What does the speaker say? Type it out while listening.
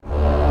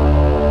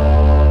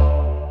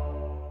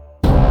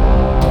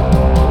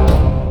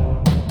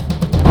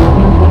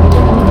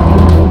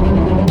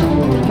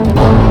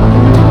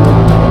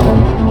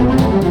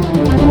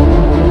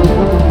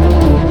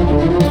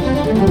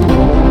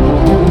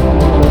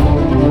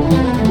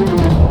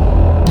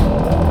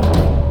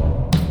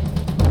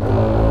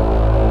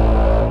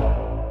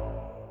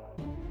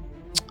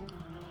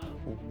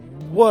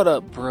What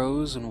up,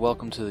 bros, and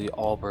welcome to the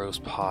All Bros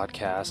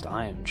podcast.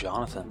 I am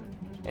Jonathan.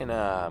 And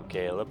I'm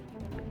Caleb.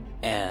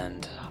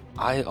 And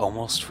I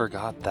almost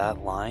forgot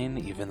that line,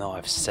 even though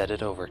I've said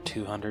it over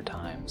 200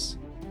 times.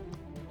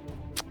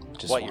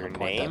 What, your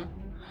name?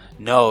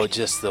 No,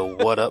 just the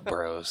what up,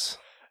 bros.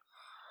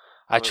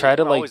 I try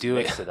to like do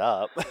mix it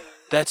up.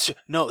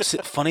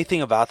 Funny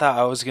thing about that,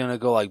 I was gonna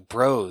go like,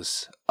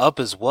 bros, up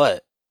is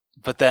what?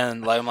 But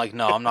then I'm like,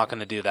 no, I'm not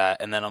gonna do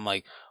that. And then I'm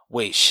like,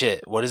 wait,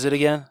 shit, what is it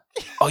again?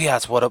 Oh yeah,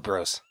 it's what up,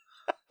 bros.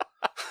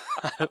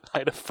 I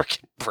had a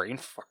freaking brain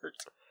fart.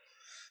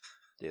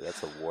 Dude, that's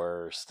the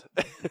worst.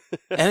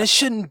 And it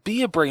shouldn't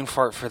be a brain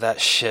fart for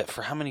that shit,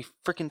 for how many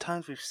freaking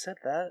times we've said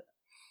that.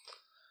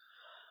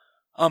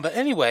 But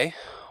anyway,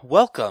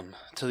 welcome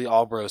to the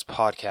All Bros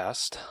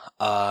podcast.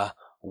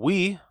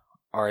 We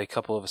are a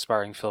couple of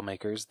aspiring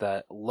filmmakers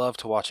that love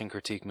to watch and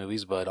critique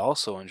movies, but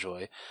also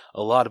enjoy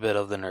a lot of bit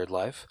of the nerd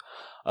life.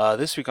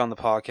 This week on the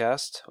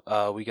podcast,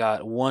 we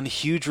got one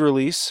huge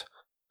release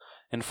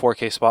in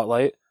 4K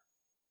Spotlight,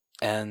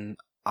 and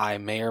I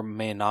may or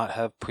may not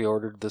have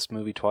pre-ordered this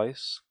movie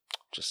twice.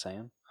 Just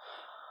saying.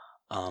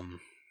 No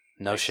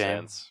Makes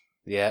shame. sense.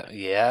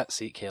 Yeah.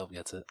 See, Caleb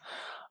gets it.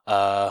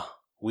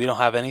 We don't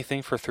have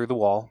anything for Through the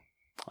Wall,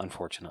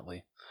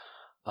 unfortunately.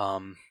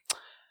 And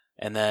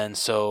then,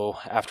 so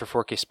after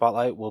 4K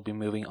Spotlight, we'll be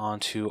moving on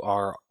to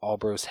our All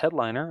Bros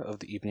headliner of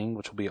the evening,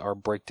 which will be our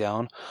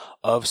breakdown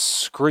of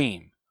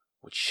Scream,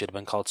 which should have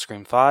been called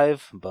Scream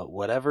 5, but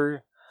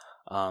whatever.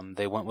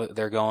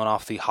 They're going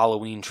off the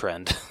Halloween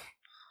trend.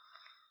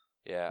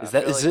 Yeah.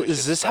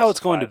 Is this how it's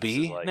going to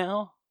be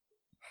now?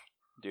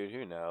 Dude,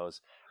 who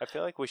knows? I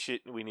feel like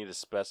we need to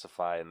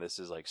specify, and this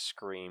is like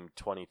Scream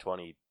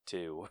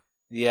 2022.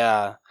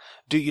 Yeah.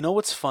 Dude, you know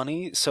what's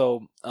funny?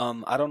 So,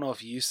 I don't know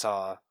if you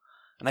saw,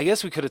 and I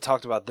guess we could have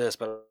talked about this,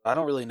 but I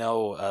don't really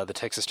know the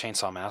Texas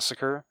Chainsaw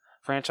Massacre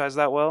franchise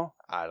that well.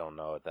 I don't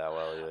know it that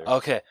well either.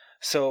 Okay,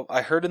 so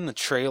I heard in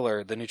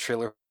the new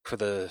trailer for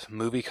the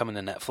movie coming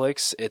to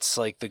Netflix, it's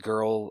like the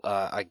girl,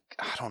 I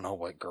don't know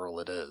what girl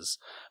it is,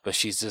 but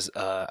she's just,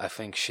 I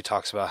think she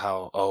talks about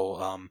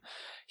how,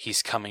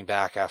 he's coming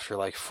back after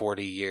like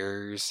 40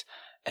 years,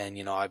 and,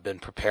 you know, I've been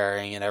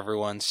preparing, and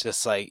everyone's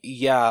just like,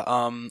 yeah,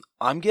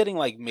 I'm getting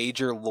like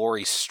major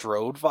Laurie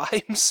Strode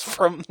vibes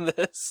from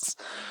this,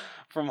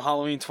 from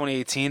Halloween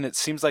 2018. It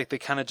seems like they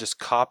kind of just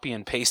copy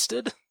and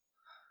pasted.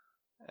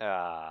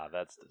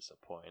 That's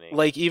disappointing.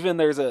 Like, even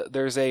there's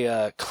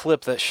a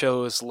clip that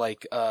shows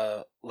like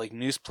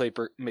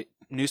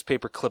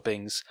newspaper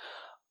clippings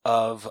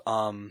of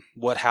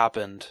what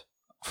happened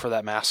for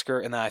that massacre,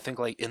 and then I think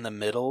like in the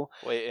middle.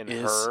 Wait, in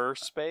her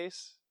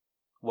space?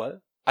 What?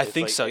 I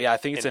think so. Yeah, I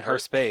think it's in her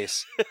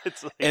space.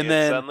 It's like, and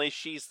then suddenly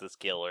she's this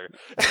killer.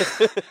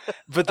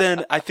 But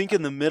then I think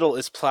in the middle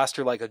is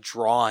plastered like a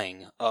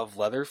drawing of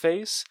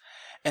Leatherface,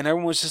 and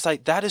everyone was just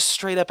like, "That is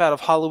straight up out of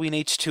Halloween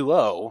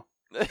H2O."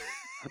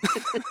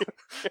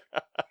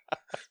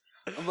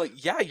 I'm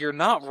like, yeah, you're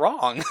not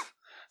wrong.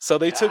 So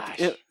they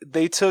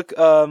took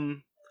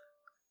oh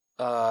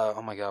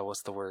my god,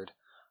 what's the word?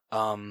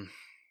 Oh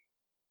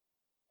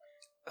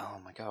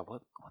my god,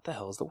 what the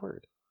hell is the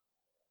word?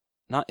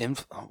 Not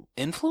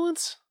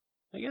influence,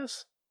 I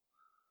guess.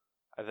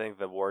 I think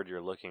the word you're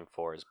looking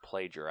for is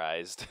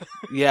plagiarized.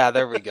 Yeah,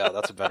 there we go.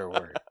 That's a better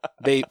word.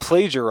 They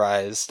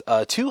plagiarized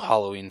 2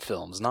 Halloween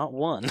films, not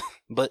 1,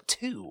 but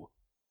 2.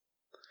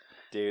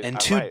 Dude, and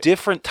 2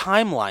 different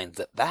timelines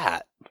at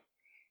that.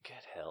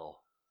 Good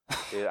hell.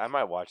 Dude, I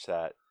might watch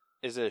that.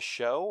 Is it a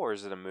show or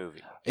is it a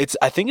movie?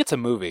 I think it's a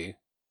movie.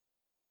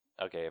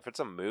 Okay, if it's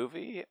a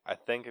movie, I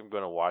think I'm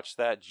going to watch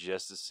that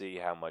just to see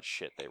how much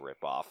shit they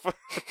rip off.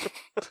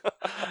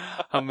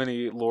 How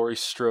many Laurie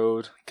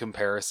Strode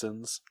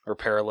comparisons or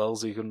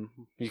parallels you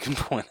can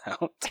point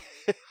out.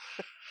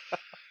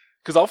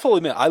 Because I'll fully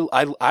admit,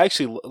 I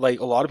actually, like,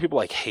 a lot of people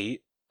like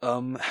hate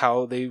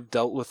how they've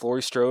dealt with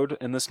Laurie Strode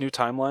in this new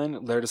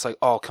timeline. They're just like,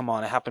 oh, come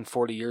on, it happened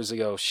 40 years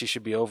ago. She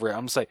should be over it.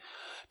 I'm just like,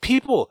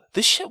 people,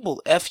 this shit will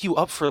F you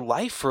up for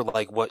life for,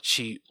 like, what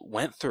she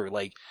went through.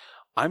 Like,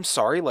 I'm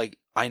sorry, like,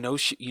 I know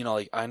she, you know,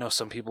 like, I know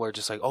some people are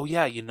just like, oh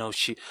yeah, you know,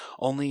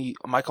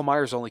 Michael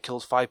Myers only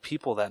killed 5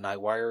 people that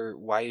night.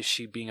 Why is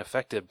she being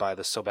affected by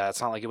this so bad?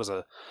 It's not like it was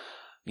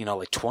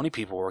like 20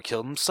 people were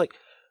killed. I'm just like,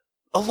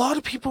 a lot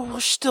of people were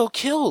still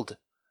killed.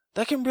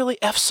 That can really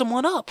F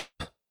someone up.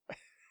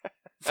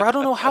 For I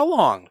don't know how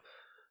long.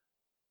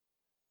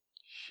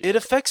 It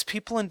affects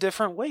people in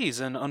different ways,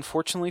 and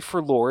unfortunately for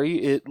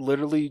Laurie, it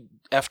literally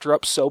effed her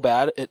up so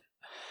bad, it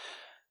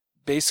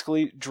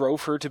basically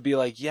drove her to be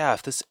like, yeah,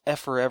 if this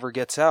effer ever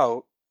gets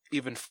out,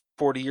 even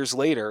 40 years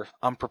later,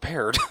 I'm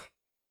prepared.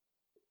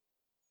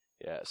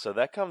 Yeah, so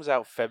that comes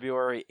out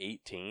February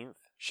 18th.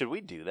 Should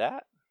we do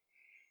that?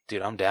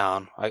 Dude, I'm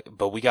down.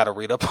 But we got to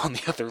read up on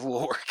the other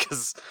lore,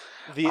 because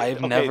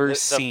I've never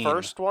seen...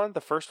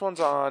 The first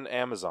one's on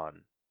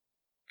Amazon.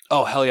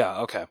 Oh, hell yeah,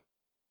 okay.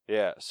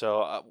 Yeah,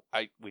 so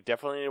we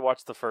definitely need to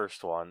watch the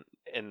first one.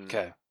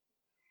 Okay.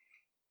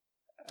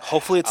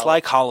 Hopefully it's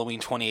like Halloween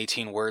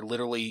 2018, where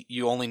literally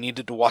you only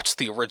needed to watch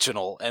the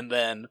original, and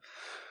then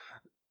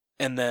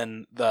and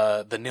then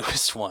the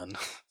newest one.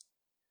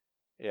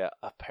 Yeah.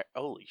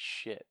 Holy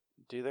shit,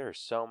 dude! There are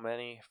so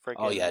many freaking.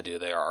 Oh yeah,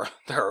 dude, there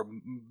are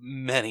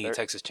many There-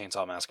 Texas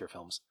Chainsaw Massacre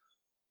films.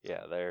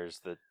 Yeah,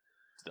 there's the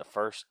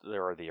first.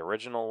 There are the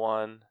original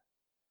one,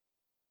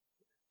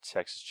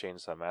 Texas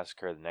Chainsaw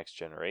Massacre: The Next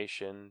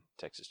Generation,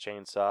 Texas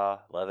Chainsaw,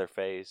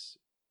 Leatherface,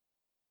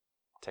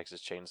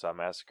 Texas Chainsaw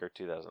Massacre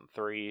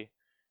 2003,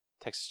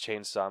 Texas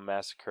Chainsaw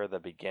Massacre: The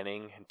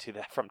Beginning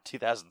from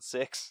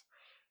 2006,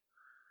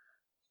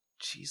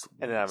 Jeez,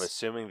 and then I'm Louise.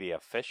 assuming the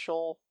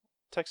official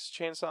Texas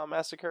Chainsaw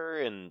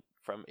Massacre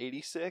from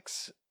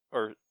 '86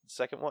 or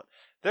second one.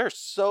 There's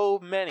so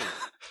many.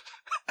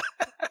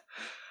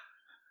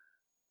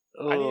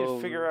 I need to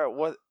figure out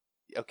what.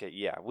 Okay,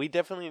 yeah, we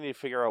definitely need to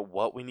figure out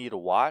what we need to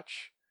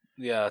watch,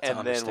 Yeah, to and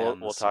then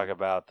understand we'll this talk one.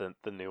 about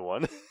the new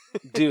one.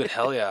 Dude,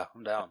 hell yeah,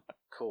 I'm down.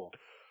 Cool.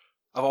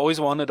 I've always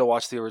wanted to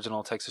watch the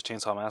original Texas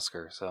Chainsaw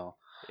Massacre, so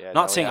Yeah, not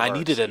now we saying have I our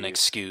needed an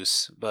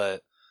excuse,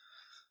 but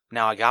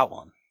now I got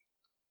one.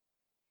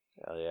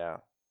 Hell yeah!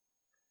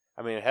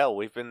 I mean, hell,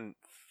 we've been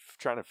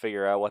trying to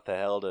figure out what the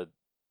hell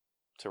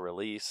to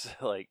release,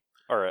 like,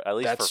 or at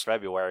least for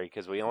February,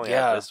 because we only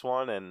have this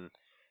one, and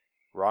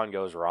Ron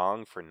Goes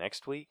Wrong for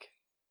next week.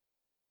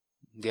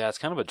 Yeah, it's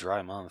kind of a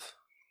dry month.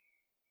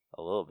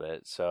 A little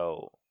bit,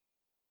 so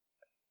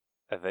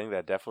I think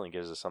that definitely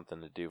gives us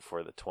something to do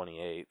for the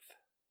 28th.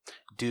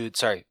 Dude,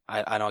 sorry,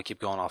 I know I keep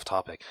going off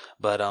topic,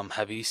 but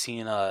have you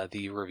seen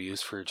the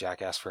reviews for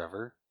Jackass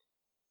Forever?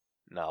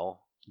 No.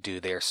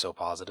 Dude, they are so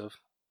positive.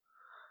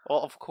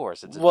 Well, of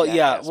course, it's a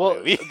Jackass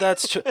movie.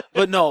 That's true.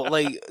 But no,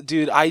 like,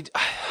 dude, I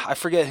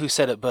forget who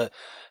said it, but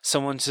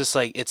someone's just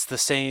like, it's the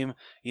same,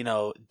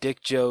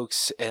 dick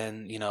jokes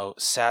and,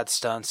 sad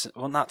stunts.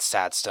 Well, not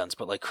sad stunts,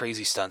 but like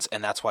crazy stunts,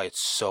 and that's why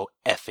it's so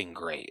effing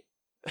great.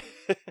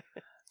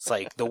 It's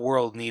like the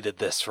world needed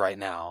this right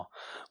now.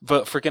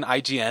 But freaking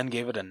IGN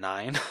gave it a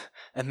 9,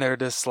 and they're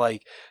just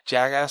like,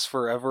 Jackass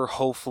Forever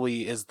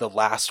hopefully is the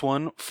last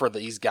one for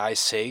these guys'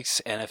 sakes,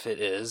 and if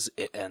it is,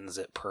 it ends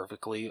it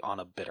perfectly on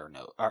a bitter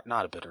note. Or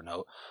not a bitter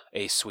note,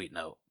 a sweet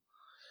note.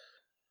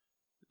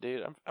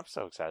 Dude, I'm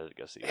so excited to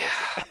go see this.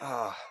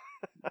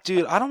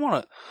 Dude, I don't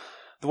want to...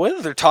 The way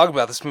that they're talking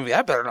about this movie,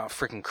 I better not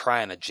freaking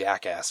cry in a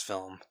Jackass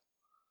film.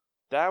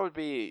 That would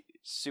be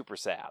super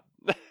sad.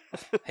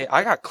 Hey,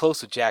 I got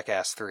close with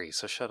Jackass 3,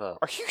 so shut up.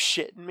 Are you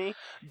shitting me?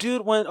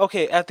 Dude,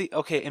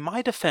 in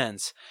my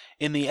defense,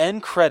 in the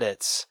end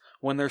credits,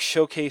 when they're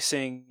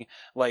showcasing,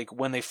 like,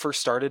 when they first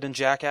started in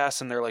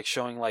Jackass, and they're, like,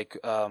 showing, like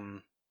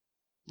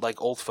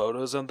old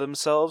photos of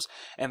themselves,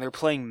 and they're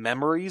playing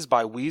Memories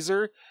by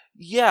Weezer,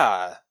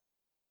 yeah.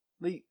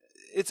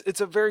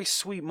 It's a very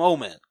sweet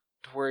moment,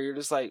 where you're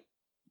just like,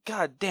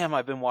 God damn,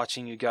 I've been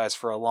watching you guys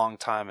for a long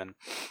time, and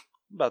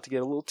I'm about to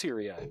get a little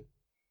teary-eyed.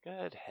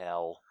 Good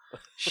hell.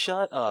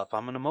 Shut up.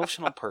 I'm an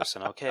emotional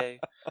person, okay?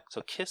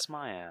 So kiss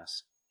my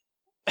ass.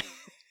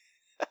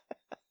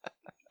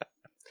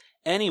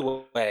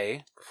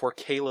 Anyway, before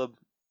Caleb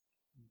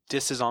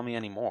disses on me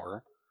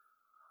anymore,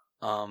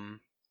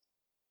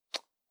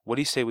 what do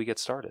you say we get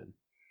started?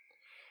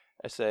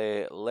 I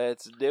say,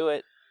 let's do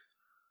it.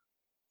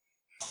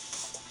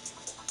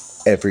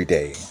 Every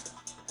day,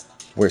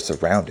 we're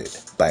surrounded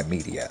by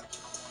media.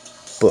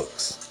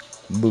 Books,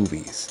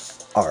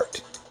 movies,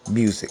 art,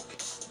 music,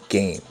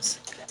 games,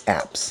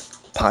 apps,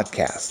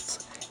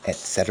 podcasts,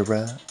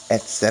 etc.,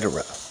 etc.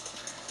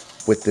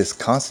 With this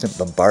constant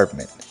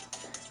bombardment,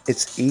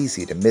 it's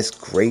easy to miss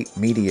great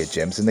media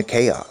gems in the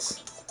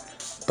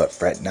chaos. But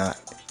fret not,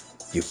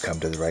 you've come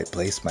to the right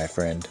place, my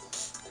friend.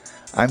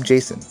 I'm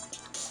Jason,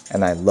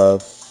 and I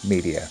love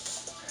media.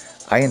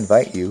 I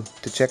invite you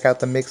to check out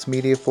the Mixed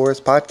Media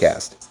Forest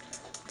podcast,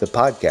 the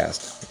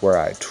podcast where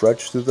I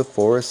trudge through the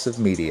forests of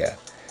media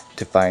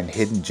to find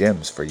hidden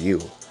gems for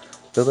you,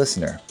 the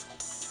listener.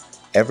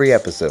 Every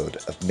episode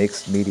of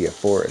Mixed Media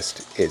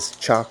Forest is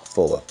chock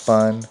full of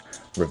fun,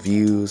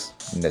 reviews,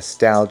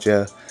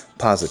 nostalgia,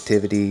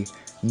 positivity,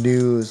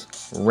 news,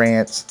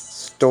 rants,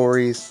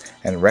 stories,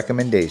 and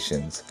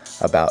recommendations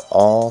about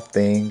all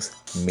things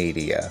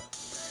media.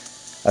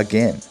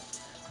 Again,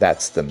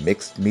 that's the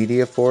Mixed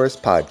Media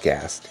Forest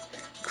podcast,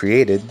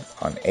 created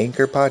on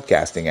Anchor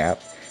Podcasting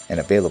app and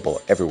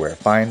available everywhere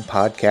fine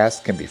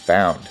podcasts can be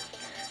found.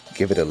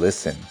 Give it a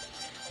listen.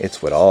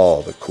 It's what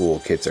all the cool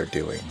kids are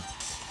doing.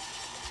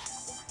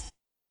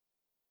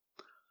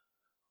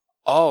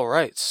 All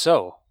right,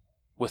 so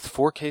with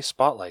 4K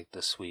Spotlight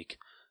this week,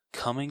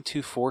 coming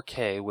to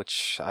 4K,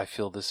 which I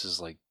feel this is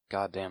like,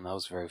 goddamn, that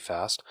was very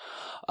fast,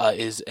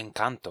 is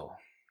Encanto.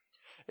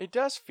 It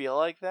does feel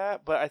like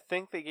that, but I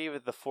think they gave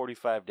it the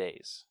 45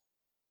 days.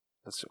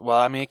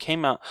 It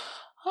came out,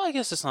 I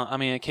guess it's not,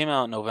 it came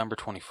out November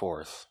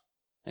 24th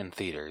in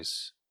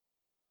theaters.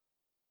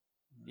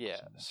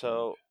 Yeah,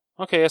 so...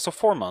 Okay, so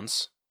 4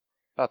 months.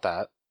 About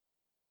that.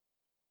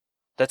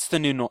 That's the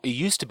new. It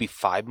used to be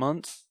 5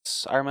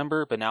 months, I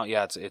remember, but now,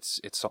 yeah,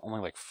 it's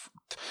only like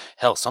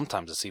hell.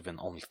 Sometimes it's even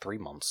only 3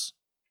 months.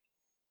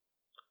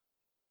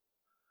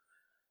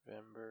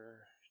 November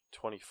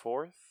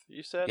 24th,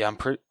 you said? Yeah,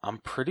 I'm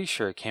pretty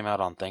sure it came out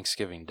on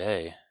Thanksgiving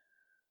Day.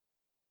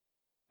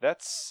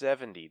 That's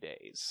 70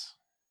 days.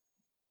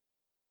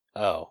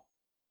 Oh.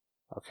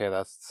 Okay,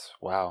 that's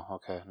wow.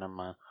 Okay, never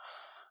mind.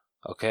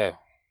 Okay.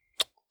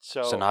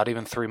 So not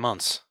even 3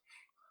 months.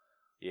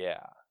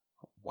 Yeah.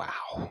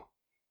 Wow.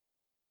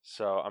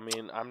 So, I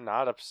mean, I'm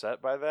not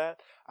upset by that.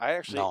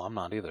 No, I'm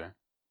not either.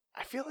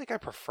 I feel like I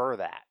prefer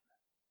that.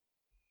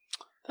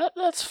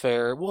 That's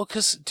fair. Well,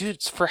 because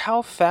dude, for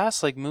how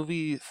fast like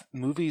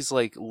movies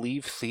like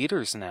leave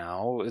theaters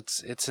now,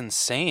 it's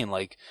insane.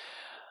 Like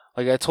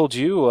I told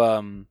you,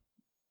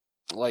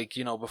 like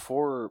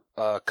before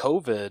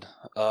COVID,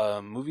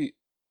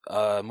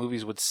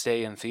 movies would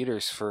stay in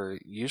theaters for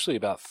usually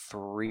about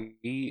 3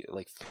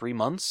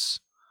 months,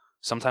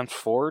 sometimes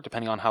 4,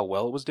 depending on how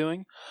well it was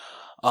doing.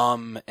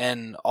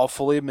 And I'll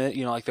fully admit,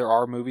 like there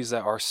are movies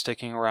that are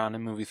sticking around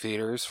in movie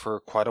theaters for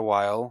quite a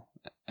while,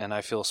 and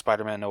I feel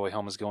Spider-Man: No Way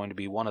Home is going to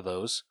be one of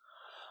those.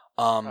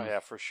 Oh yeah,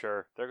 for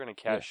sure. They're going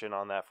to cash in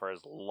on that for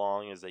as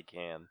long as they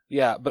can.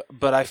 Yeah,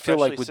 but I feel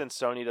like since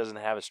Sony doesn't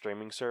have a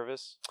streaming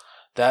service.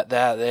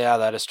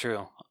 That is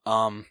true.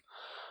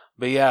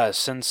 But yeah,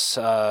 since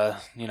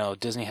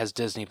Disney has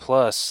Disney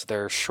Plus,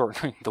 they're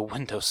shortening the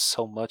window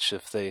so much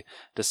if they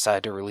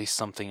decide to release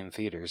something in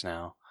theaters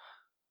now.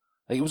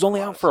 Like, it was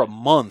only out for a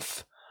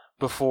month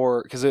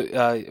before, because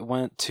it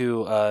went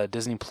to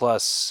Disney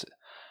Plus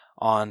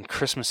on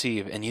Christmas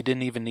Eve, and you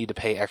didn't even need to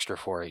pay extra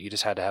for it. You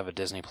just had to have a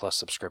Disney Plus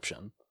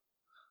subscription.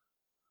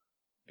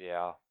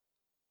 Yeah,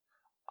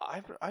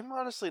 I'm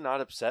honestly not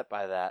upset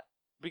by that,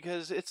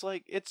 because it's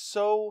like it's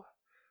so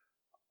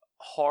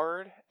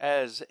hard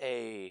as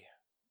a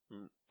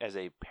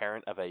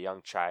parent of a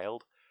young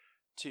child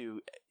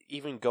to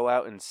even go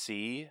out and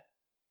see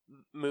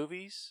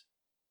movies.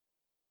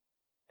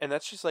 And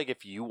that's just like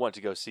if you want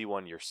to go see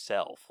one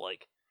yourself,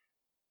 like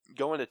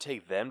going to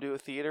take them to a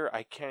theater,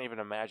 I can't even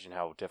imagine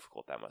how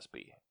difficult that must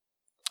be.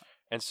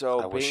 And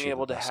so being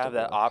able to have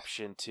that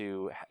option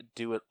to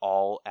do it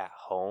all at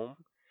home,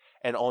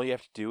 and all you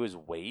have to do is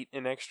wait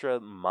an extra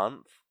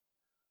month,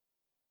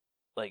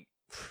 like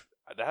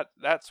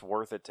that's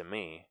worth it to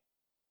me.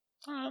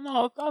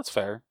 No, that's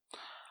fair.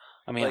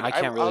 I mean, I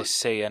can't really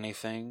say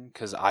anything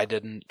because I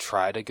didn't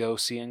try to go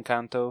see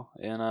Encanto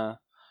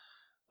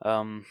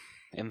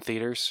in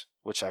theaters,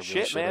 which I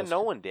really should have. Man,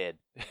 no one did.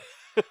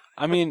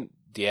 I mean,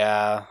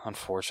 yeah,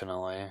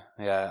 unfortunately.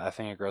 Yeah, I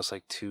think it grossed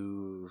like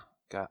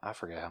God, I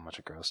forget how much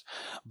it grossed.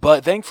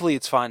 But thankfully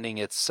it's finding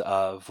its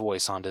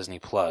voice on Disney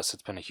Plus.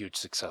 It's been a huge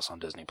success on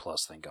Disney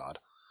Plus, thank God.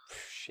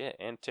 Shit,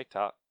 and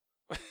TikTok.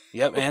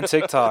 Yep, and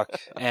TikTok.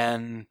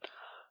 And,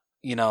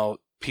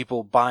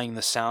 people buying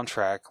the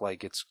soundtrack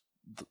like it's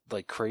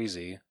like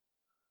crazy.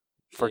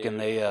 Freaking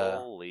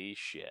holy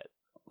shit.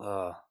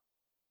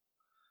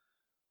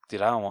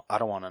 Dude, I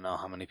don't want to know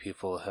how many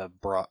people have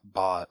bought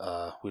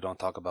We Don't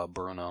Talk About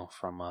Bruno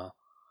from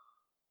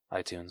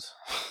iTunes.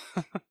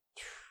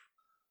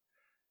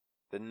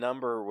 The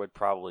number would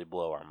probably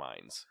blow our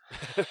minds.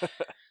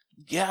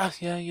 Yeah,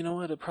 you know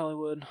what? It probably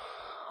would.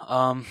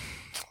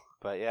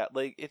 But yeah,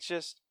 like it's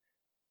just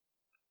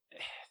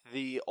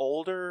the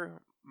older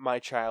my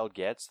child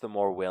gets, the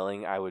more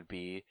willing I would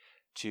be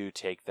to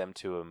take them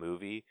to a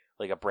movie,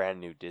 like a brand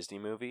new Disney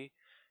movie.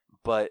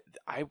 But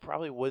I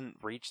probably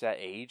wouldn't reach that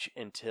age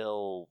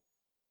until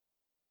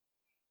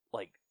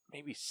like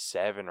maybe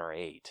 7 or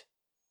 8.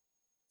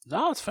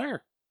 No, it's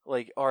fair.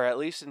 Like, or at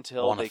least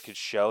until they could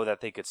show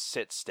that they could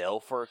sit still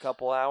for a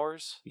couple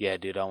hours. Yeah,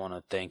 dude, I want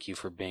to thank you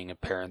for being a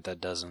parent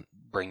that doesn't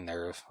bring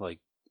their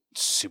like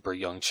super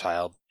young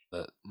child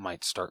that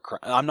might start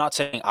crying. I'm not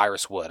saying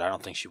Iris would. I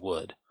don't think she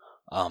would.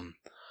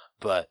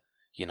 But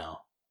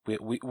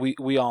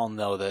we all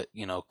know that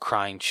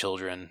crying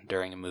children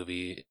during a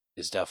movie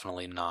is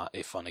definitely not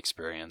a fun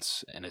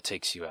experience, and it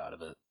takes you out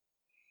of it.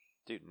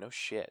 Dude, no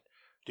shit.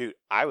 Dude,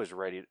 I was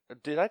ready.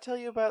 Did I tell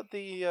you about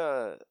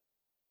the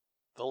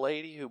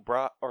lady who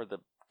brought, or the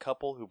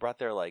couple who brought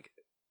their like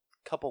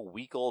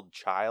couple-week-old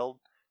child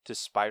to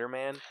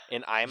Spider-Man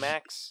in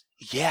IMAX?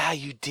 Yeah,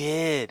 you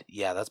did.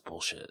 Yeah, that's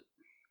bullshit.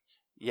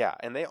 Yeah,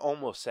 and they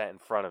almost sat in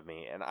front of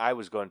me, and I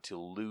was going to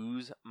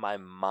lose my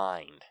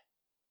mind.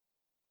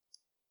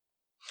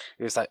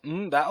 You're just like,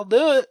 that'll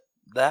do it.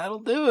 That'll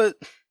do it.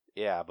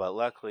 Yeah, but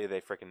luckily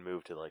they freaking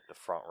moved to like the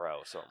front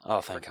row, so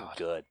thank God.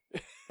 Good.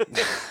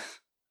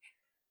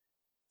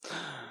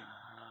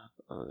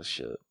 Oh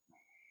shit.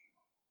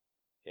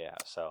 Yeah,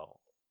 so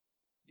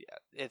yeah,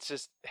 it's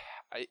just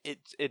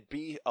it'd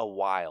be a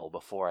while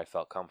before I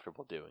felt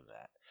comfortable doing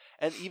that,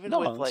 and even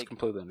with like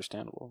completely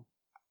understandable.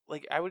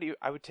 Like I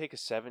would take a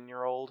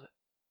 7-year-old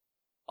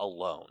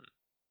alone,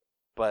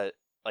 but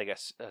like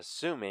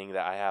assuming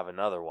that I have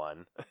another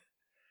one,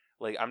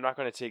 like I'm not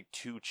going to take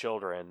 2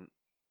 children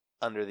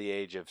under the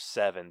age of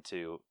 7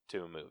 to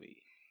a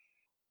movie.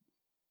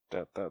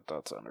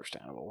 That's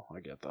understandable. I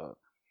get that.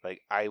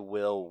 Like I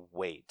will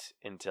wait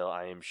until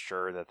I am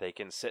sure that they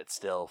can sit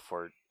still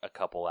for a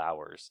couple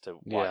hours to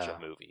watch a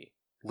movie.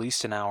 At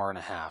least an hour and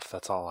a half.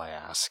 That's all I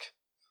ask.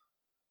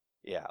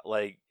 Yeah,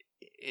 like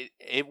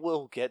it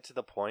will get to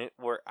the point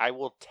where I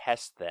will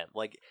test them.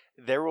 Like,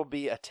 there will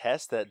be a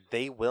test that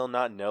they will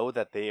not know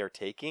that they are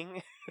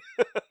taking.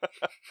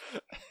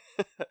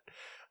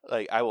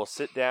 Like, I will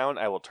sit down,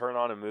 I will turn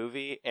on a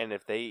movie, and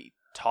if they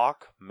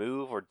talk,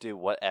 move, or do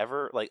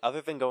whatever, like,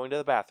 other than going to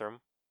the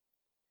bathroom,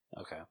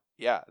 Okay.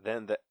 yeah,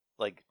 then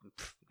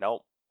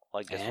nope.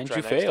 Like, guess we'll And try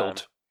you next time.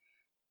 failed.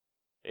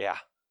 Yeah.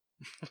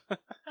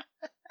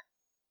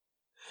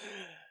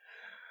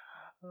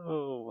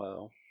 Oh,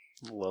 wow.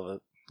 Love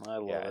it. I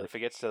love Yeah, and it. if it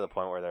gets to the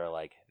point where they're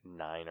like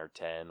 9 or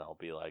 10, I'll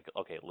be like,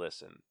 okay,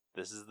 listen,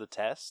 this is the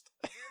test,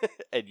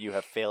 and you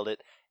have failed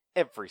it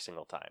every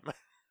single time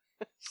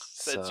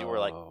since you were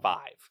like So- 5.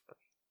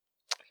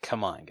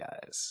 Come on,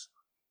 guys.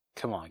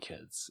 Come on,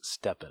 kids.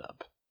 Step it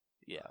up.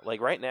 Yeah, like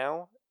right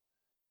now,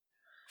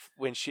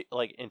 when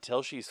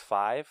until she's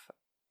 5,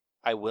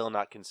 I will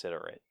not consider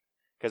it.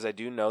 Because I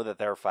do know that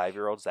there are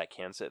 5-year-olds that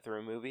can sit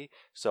through a movie,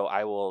 so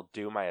I will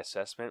do my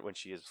assessment when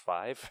she is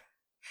 5.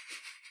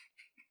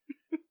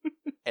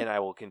 And I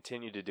will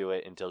continue to do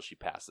it until she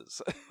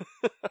passes.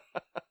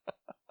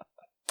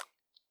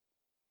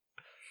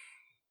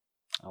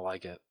 I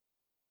like it.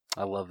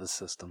 I love this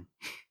system.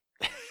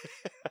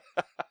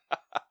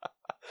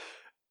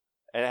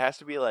 And it has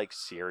to be like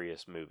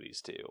serious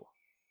movies too.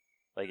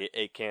 Like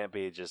it can't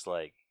be just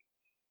like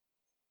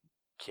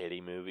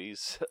kiddie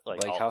movies.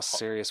 Like how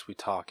serious we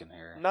talking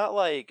here? Not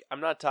like,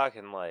 I'm not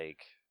talking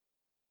like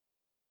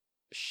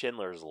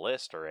Schindler's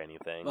List or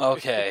anything.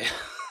 Okay.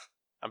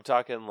 I'm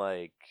talking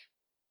like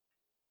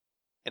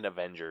an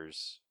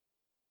Avengers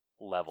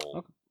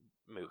level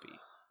movie.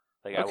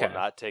 Like I Okay. will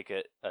not take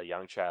a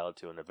young child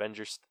to an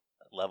Avengers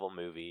level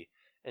movie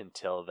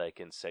until they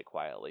can sit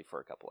quietly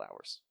for a couple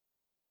hours.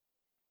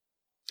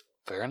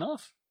 Fair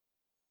enough.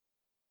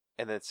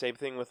 And then same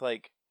thing with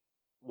like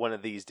one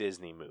of these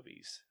Disney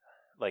movies,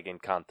 like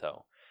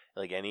Encanto.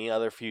 Like any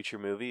other future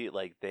movie,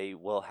 like they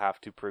will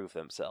have to prove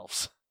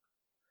themselves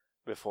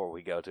before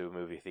we go to a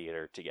movie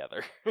theater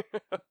together.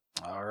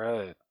 All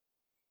right.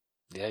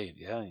 Yeah,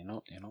 you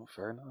know,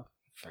 fair enough.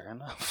 Fair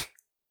enough.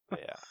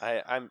 Yeah,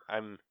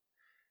 I'm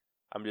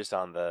just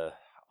on the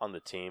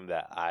team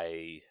that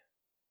I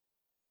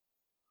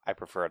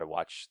prefer to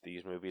watch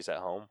these movies at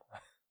home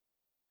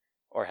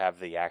or have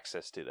the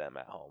access to them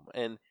at home.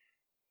 And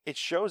it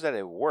shows that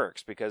it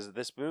works because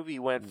this movie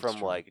went That's from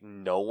true. like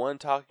no one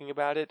talking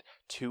about it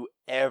to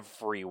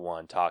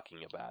everyone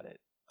talking about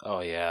it. Oh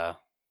yeah,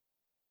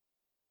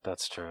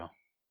 that's true.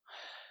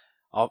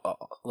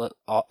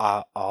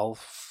 I'll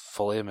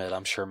fully admit,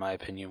 I'm sure my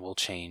opinion will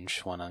change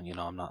when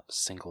I'm not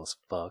single as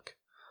fuck.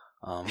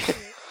 But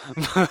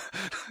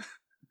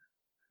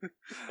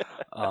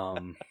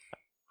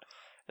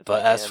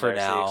as for there's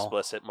the now,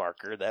 explicit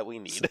marker that we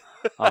need.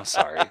 I'm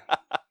sorry.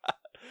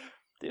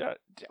 Dude,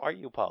 are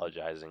you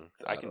apologizing?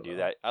 I can don't do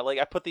know. that.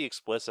 I put the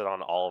explicit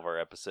on all of our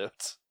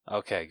episodes,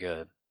 Okay,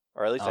 good.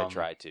 or at least I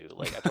try to.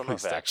 Like, I don't know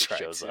if At least it I actually try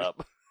shows to.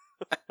 up.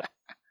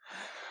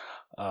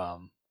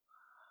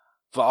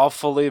 But I'll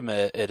fully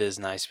admit it is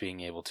nice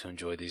being able to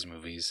enjoy these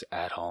movies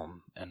at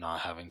home and not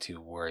having to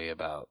worry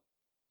about.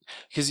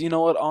 Because you know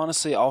what?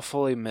 Honestly, I'll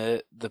fully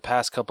admit the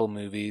past couple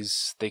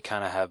movies, they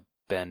kind of have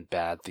been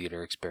bad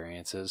theater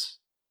experiences.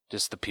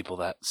 Just the people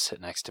that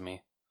sit next to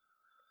me.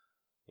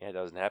 Yeah, it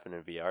doesn't happen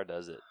in VR,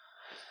 does it?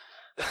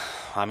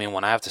 I mean,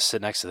 when I have to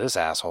sit next to this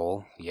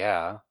asshole,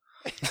 yeah.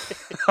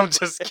 I'm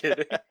just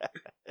kidding.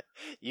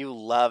 You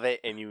love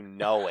it and you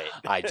know it.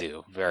 I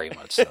do, very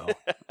much so.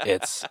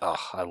 It's,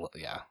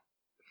 yeah.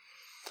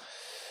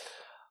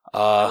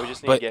 We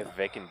just need but, to get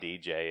Vic and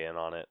DJ in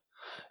on it.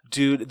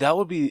 dude, that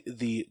would be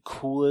the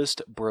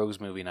coolest Bros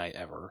movie night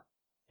ever.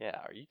 Yeah,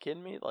 are you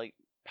kidding me? Like,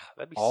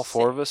 that'd be All sick.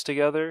 4 of us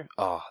together?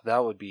 Oh,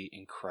 that would be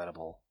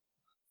incredible.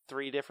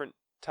 3 different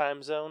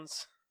time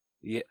zones.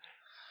 Yeah.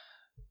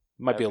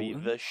 Might That'd be be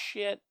the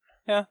shit.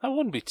 Yeah, that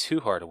wouldn't be too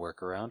hard to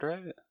work around,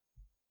 right?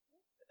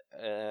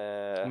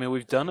 I mean,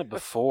 we've done it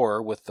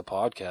before with the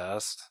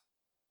podcast.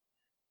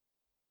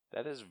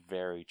 That is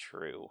very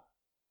true.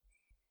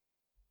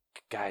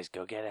 Guys,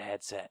 go get a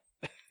headset.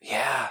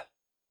 Yeah.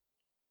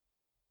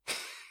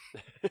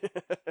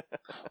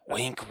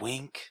 Wink,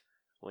 wink.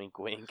 Wink,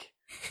 wink.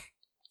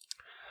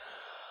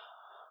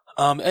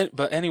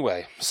 But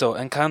anyway, so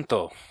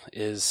Encanto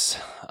is,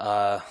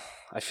 I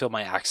feel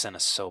my accent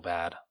is so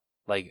bad.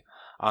 Like,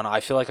 I don't know, I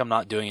feel like I'm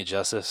not doing it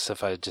justice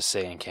if I just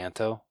say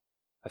Encanto.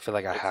 I feel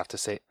like I have to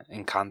say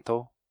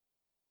Encanto.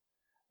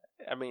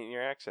 I mean,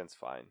 your accent's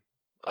fine.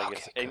 Like,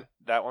 Okay, good.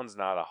 that one's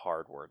not a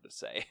hard word to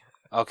say.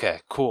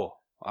 Okay, cool.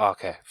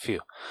 Okay,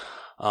 phew.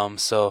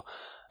 So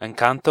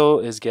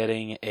Encanto is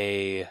getting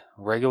a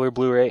regular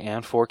Blu-ray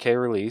and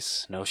 4K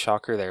release. No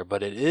shocker there,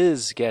 but it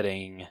is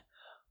getting,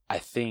 I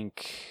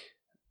think,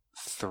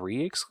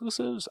 3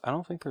 exclusives. I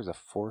don't think there's a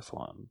 4th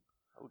one.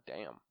 Oh,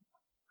 damn.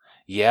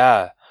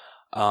 Yeah.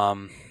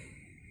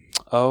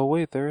 Oh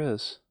wait, there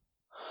is.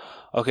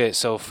 Okay,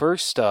 so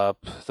first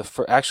up,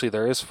 actually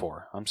there is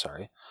 4. I'm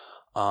sorry.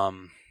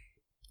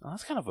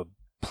 That's kind of a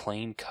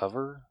plain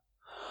cover.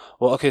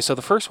 Well, okay, so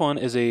the first one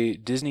is a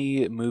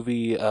Disney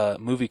movie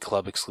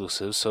club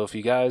exclusive. So if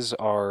you guys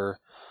are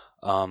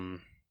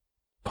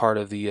part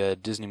of the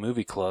Disney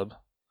movie club,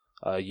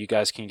 you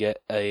guys can get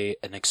an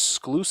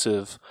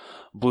exclusive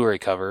Blu-ray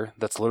cover.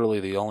 That's literally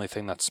the only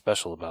thing that's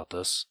special about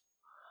this.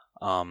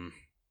 Because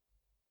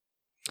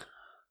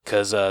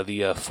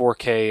the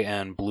 4K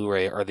and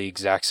Blu-ray are the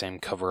exact same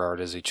cover art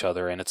as each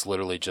other, and it's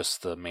literally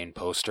just the main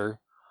poster.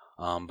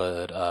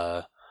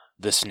 But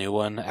this new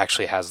one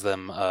actually has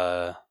them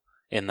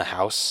in the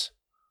house,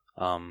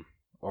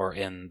 or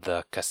in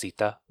the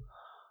casita.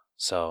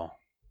 So,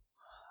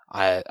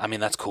 I mean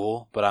that's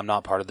cool, but I'm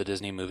not part of the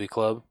Disney Movie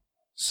Club,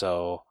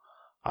 so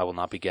I will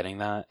not be getting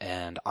that,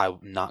 and I'm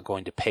not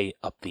going to pay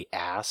up the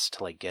ass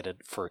to like get it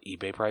for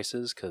eBay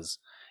prices because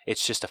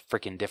it's just a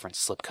freaking different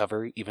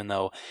slipcover. Even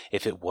though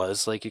if it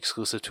was like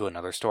exclusive to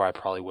another store, I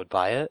probably would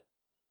buy it.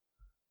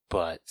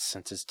 But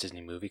since it's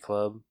Disney Movie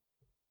Club,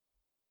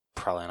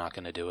 probably not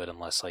going to do it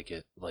unless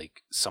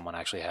like someone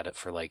actually had it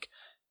for like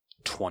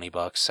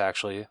 $20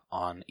 actually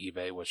on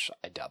eBay, which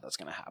I doubt that's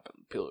going to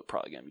happen. People are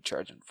probably going to be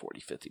charging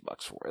 $40-$50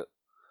 for it.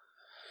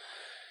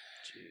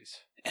 Jeez.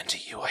 And to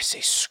you, I say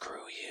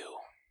screw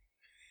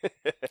you.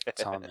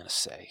 That's all I'm going to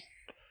say.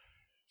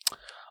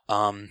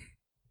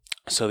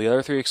 So the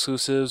other three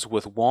exclusives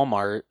with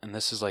Walmart, and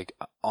this is like,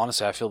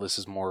 honestly, I feel this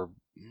is more,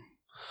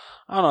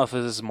 I don't know if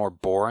this is more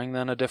boring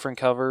than a different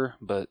cover,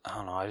 but I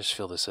don't know, I just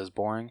feel this is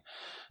boring.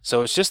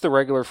 So it's just the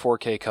regular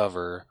 4K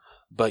cover,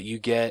 but you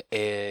get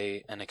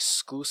an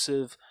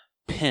exclusive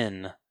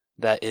pin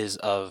that is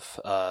of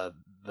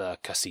the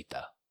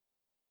casita.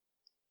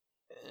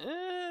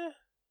 I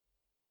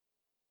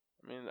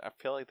mean, I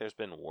feel like there's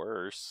been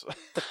worse.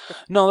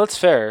 No, that's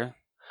fair.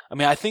 I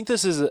mean, I think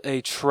this is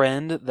a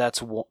trend that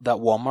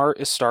Walmart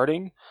is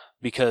starting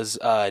because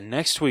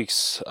next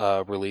week's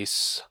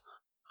release,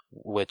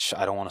 which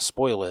I don't want to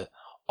spoil it,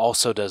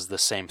 also does the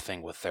same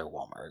thing with their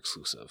Walmart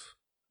exclusive.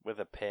 With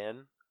a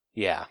pin?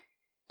 Yeah.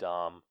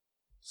 Dumb.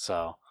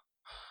 So,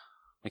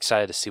 I'm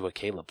excited to see what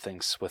Caleb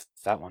thinks with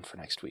that one for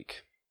next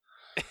week.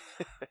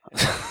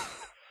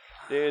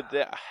 Dude,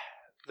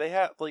 they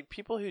have, like,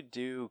 people who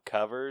do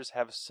covers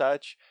have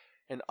such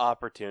an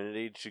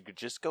opportunity to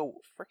just go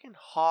freaking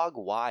hog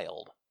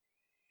wild.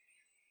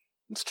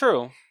 It's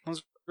true.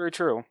 It's very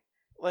true.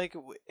 Like,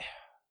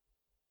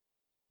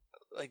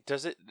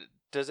 does it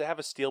have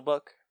a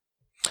steelbook?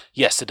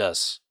 Yes, it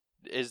does.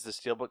 Is the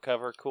steelbook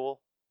cover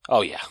cool?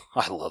 Oh, yeah.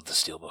 I love the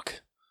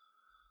steelbook.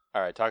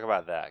 All right, talk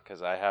about that,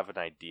 because I have an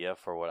idea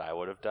for what I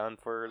would have done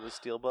for the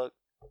steelbook.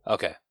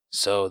 Okay,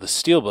 so the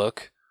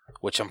steelbook,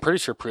 which I'm pretty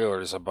sure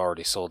pre-orders have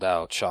already sold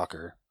out,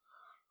 shocker.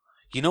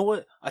 You know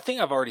what? I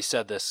think I've already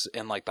said this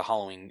in like the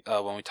Halloween,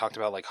 when we talked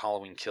about like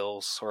Halloween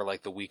Kills or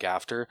like the week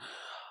after.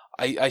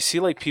 I see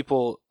like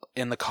people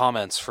in the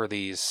comments for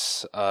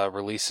these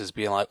releases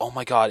being like, oh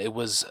my god, it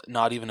was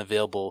not even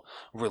available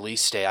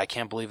release day. I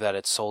can't believe that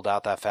it sold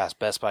out that fast.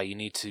 Best Buy, you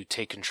need to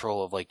take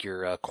control of like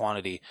your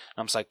quantity. And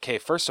I'm just like, okay,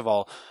 first of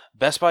all,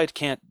 Best Buy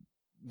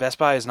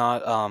is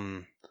not,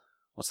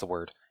 what's the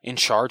word? In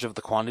charge of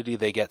the quantity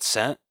they get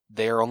sent.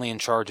 They are only in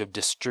charge of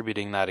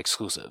distributing that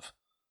exclusive.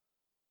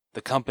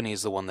 The company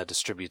is the one that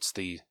distributes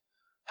the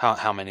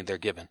how many they're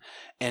given.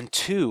 And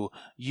two,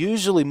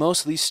 usually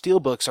most of these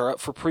steelbooks are up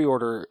for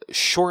pre-order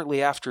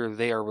shortly after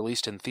they are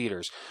released in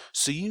theaters.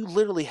 So you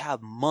literally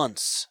have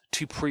months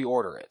to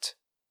pre-order it.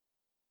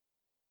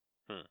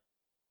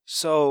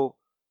 So,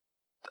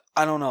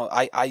 I don't know.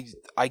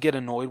 I get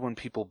annoyed when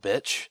people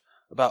bitch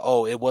about,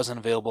 oh, it wasn't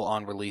available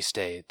on release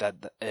day,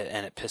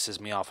 and it pisses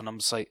me off. And I'm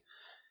just like,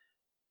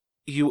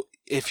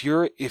 if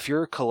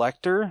you're a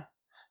collector,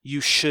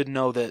 you should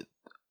know that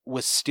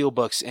with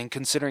steelbooks, and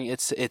considering it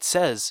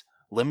says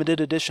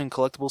limited edition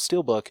collectible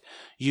steelbook,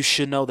 you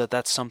should know that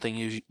that's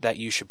something that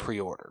you should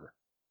pre-order.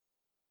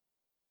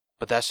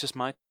 But that's just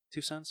my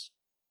 2 cents.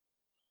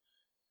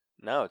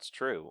 No, it's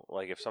true.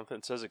 Like, if something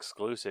says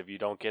exclusive, you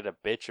don't get a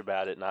bitch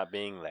about it not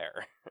being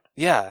there.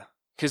 Yeah,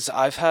 because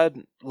I've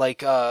had,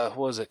 like, what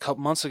was it, a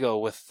couple months ago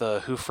with the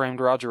Who Framed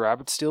Roger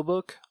Rabbit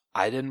steelbook.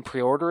 I didn't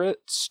pre-order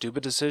it.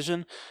 Stupid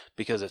decision,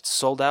 because it's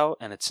sold out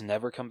and it's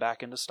never come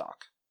back into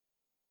stock.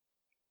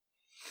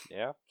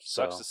 Yeah,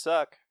 sucks to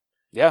suck.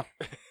 Yeah.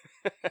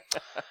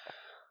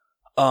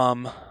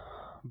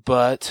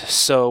 But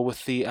so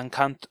with the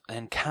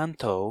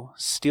Encanto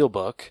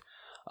steelbook,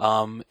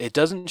 it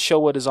doesn't show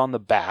what is on the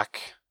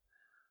back,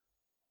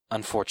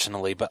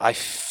 unfortunately. But I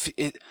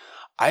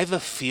have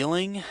a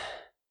feeling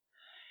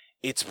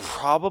it's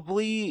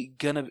probably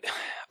gonna.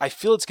 I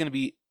feel it's gonna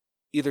be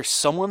either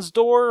someone's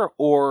door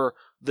or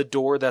the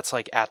door that's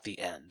like at the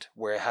end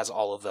where it has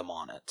all of them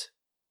on it.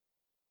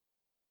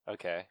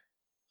 Okay.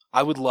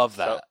 I would love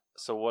that.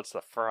 So what's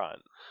the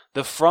front?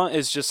 The front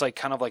is just like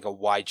kind of like a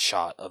wide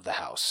shot of the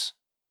house.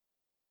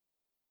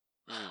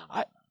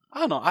 I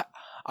don't know.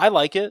 I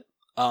like it.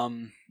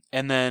 And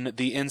then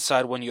the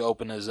inside when you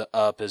open it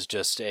up is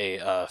just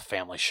a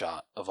family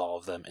shot of all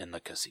of them in the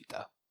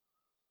casita.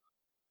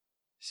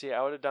 See,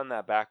 I would have done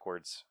that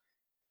backwards.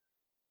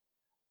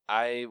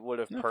 I would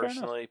have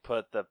personally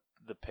put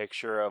the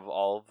picture of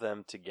all of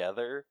them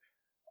together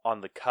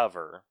on the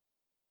cover,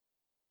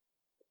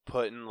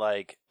 putting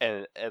like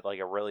a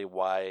really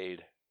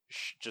wide,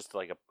 just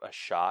like a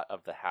shot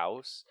of the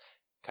house,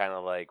 kind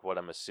of like what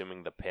I'm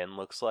assuming the pin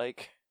looks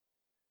like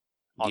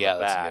on the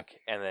back,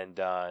 and then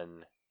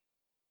done.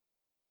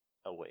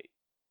 Oh wait,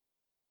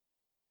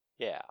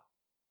 yeah,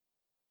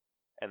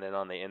 and then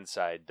on the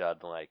inside done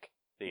like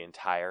the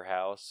entire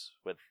house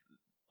with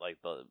like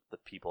the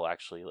people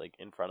actually like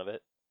in front of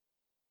it.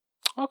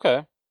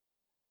 Okay.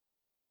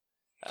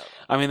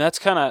 I mean,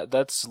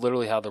 that's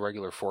literally how the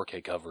regular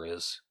 4K cover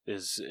is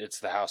it's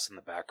the house in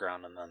the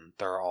background and then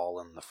they're all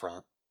in the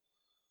front.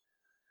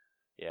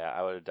 Yeah,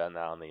 I would have done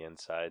that on the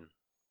inside.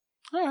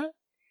 All right.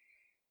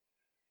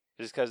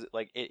 Just because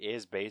like it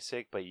is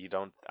basic, but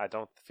I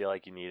don't feel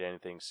like you need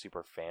anything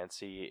super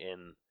fancy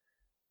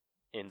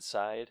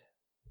inside.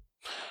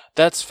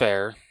 That's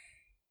fair.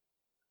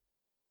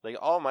 Like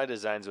all my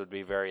designs would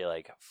be very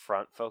like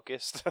front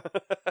focused.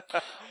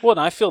 Well, and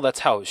I feel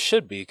that's how it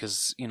should be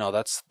because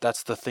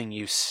that's the thing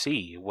you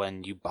see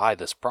when you buy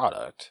this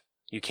product.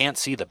 You can't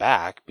see the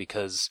back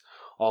because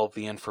all of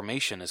the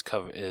information is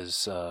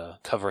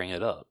covering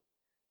it up.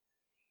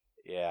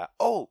 Yeah.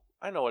 Oh,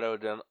 I know what I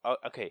would have done. Oh,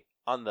 okay,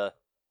 on the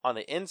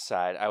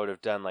inside, I would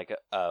have done like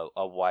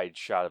a wide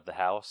shot of the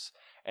house,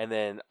 and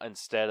then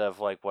instead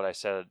of like what I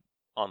said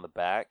on the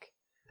back,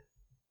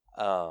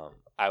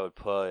 I would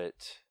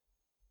put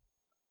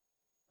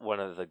one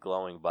of the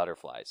glowing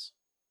butterflies.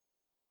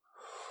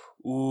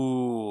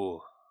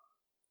 Ooh.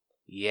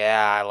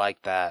 Yeah, I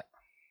like that.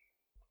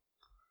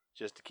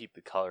 Just to keep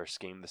the color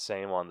scheme the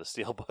same on the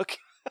steelbook.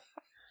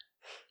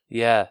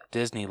 Yeah,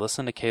 Disney,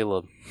 listen to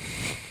Caleb.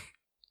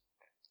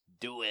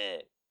 Do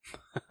it.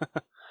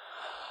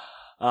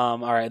 All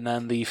right, and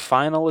then the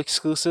final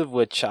exclusive,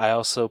 which I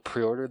also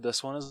pre-ordered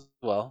this one as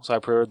well. So I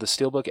pre-ordered the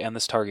Steelbook and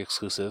this Target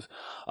exclusive.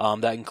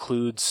 That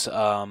includes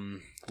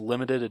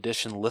limited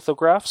edition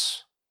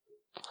lithographs,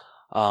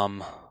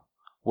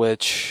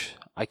 which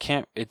I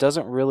can't. It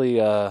doesn't really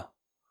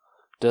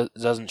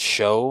doesn't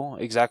show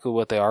exactly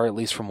what they are, at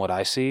least from what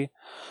I see.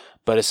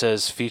 But it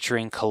says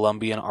featuring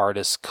Colombian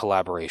artist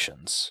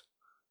collaborations.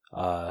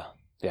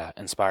 Yeah,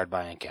 inspired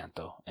by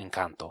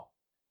Encanto.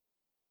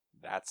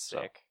 That's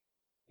sick.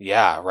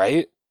 Yeah,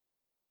 right?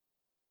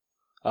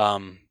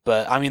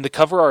 But I mean the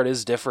cover art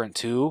is different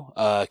too,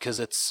 cuz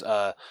it's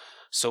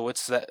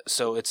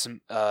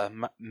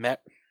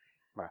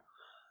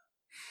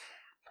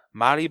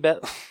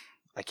Maribel.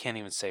 I can't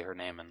even say her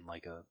name in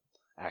like a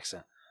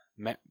accent.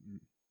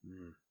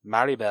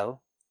 Maribel.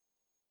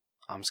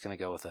 I'm just going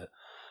to go with it.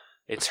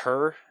 It's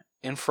her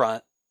in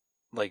front,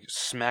 like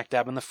smack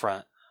dab in the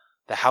front,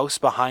 the house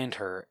behind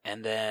her,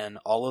 and then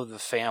all of the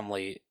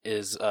family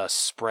is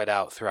spread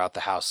out throughout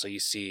the house. So you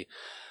see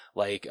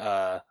like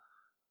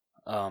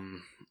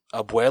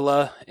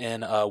Abuela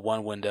in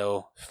one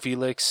window,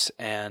 Felix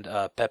and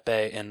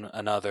Pepe in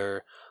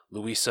another,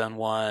 Luisa in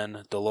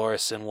one,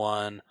 Dolores in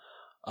one,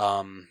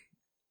 oh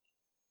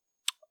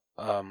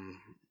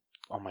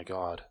my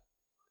god,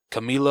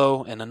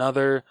 Camilo in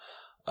another.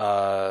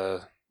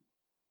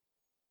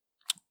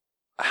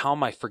 How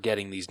am I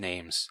forgetting these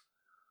names?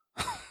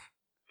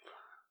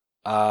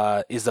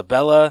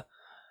 Isabella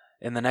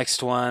in the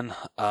next one.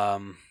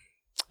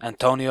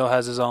 Antonio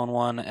has his own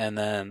one, and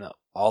then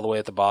all the way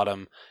at the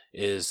bottom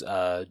is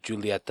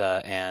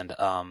Julieta and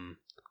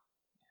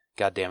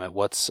God damn it,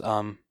 what's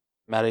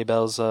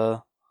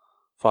Maribel's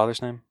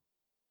father's name?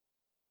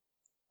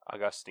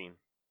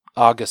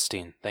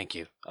 Augustine, thank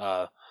you.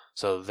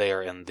 So they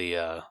are in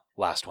the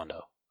last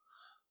window.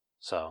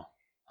 So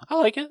I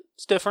like it.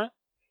 It's different.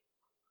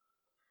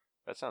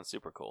 That sounds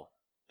super cool.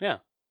 Yeah.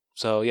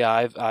 So yeah,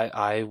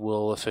 I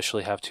will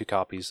officially have 2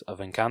 copies of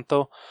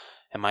Encanto.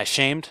 Am I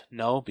ashamed?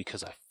 No,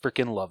 because I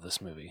freaking love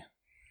this movie.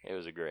 It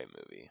was a great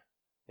movie.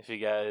 If you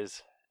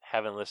guys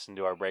haven't listened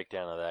to our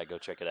breakdown of that, go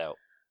check it out.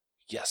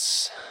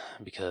 Yes,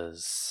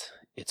 because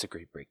it's a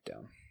great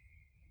breakdown.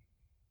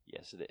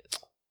 Yes, it is.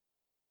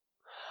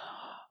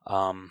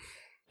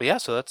 But yeah,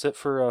 so that's it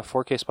for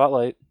 4K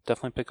Spotlight.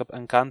 Definitely pick up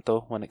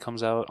Encanto when it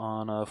comes out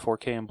on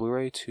 4K and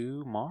Blu-ray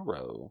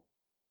tomorrow.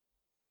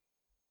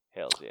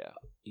 Hells yeah.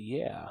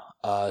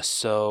 Yeah.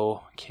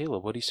 So,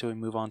 Caleb, what do you say we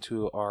move on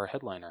to our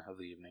headliner of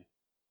the evening?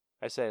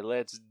 I say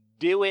let's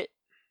do it.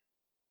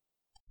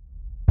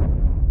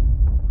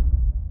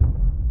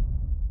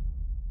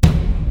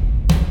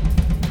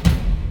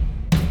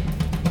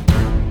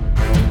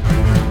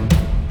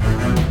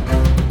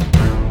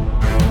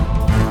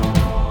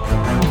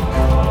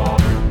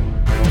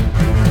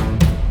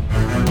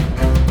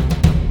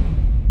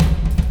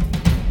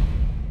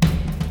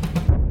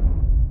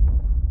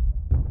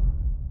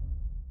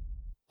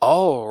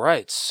 All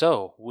right,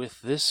 so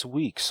with this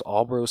week's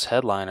All Bros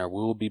headliner,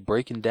 we will be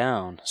breaking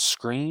down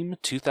Scream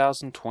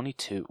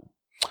 2022.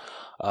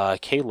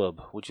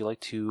 Caleb, would you like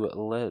to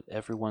let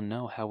everyone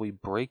know how we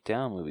break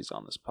down movies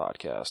on this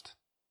podcast?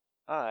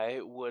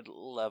 I would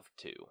love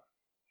to.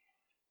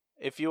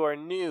 If you are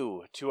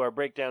new to our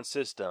breakdown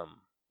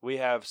system, we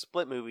have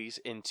split movies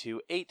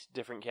into 8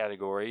 different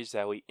categories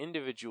that we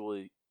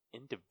individually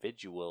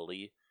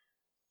individually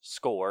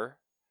score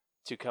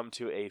to come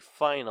to a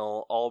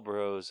final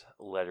All-Bros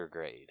letter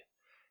grade.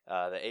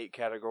 The 8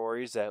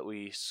 categories that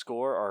we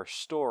score are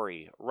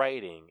story,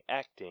 writing,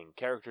 acting,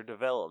 character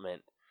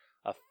development,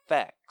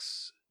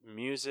 effects,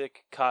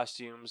 music,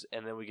 costumes,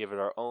 and then we give it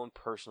our own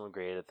personal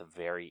grade at the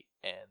very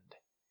end.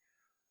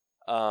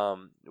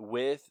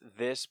 With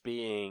this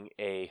being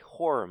a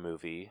horror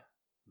movie,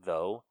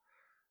 though,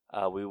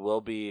 we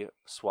will be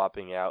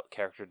swapping out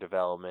character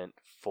development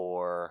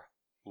for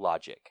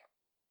logic.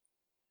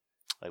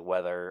 Like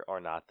whether or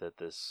not that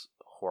this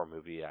horror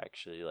movie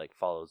actually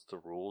follows the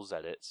rules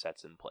that it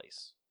sets in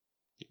place.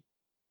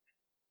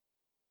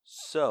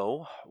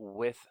 So,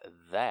 with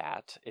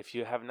that, if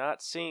you have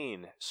not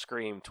seen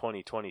Scream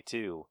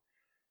 2022,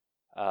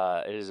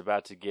 it is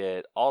about to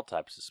get all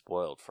types of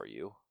spoiled for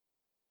you.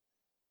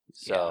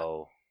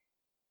 So,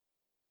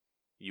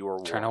 you are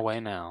warned. Turn away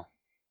now.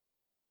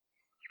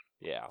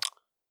 Yeah.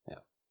 Yeah.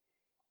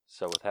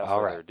 So, without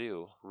further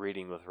ado,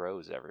 reading with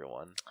Rose,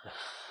 everyone.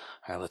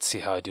 All right, let's see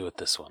how I do with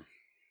this one.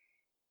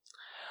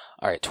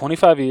 All right,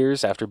 25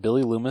 years after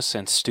Billy Loomis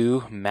and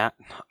Stu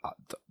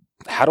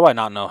how do I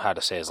not know how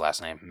to say his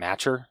last name?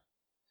 Matcher?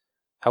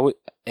 Macher?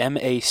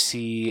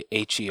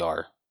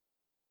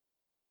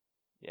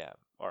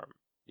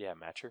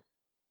 Matcher.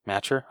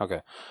 Matcher?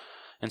 Okay.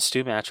 And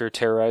Stu Matcher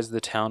terrorized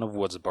the town of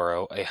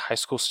Woodsboro. A high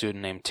school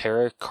student named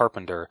Tara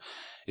Carpenter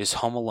is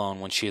home alone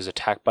when she is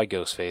attacked by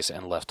Ghostface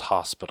and left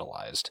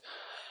hospitalized.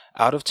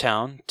 Out of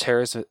town,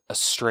 Tara's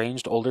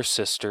estranged older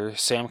sister,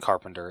 Sam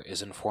Carpenter,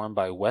 is informed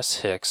by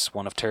Wes Hicks,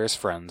 one of Tara's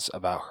friends,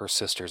 about her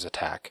sister's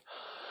attack.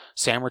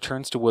 Sam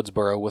returns to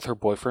Woodsboro with her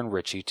boyfriend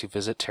Richie to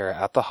visit Tara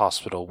at the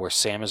hospital, where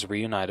Sam is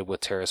reunited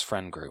with Tara's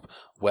friend group: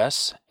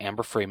 Wes,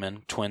 Amber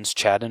Freeman, twins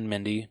Chad and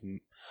Mindy,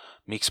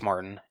 Meeks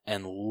Martin,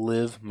 and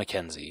Liv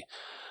McKenzie.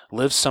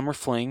 Liv's summer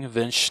fling,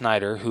 Vince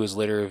Schneider, who is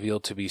later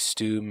revealed to be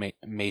Stu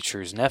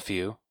Matcher's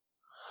nephew,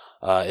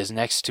 is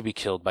next to be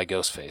killed by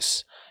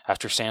Ghostface.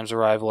 After Sam's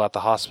arrival at the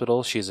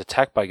hospital, she is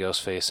attacked by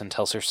Ghostface and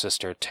tells her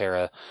sister,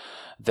 Tara,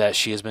 that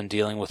she has been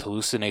dealing with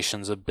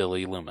hallucinations of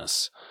Billy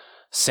Loomis.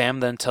 Sam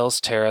then tells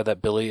Tara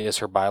that Billy is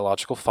her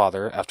biological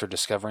father after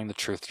discovering the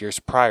truth years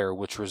prior,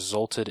 which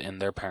resulted in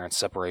their parents'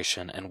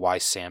 separation and why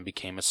Sam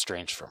became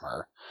estranged from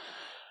her.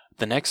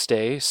 The next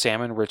day,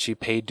 Sam and Richie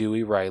pay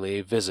Dewey Riley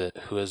a visit,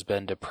 who has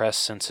been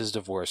depressed since his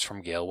divorce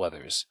from Gale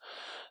Weathers.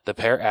 The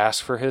pair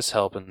ask for his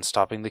help in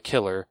stopping the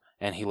killer,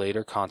 and he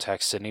later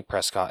contacts Sidney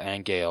Prescott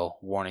and Gale,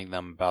 warning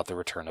them about the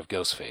return of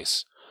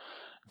Ghostface.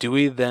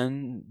 Dewey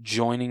then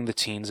joining the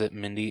teens at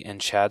Mindy and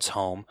Chad's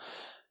home.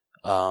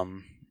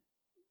 Dewey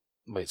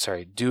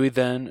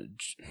then...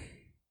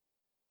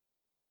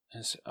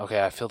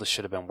 Okay, I feel this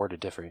should have been worded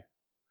differently.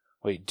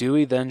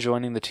 Dewey then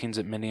joining the teens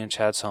at Mindy and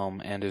Chad's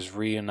home and is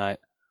reunite...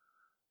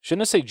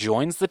 Shouldn't it say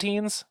joins the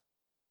teens?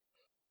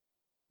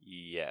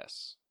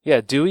 Yes.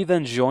 Yeah, Dewey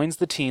then joins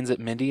the teens at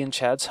Mindy and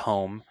Chad's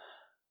home.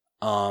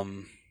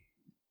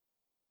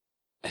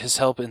 His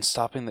help in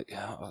stopping the...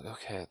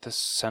 Okay, this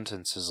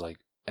sentence is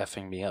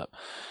effing me up.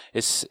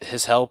 It's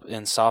his help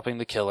in stopping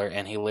the killer,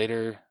 and he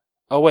later...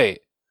 Oh,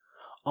 wait.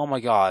 Oh my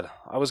god.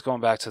 I was going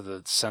back to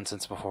the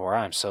sentence before.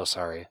 I'm so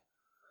sorry.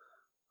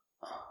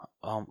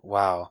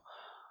 Wow.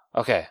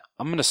 Okay,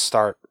 I'm going to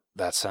start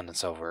that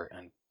sentence over,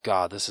 and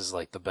god, this is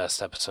the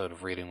best episode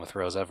of Reading with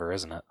Rose ever,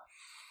 isn't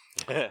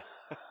it?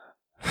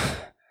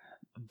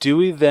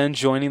 Dewey then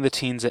joining the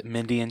teens at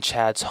Mindy and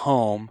Chad's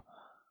home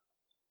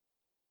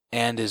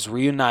and is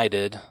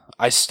reunited.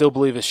 I still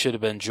believe it should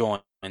have been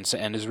joined,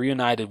 and is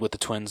reunited with the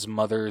twins'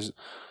 mother,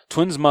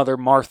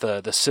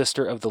 Martha, the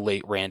sister of the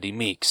late Randy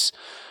Meeks.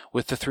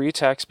 With the 3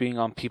 attacks being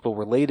on people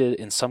related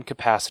in some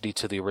capacity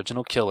to the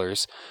original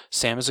killers,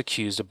 Sam is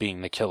accused of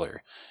being the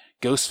killer.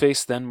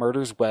 Ghostface then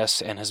murders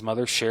Wes and his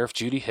mother, Sheriff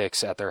Judy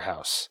Hicks, at their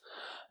house.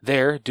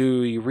 There,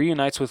 Dewey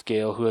reunites with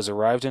Gale, who has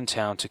arrived in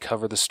town to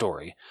cover the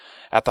story.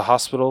 At the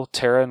hospital,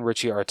 Tara and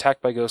Richie are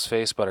attacked by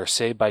Ghostface, but are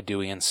saved by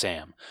Dewey and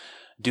Sam.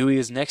 Dewey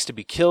is next to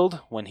be killed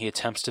when he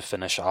attempts to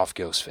finish off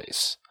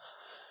Ghostface.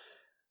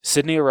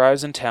 Sidney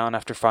arrives in town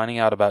after finding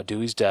out about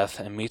Dewey's death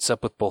and meets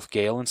up with both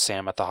Gale and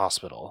Sam at the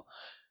hospital.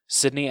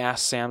 Sidney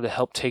asks Sam to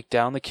help take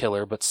down the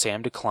killer, but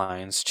Sam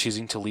declines,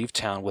 choosing to leave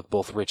town with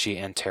both Richie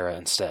and Tara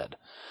instead.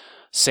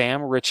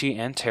 Sam, Richie,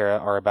 and Tara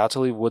are about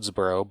to leave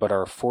Woodsboro, but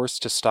are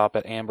forced to stop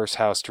at Amber's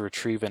house to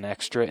retrieve an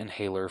extra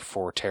inhaler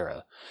for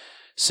Tara.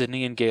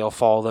 Sidney and Gale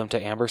follow them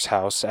to Amber's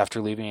house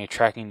after leaving a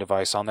tracking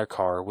device on their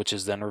car, which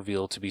is then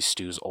revealed to be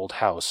Stu's old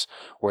house,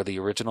 where the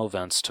original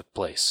events took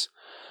place.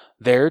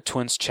 There,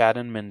 twins Chad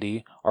and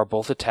Mindy are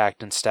both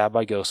attacked and stabbed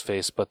by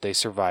Ghostface, but they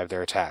survive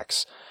their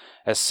attacks.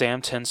 As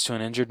Sam tends to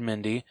an injured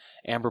Mindy,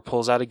 Amber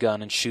pulls out a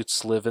gun and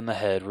shoots Liv in the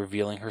head,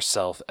 revealing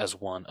herself as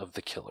one of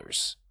the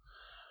killers.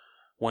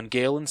 When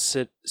Gale and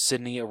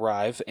Sidney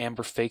arrive,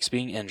 Amber fakes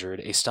being injured,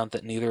 a stunt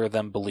that neither of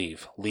them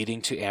believe,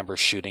 leading to Amber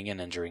shooting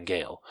and injuring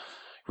Gale.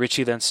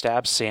 Richie then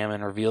stabs Sam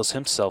and reveals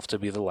himself to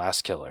be the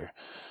last killer.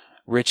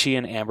 Richie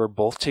and Amber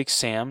both take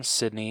Sam,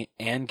 Sidney,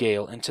 and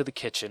Gale into the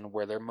kitchen,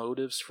 where their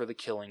motives for the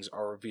killings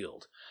are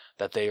revealed.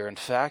 that they are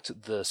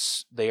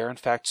in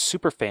fact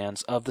super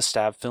fans of the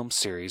Stab film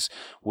series,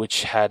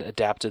 which had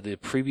adapted the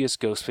previous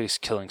Ghostface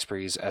killing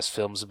sprees as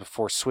films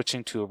before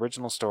switching to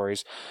original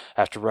stories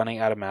after running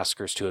out of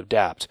massacres to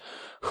adapt,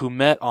 who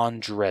met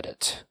on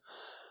Dreadit.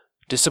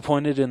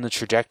 Disappointed in the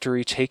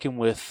trajectory taken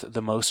with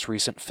the most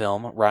recent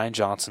film, Rian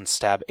Johnson's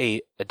Stab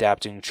 8,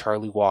 adapting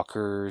Charlie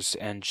Walker's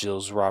and Jill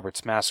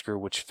Roberts' massacre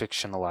with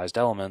fictionalized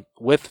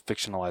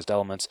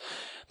elements,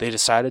 they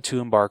decided to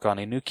embark on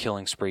a new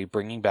killing spree,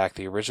 bringing back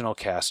the original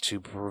cast to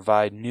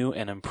provide new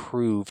and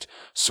improved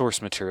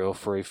source material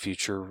for a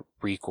future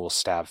requel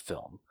Stab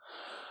film.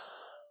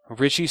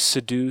 Richie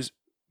seduced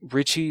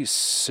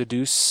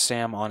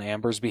Sam on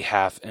Amber's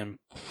behalf in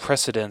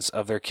precedence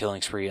of their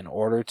killing spree in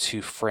order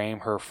to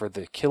frame her for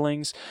the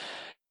killings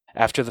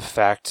after the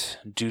fact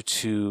due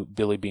to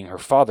Billy being her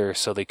father,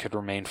 so they could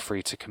remain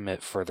free to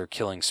commit further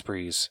killing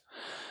sprees.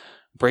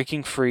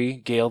 Breaking free,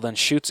 Gale then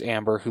shoots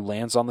Amber, who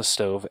lands on the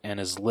stove and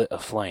is lit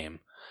aflame.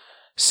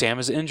 Sam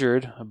is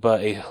injured,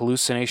 but a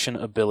hallucination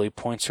of Billy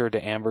points her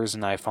to Amber's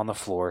knife on the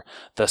floor,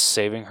 thus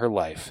saving her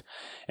life,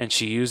 and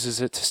she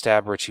uses it to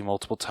stab Richie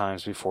multiple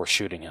times before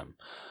shooting him.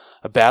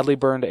 A badly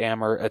burned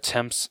Amber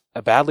attempts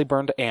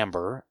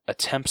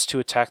to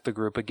attack the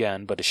group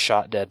again, but is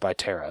shot dead by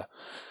Tara.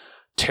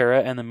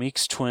 Tara and the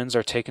Meeks twins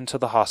are taken to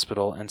the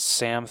hospital, and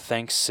Sam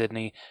thanks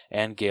Sidney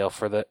and Gale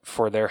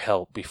for their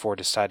help before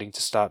deciding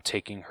to stop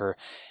taking her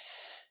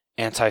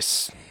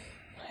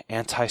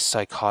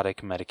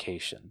antipsychotic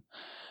medication.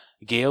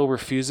 Gale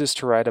refuses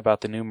to write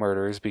about the new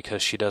murders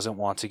because she doesn't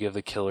want to give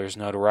the killers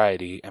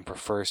notoriety and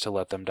prefers to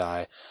let them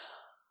die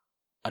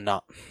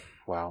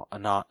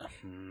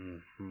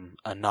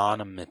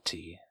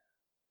anonymity.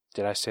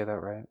 Did I say that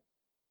right?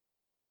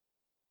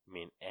 You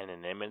mean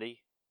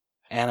anonymity?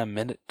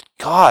 Anonymity.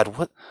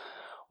 God,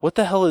 what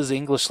the hell is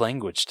English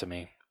language to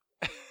me?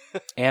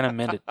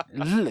 Anonymity.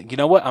 You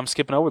know what? I'm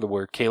skipping over the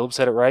word. Caleb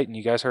said it right, and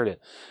you guys heard it.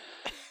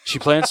 She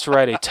plans to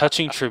write a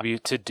touching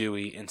tribute to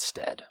Dewey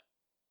instead.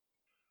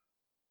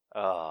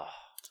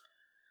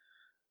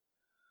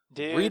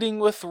 Dude. Reading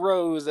with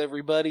Rose,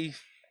 everybody.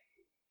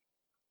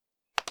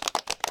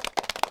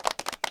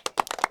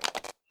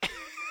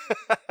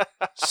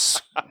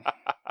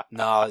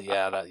 No,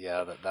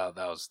 that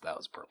was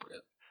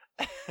appropriate.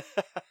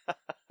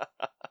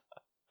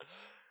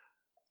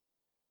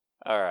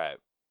 All right.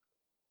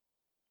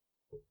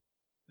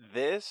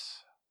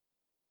 This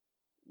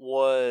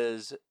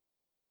was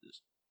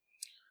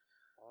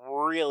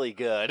really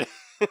good.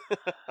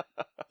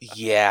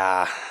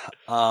 Yeah.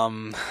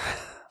 Wow.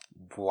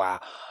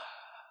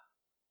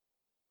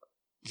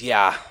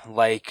 Yeah,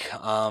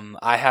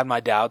 I had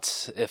my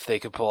doubts if they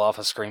could pull off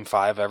a Scream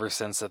 5 ever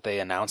since that they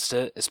announced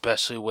it,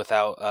 especially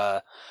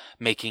without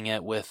making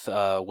it with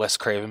Wes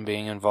Craven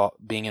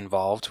being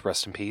involved,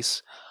 rest in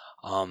peace.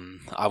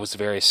 I was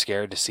very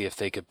scared to see if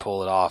they could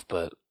pull it off,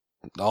 but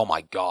oh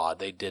my god,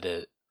 they did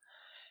it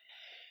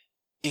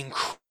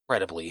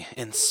incredibly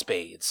in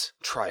spades,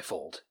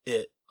 trifold.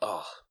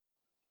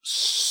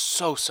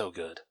 So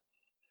good.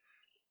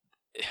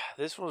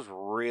 This was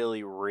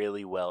really,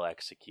 really well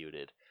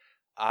executed.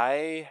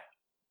 I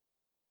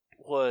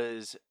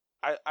always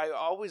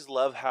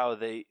love how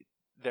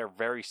they're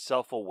very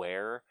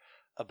self-aware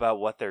about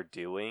what they're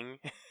doing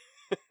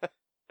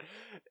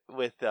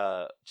with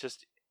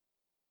just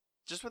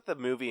with the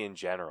movie in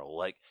general,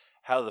 like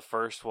how the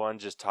first one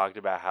just talked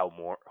about how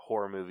more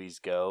horror movies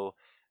go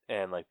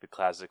and like the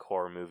classic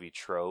horror movie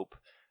trope,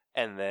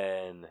 and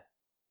then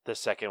the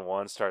second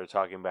one started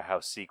talking about how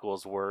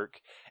sequels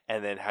work,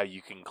 and then how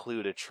you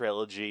conclude a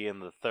trilogy in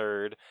the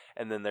third,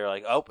 and then they're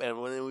like, oh,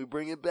 and then we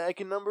bring it back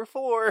in number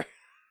 4.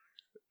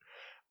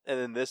 And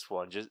then this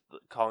one, just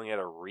calling it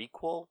a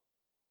requel.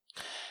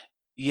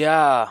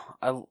 Yeah,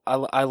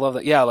 I love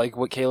that. Yeah, like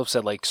what Caleb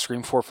said, like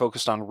Scream 4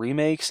 focused on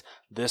remakes.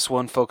 This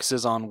one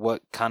focuses on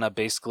what kind of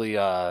basically,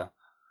 I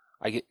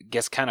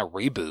guess kind of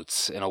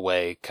reboots in a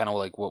way, kind of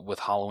like what with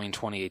Halloween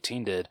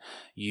 2018 did.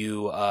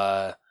 You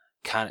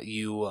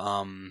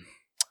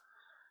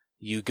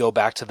go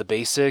back to the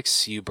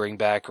basics, you bring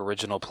back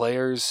original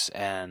players,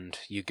 and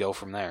you go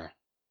from there.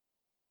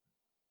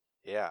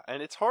 Yeah,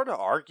 and it's hard to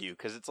argue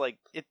because it's like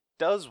it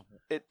does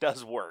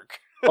work.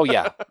 Oh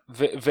yeah,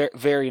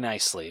 very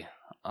nicely.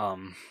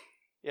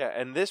 Yeah,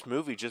 and this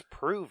movie just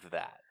proved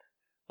that.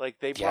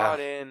 Like they brought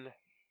in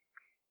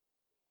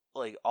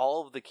like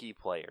all of the key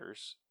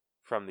players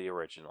from the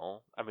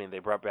original. I mean, they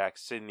brought back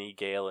Sidney,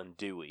 Gale, and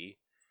Dewey,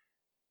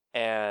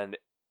 and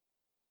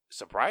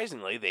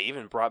surprisingly, they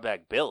even brought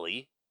back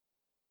Billy.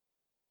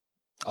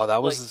 Oh,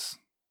 that was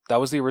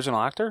the original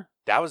actor?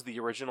 That was the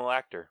original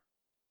actor.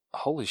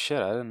 Holy shit,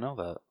 I didn't know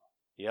that.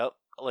 Yep.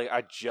 Like,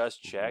 I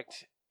just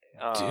checked.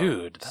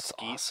 Dude, that's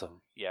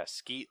awesome. Yeah,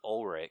 Skeet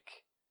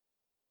Ulrich.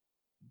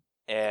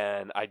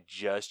 And I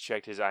just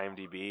checked his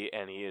IMDb,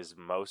 and he is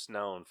most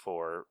known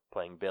for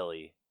playing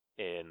Billy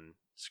in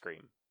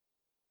Scream.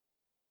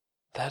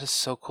 That is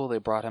so cool they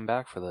brought him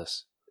back for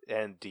this.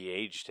 And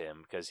de-aged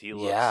him, because he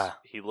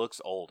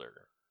looks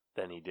older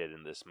than he did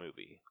in this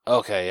movie.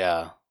 Okay,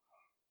 yeah.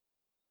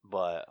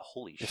 but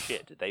holy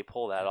shit, did they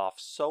pull that off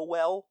so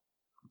well?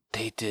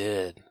 They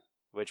did.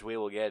 Which we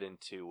will get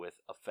into with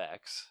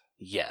effects.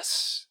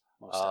 Yes.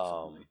 Most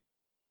definitely.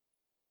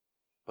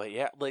 But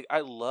yeah, like I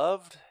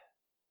loved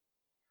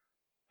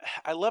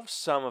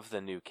some of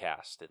the new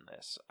cast in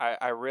this.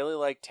 I really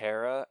liked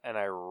Tara and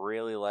I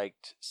really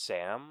liked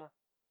Sam.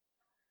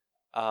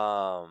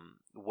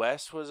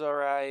 Wes was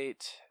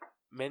alright.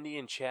 Mindy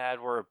and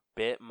Chad were a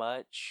bit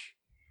much.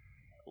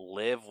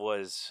 Liv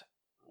was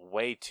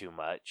way too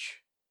much.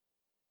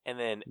 And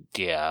then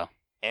Yeah.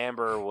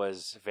 Amber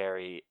was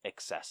very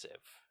excessive.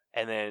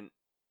 And then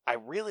I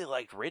really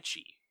liked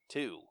Richie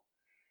too.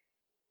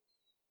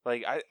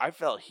 Like I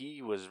felt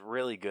he was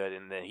really good,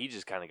 and then he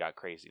just kind of got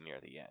crazy near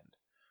the end.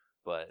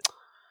 But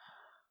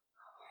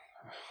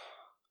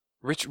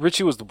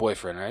Richie was the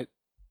boyfriend, right?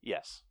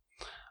 yes,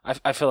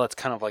 I feel that's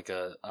kind of like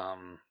a I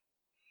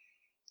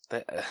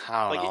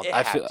don't like know. it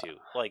I had feel to.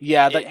 Like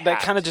yeah, it that had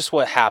kind of to. just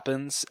what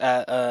happens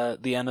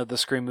at the end of the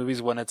Scream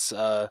movies when it's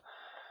The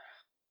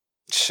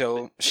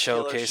killers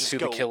showcase just to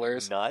the go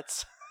killers.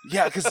 nuts.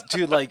 Yeah, because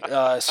dude, like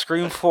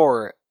Scream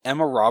 4,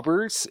 Emma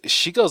Roberts,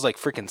 she goes like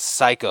freaking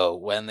psycho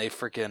when they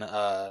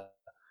freaking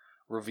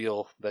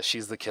reveal that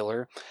she's the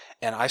killer,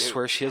 and I Dude,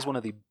 swear she has one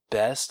of the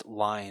best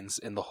lines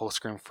in the whole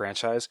Scream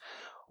franchise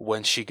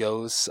when she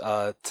goes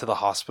to the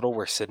hospital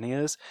where Sydney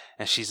is,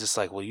 and she's just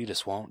like, "Well, you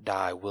just won't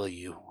die, will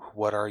you?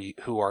 What are you?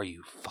 Who are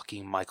you?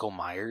 Fucking Michael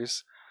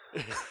Myers?"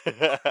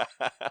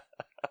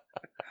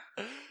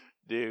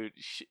 Dude,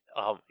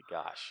 oh my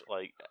gosh!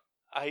 Like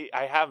I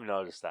have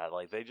noticed that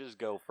like they just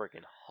go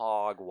freaking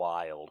hog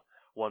wild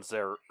once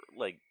they're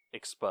like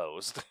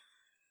exposed.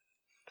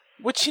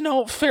 Which,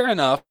 fair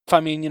enough. I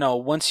mean,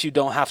 once you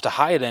don't have to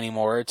hide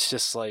anymore, it's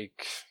just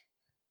like,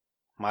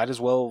 might as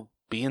well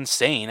be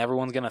insane.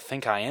 Everyone's gonna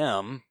think I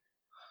am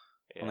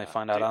when they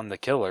find out Dude, I'm the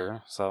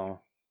killer.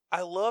 So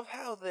I love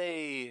how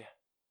they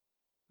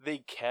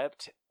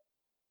kept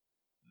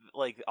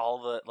like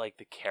all the like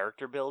the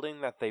character building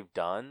that they've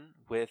done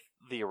with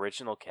the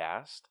original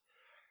cast.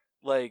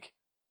 Like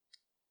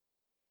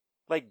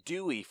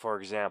Dewey, for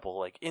example,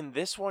 like in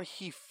this one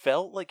he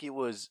felt like he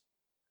was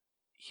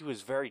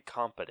very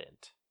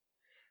competent.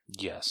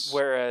 yes,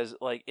 Whereas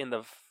like in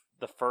the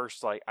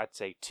first like I'd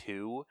say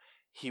 2,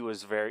 he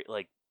was very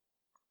like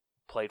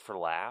played for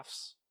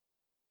laughs.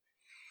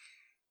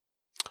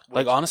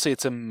 like Which, honestly,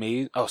 it's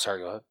amazing. Oh, sorry,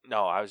 go ahead.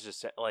 no, I was just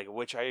saying, like,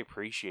 which I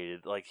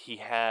appreciated. Like he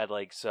had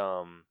like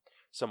some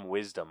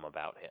wisdom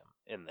about him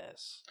in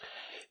this.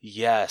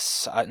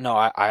 Yes, I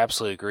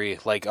absolutely agree.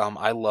 Like,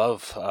 I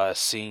love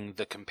seeing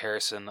the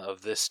comparison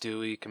of this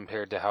Dewey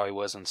compared to how he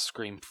was in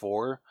Scream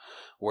 4,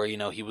 where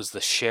he was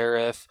the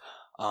sheriff.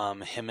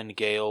 Him and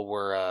Gail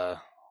were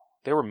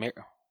they were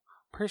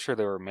pretty sure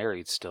they were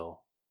married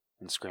still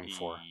in Scream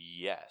 4.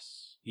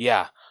 Yes.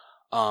 Yeah.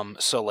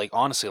 So like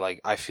honestly, like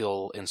I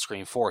feel in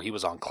Scream 4 he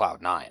was on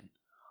cloud 9.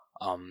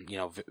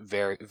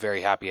 Very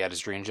very happy at his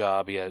dream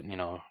job. He had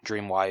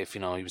dream wife. He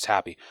was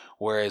happy.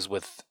 Whereas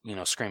with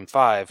Scream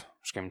 5,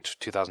 Scream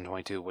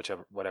 2022,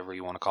 whatever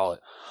you want to call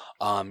it,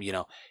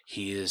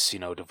 he is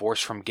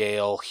divorced from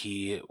Gail.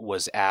 He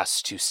was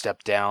asked to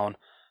step down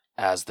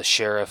as the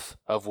sheriff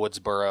of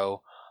Woodsboro.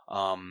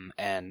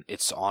 And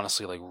it's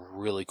honestly like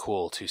really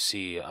cool to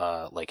see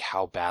like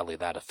how badly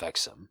that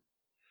affects him.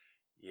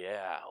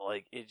 Yeah,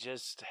 like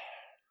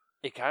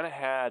it kind of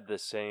had the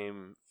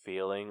same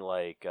feeling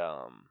like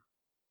oh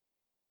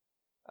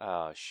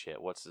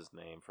shit, what's his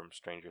name from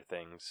Stranger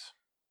Things?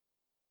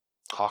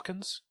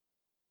 Hawkins?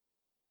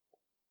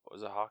 What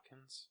was it,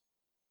 Hawkins?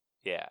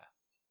 Yeah.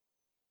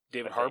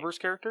 David I think. Harbour's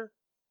character?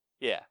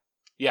 Yeah.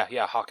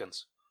 Yeah,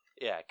 Hawkins.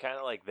 Yeah, kind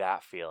of like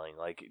that feeling.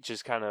 Like it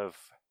just kind of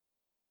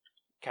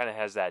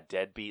has that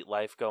deadbeat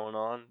life going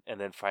on, and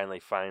then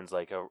finally finds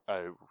like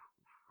a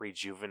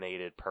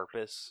rejuvenated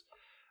purpose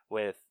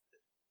with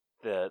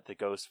the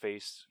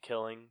Ghostface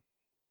killing,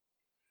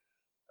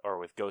 or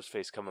with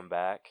Ghostface coming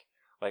back.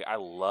 Like I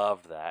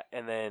loved that,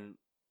 and then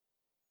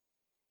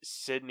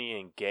Sydney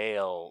and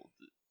Gail,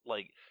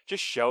 like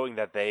just showing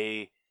that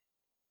they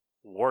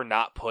were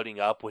not putting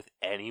up with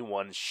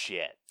anyone's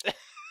shit.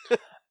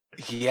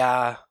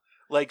 Yeah.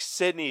 Like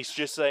Sydney's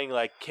just saying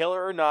like, kill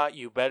her or not,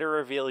 you better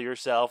reveal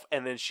yourself,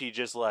 and then she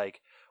just like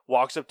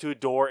walks up to a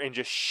door and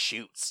just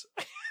shoots.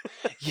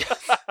 Yeah.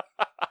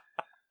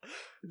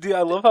 Dude,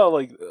 I love how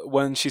like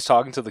when she's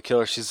talking to the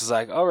killer, she's just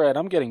like, "All right,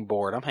 I'm getting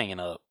bored. I'm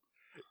hanging up."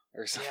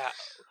 Or something. Yeah,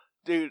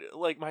 dude.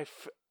 Like my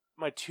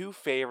two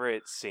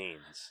favorite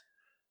scenes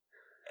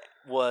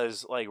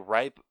was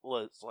right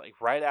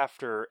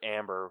after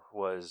Amber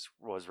was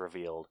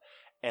revealed,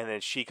 and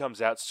then she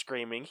comes out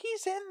screaming,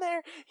 "He's in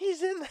there!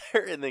 He's in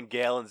there!" And then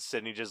Gail and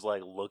Sydney just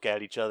like look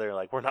at each other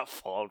like, "We're not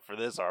falling for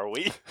this, are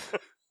we?"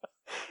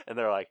 And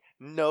they're like,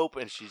 "Nope."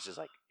 And she's just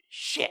like,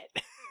 "Shit!"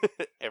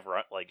 And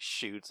like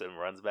shoots and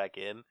runs back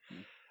in.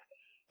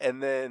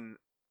 And then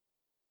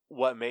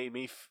what made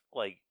me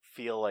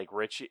feel like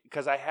Richie,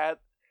 because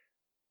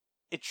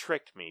it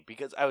tricked me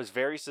because I was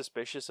very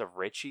suspicious of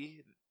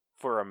Richie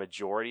for a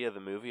majority of the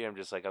movie. I'm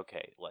just like,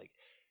 okay, like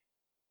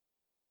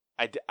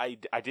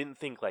I didn't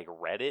think like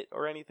Reddit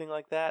or anything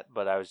like that,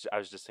 but I was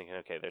just thinking,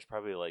 okay, there's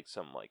probably like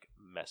some like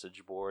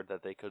message board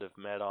that they could have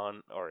met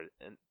on,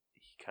 and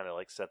he kind of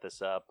like set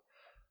this up,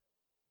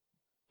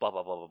 blah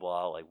blah blah blah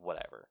blah, like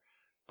whatever.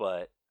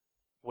 But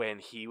when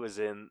he was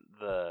in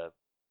the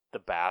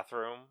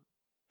bathroom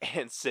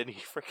and Sydney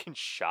freaking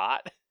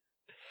shot,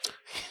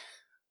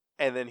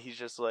 and then she's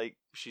just like,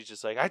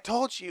 I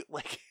told you,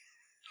 like,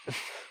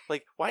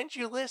 like why didn't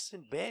you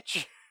listen,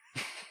 bitch?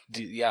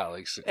 Yeah,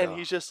 like, And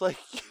he's just like,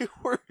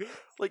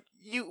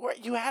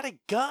 you had a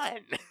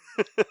gun.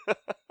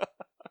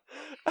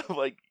 I'm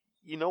like,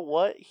 you know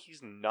what?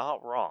 He's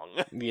not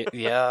wrong.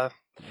 yeah.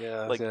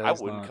 Like, I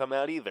wouldn't come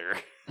out either.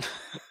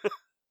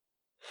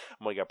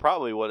 I'm like, I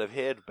probably would have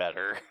hid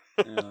better.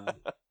 Yeah.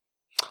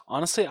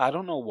 Honestly, I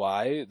don't know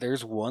why.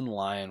 There's one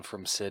line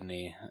from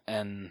Sydney,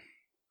 and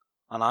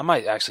I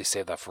might actually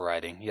save that for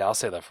writing. Yeah, I'll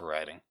save that for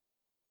writing.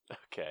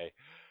 Okay.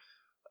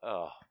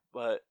 Oh,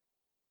 but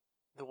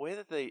the way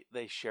that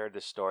they shared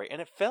this story,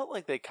 and it felt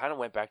like they kind of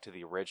went back to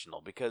the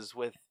original, because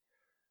with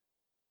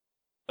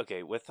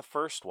the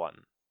first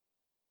one,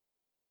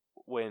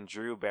 when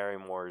Drew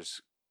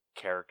Barrymore's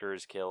character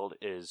is killed,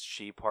 is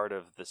she part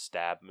of the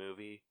Stab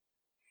movie?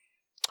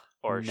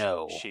 Or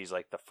no. She's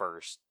like the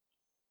first.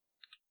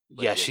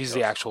 Yeah, she's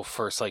the actual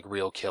first like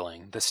real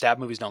killing. The Stab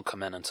movies don't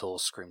come in until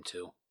Scream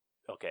 2.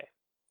 Okay.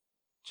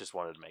 Just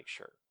wanted to make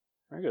sure.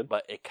 Very good.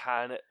 But it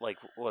kind of, like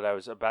what I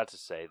was about to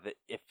say, that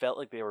it felt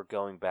like they were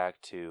going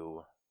back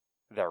to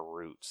their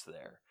roots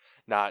there.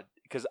 Not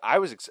because I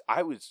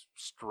was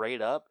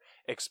straight up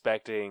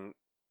expecting,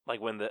 like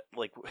when the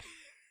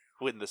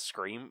when the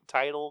Scream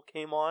title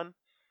came on,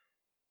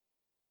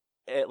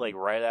 like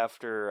right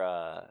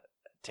after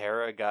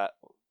Tara got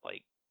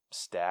like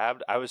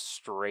stabbed, I was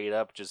straight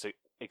up just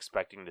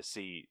expecting to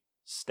see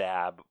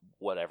Stab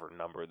whatever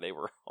number they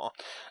were on.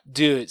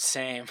 Dude,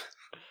 same.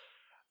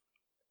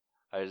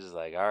 I was just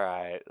like, all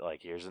right,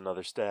 like here's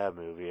another Stab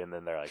movie, and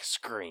then they're like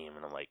Scream,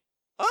 and I'm like,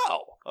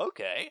 oh,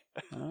 okay,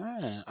 all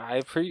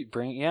right.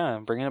 Bringing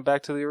it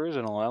back to the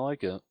original. I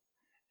like it.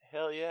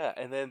 Hell yeah!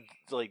 And then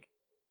like,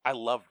 I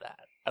love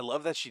that. I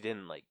love that she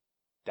didn't like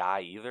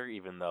die either,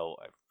 even though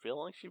I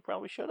feel like she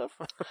probably should have.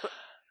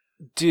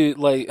 Dude,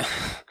 like,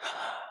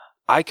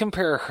 I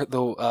compare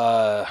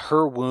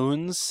her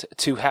wounds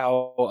to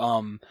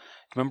how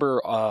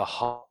remember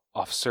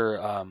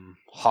Officer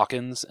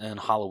Hawkins in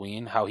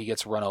Halloween, how he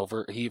gets run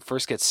over. He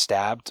first gets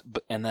stabbed,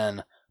 and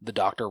then the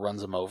doctor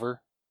runs him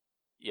over.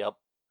 Yep.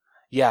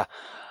 Yeah.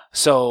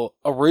 So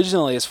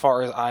originally, as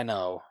far as I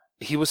know,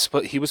 he was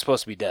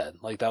supposed to be dead.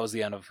 Like, that was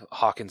the end of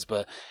Hawkins,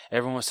 but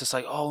everyone was just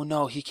like, "Oh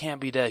no, he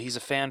can't be dead. He's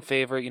a fan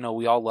favorite. You know,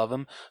 we all love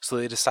him." So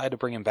they decided to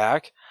bring him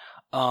back.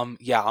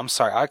 Yeah, I'm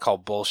sorry, I call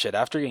bullshit.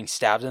 After getting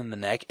stabbed in the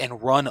neck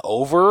and run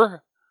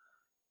over,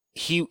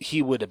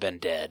 he would have been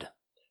dead.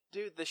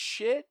 Dude, the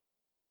shit.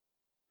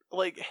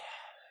 Like,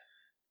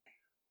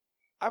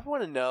 I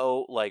want to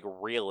know, like,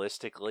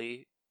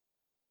 realistically,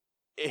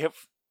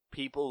 if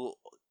people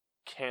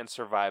can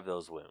survive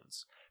those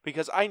wounds.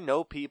 Because I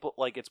know people,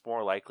 like, it's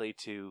more likely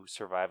to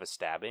survive a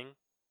stabbing.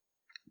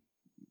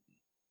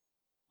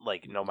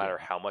 Like, no matter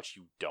how much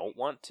you don't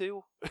want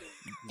to.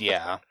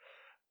 Yeah.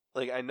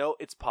 Like, I know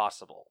it's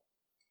possible.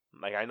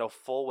 Like, I know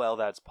full well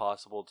that it's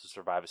possible to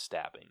survive a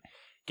stabbing.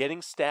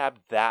 Getting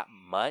stabbed that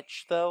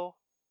much, though?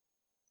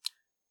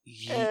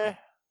 Yeah,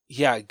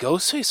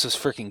 Ghostface was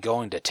freaking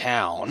going to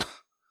town.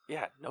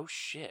 Yeah, no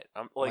shit.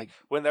 I'm like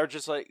when they're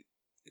just like,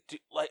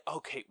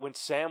 okay, when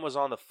Sam was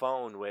on the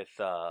phone with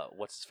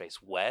what's his face,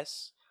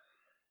 Wes,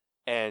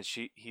 and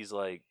he's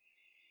like,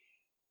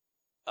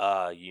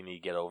 you need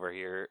to get over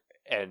here,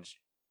 and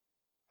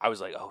I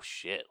was like, oh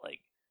shit, like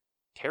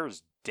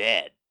Tara's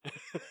dead.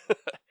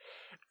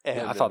 And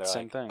yeah, I thought the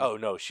same thing. Oh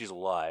no, she's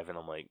alive, and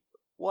I'm like,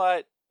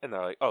 what? And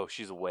they're like, oh,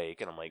 she's awake,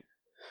 and I'm like,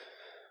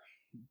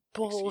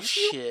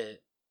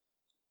 bullshit.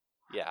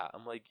 Yeah,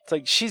 I'm like, it's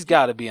like she's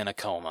got to be in a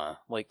coma.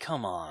 Like,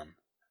 come on.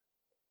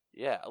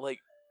 Yeah, like,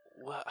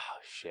 what?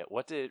 Oh, shit.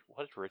 What did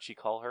Richie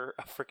call her?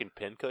 A freaking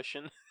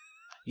pincushion?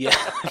 Yeah,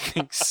 I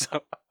think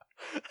so.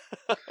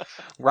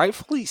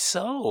 Rightfully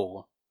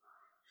so.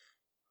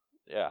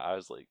 Yeah, I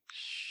was like,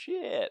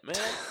 shit, man.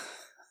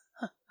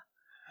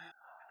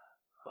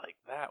 Like,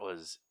 that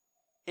was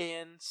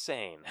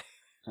insane.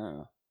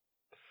 Huh.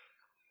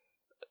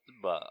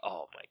 But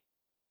oh my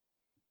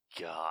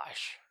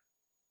gosh.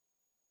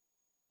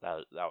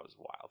 That was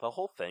wild. The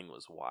whole thing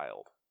was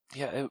wild.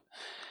 Yeah,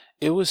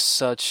 it was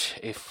such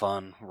a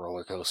fun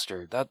roller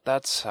coaster.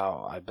 That's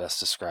how I best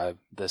describe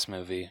this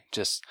movie.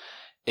 Just,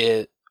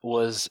 it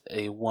was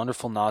a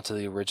wonderful nod to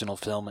the original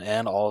film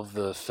and all of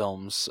the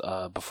films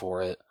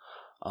before it.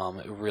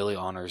 It really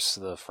honors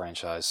the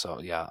franchise.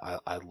 So yeah,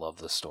 I love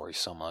this story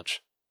so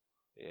much.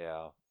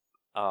 Yeah.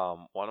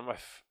 One of my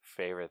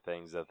favorite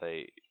things that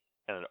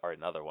or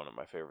another one of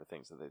my favorite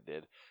things that they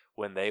did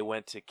when they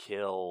went to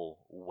kill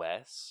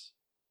Wes.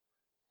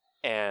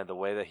 And the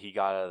way that he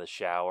got out of the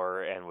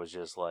shower and was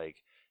just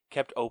like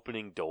kept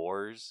opening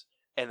doors,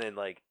 and then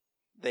like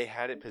they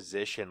had it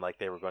positioned like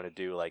they were going to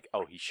do like,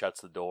 oh, he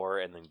shuts the door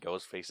and then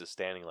Ghostface is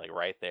standing like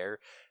right there.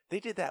 They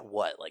did that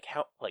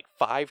like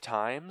 5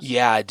 times?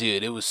 Yeah,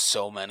 dude, it was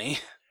so many.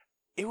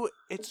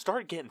 It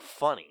started getting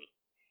funny.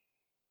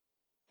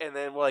 And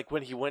then like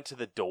when he went to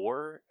the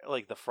door,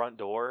 like the front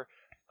door,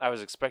 I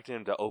was expecting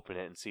him to open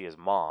it and see his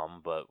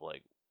mom, but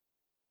like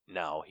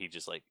no, he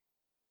just like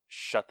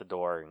shut the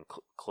door and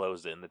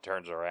closed it and then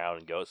turns around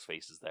and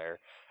Ghostface is there.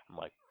 I'm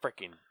like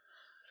freaking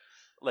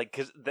like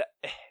cuz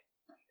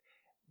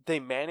they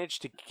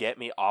managed to get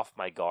me off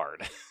my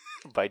guard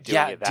by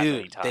doing it that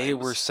many times. They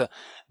were so,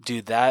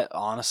 dude. That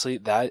honestly,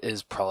 that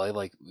is probably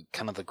like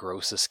kind of the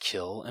grossest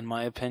kill in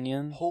my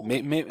opinion.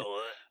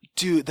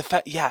 Dude, the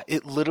fact, yeah,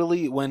 it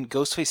literally when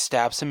Ghostface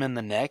stabs him in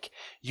the neck,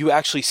 you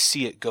actually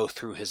see it go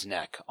through his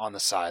neck on the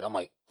side. I'm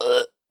like,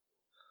 ugh.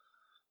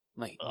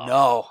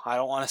 No, I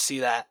don't want to see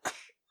that.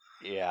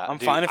 Yeah, I'm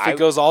fine if it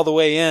goes all the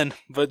way in,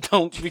 but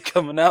don't be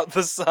coming out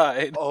the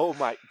side. Oh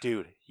my,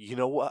 dude, you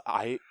know what?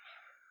 I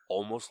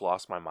almost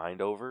lost my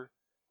mind over.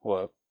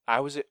 What?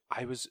 I was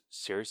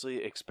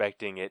seriously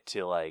expecting it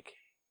to like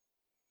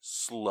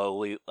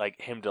slowly,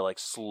 like him to like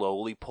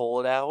slowly pull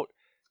it out.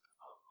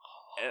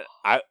 And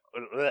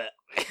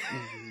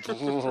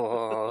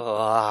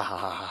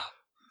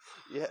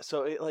yeah,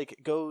 so it like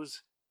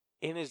goes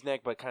in his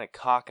neck, but kind of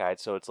cockeyed,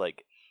 so it's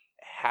like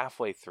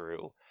halfway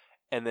through,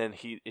 and then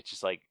it's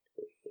just like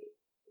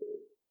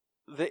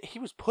he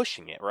was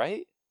pushing it,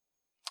 right?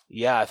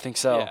 Yeah, I think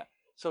so. Yeah.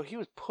 So he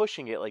was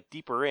pushing it like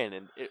deeper in,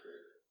 and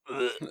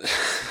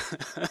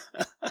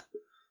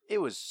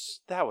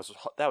that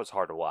was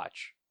hard to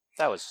watch.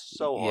 That was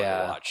so hard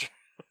to watch.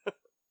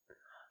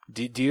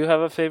 Do you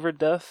have a favorite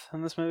death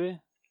in this movie?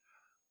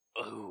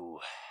 Ooh,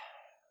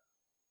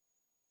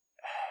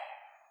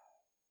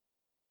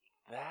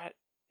 that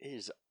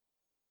is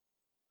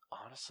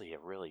honestly a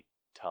really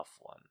tough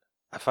one.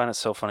 I find it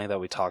so funny that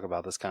we talk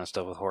about this kind of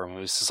stuff with horror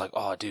movies. It's just like,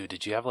 oh, dude,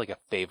 did you have like a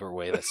favorite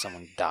way that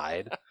someone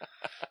died?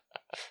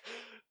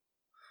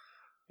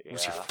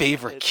 What's your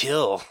favorite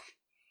kill?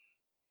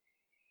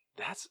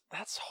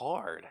 That's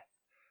hard.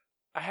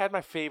 I had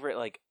my favorite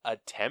like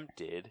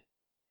attempted.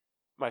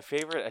 My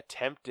favorite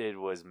attempted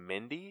was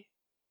Mindy.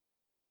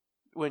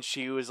 When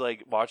she was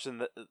like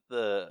watching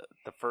the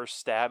first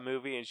Stab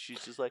movie and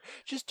she's just like,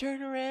 just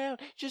turn around,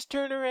 and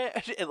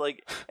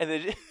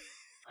then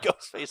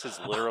Ghostface is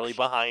literally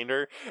behind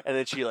her, and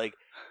then she like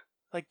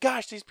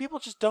gosh, these people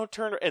just don't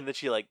turn, and then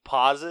she like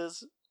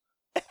pauses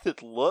and then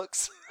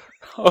looks.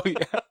 Oh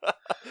yeah.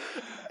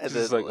 And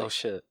then like, oh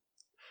shit.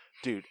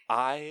 Dude,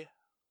 I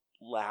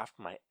laughed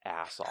my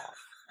ass off.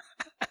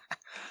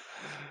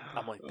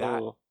 I'm like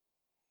that.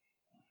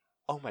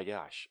 Oh my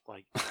gosh.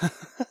 Like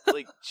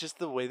just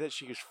the way that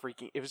she was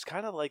freaking, it was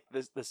kind of like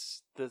this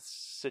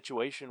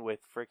situation with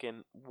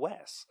freaking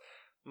Wes.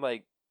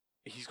 Like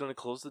he's going to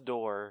close the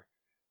door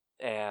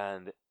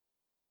and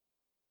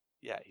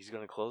yeah, he's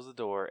going to close the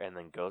door and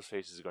then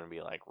Ghostface is going to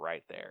be like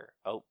right there.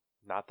 Oh,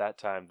 not that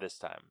time this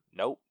time.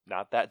 Nope,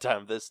 not that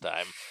time this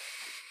time.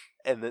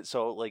 And then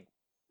so like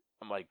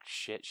I'm like,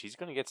 shit, she's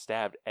going to get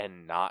stabbed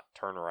and not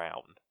turn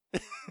around.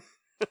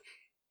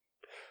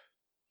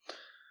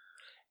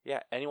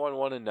 Yeah, anyone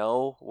want to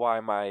know why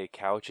my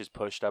couch is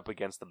pushed up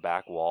against the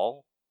back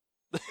wall?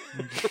 That's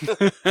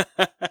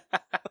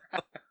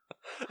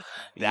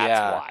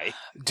why.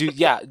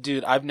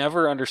 Dude, I've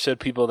never understood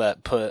people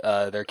that put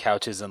their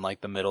couches in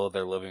like the middle of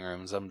their living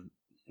rooms. I'm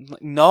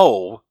like,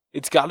 no,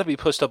 it's got to be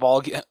pushed up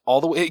all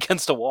the way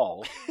against a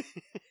wall.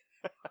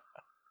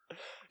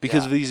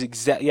 Because of these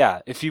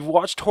if you've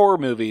watched horror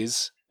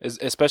movies,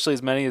 especially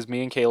as many as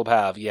me and Caleb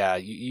have,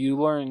 you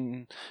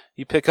learn,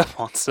 you pick up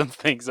on some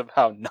things of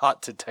how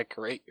not to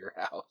decorate your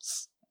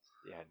house.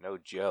 Yeah, no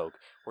joke.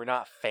 We're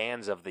not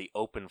fans of the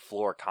open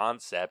floor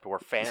concept. We're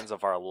fans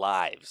of our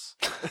lives.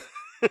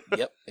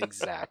 Yep,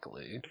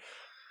 exactly.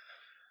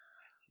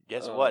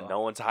 Guess what? No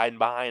one's hiding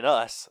behind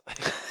us.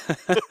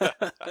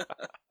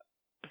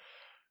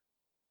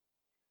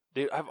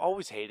 Dude, I've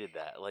always hated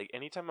that. Like,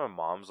 anytime my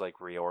mom's, like,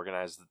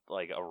 reorganized,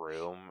 like, a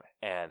room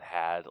and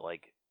had,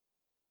 like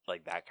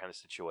that kind of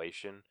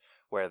situation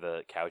where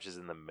the couch is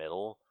in the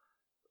middle,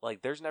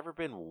 like, there's never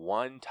been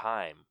one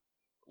time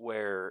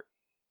where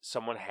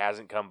someone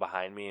hasn't come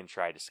behind me and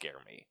tried to scare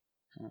me.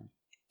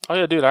 Oh,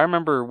 yeah, dude, I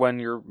remember when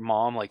your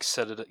mom, like,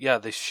 set it... Yeah,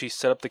 she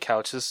set up the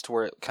couches to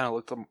where it kind of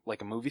looked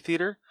like a movie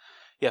theater.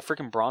 Yeah,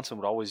 freaking Bronson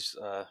would always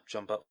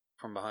jump up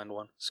from behind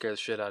one, scare the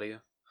shit out of you.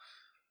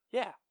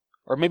 Yeah.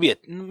 Or maybe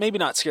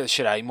not scare the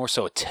shit out of you, more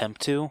so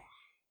attempt to.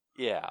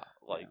 Yeah,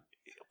 like,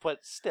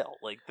 but still,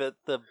 like, the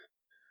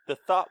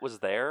thought was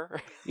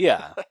there.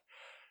 Yeah.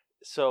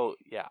 So,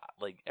 yeah,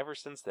 like, ever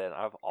since then,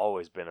 I've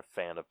always been a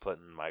fan of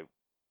putting my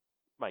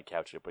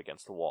couch up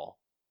against the wall.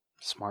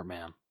 Smart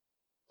man.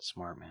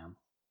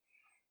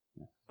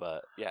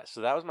 But, yeah,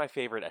 so that was my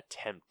favorite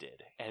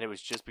attempted. And it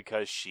was just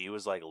because she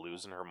was, like,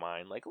 losing her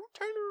mind. Like, oh,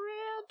 turn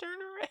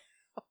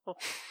around.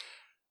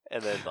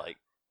 And then,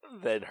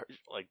 her,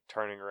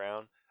 turning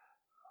around.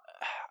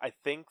 I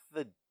think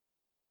the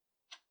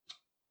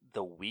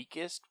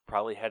weakest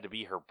probably had to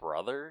be her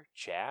brother,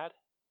 Chad.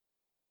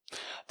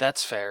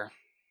 That's fair.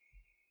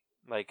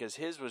 Like, because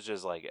his was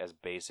just like as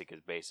basic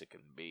can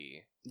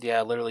be.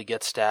 Yeah, literally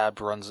gets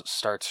stabbed,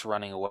 starts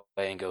running away,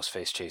 and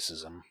Ghostface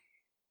chases him.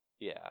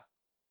 Yeah.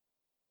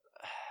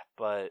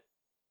 But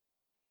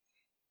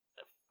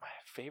my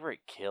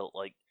favorite kill,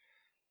 like,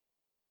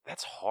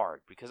 that's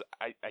hard because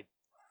I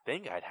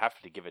think I'd have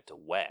to give it to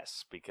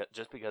Wes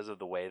because of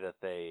the way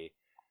that they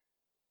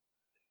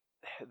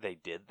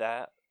did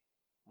that,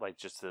 like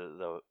just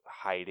the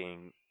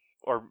hiding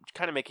or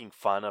kind of making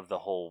fun of the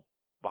whole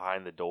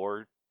behind the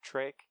door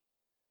trick.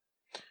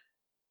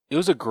 It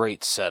was a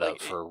great setup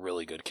Like, for a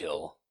really good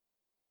kill.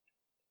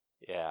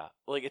 Yeah,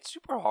 like it's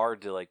super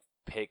hard to like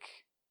pick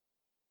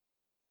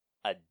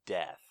a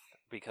death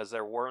because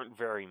there weren't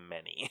very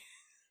many.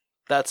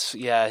 That's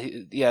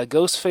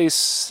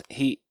Ghostface.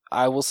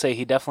 I will say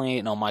he definitely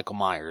ain't no Michael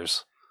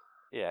Myers.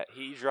 Yeah,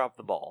 he dropped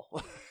the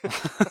ball.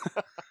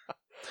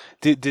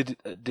 Did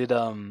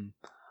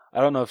I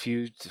don't know if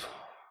you.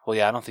 Well,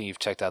 yeah, I don't think you've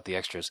checked out the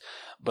extras,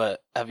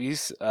 but have you?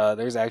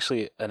 There's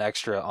actually an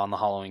extra on the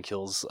Halloween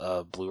Kills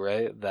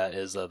Blu-ray that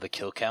is the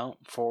kill count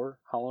for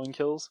Halloween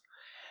Kills.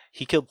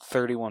 He killed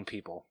 31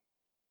 people.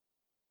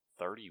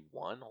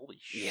 31? Holy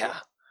shit! Yeah,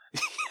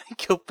 he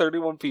killed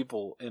 31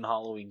 people in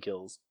Halloween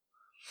Kills.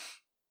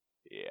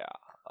 Yeah.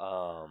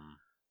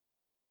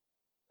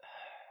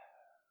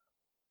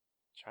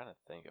 Trying to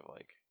think of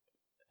like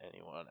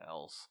anyone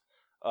else.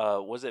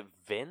 Was it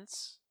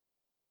Vince?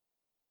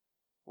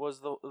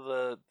 Was the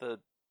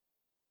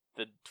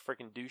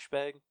freaking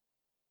douchebag?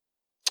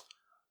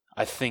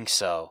 I think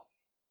so.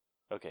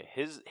 Okay,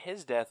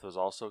 his death was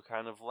also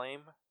kind of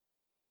lame.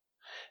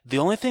 The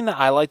only thing that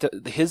I liked,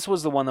 his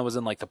was the one that was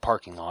in like the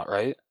parking lot,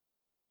 right?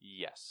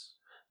 Yes.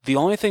 The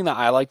only thing that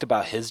I liked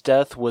about his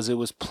death was it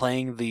was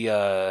playing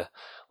the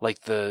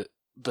like the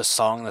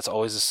song that's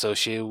always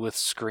associated with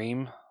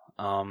Scream.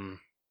 Oh my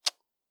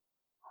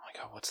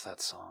god, what's that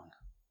song?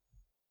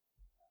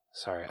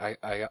 Sorry,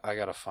 I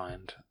gotta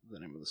find the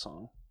name of the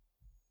song.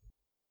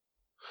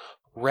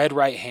 Red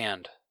Right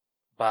Hand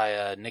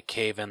by Nick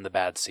Cave and the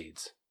Bad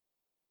Seeds.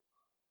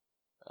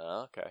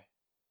 Okay.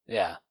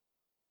 Yeah.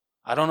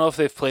 I don't know if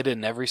they've played it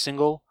in every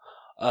single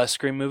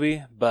Scream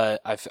movie,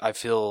 but I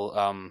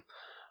feel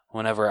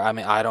whenever, I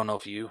mean, I don't know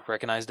if you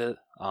recognized it,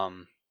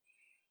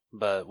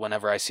 but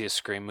whenever I see a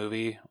Scream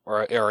movie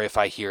or if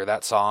I hear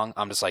that song,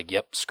 I'm just like,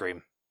 yep,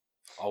 Scream.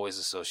 Always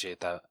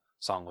associate that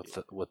song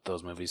with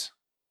those movies.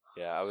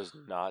 Yeah, I was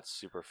not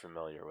super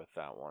familiar with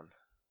that one.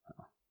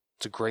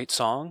 It's a great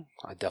song.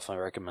 I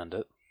definitely recommend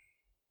it.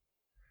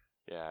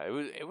 Yeah,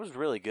 it was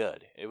really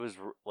good. It was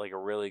like a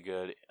really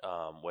good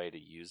way to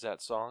use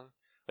that song,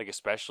 like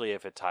especially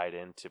if it tied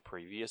into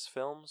previous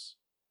films.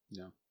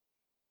 Yeah.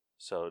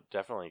 So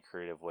definitely a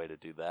creative way to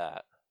do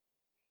that.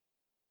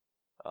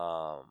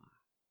 Trying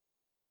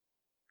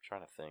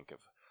to think of.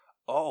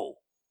 Oh,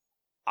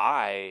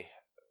 I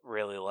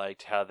really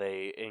liked how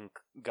they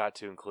got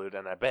to include,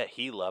 and I bet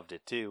he loved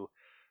it too.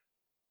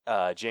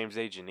 James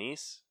A.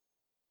 Janice.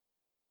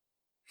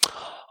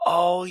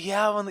 Oh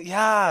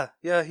yeah,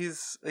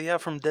 he's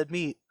from Dead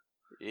Meat.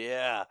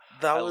 Yeah,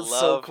 That I was loved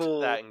so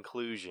cool. that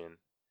inclusion.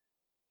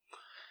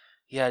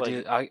 Yeah, Like,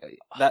 dude,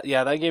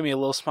 that gave me a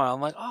little smile.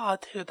 I'm like, oh,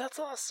 dude, that's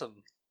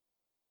awesome.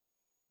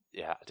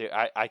 Yeah, dude,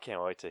 I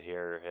can't wait to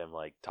hear him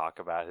like talk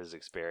about his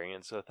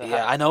experience with that.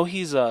 Yeah, I know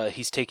he's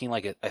taking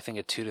like I think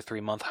a 2 to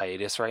 3 month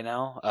hiatus right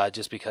now,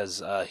 just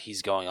because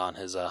he's going on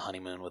his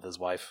honeymoon with his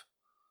wife.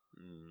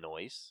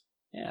 Noise.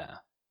 Yeah.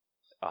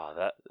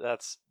 Oh,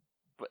 that's.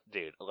 But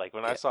dude, like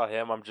when I saw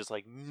him, I'm just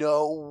like,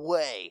 no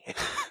way.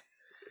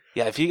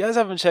 Yeah, if you guys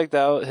haven't checked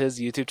out his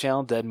YouTube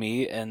channel, Dead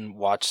Meat, and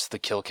watched the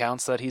kill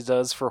counts that he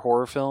does for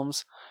horror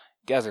films,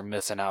 you guys are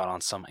missing out on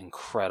some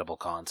incredible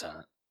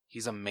content.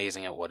 He's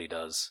amazing at what he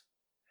does.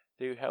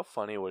 Dude, how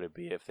funny would it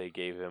be if they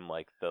gave him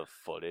like the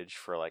footage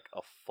for like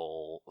a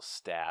full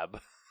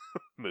stab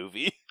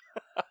movie?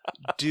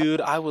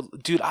 Dude,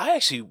 I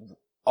actually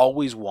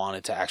always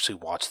wanted to actually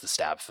watch the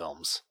stab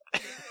films.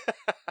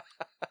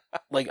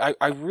 Like,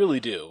 I really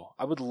do.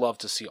 I would love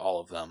to see all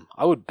of them.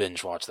 I would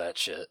binge watch that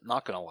shit,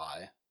 not gonna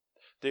lie.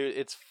 Dude,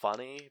 it's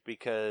funny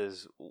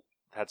because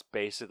that's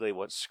basically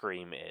what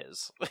Scream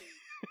is.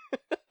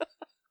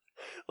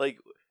 Like,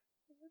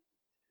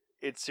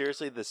 it's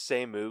seriously the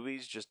same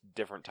movies, just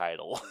different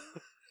title.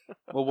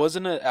 Well,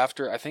 wasn't it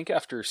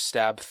after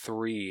Stab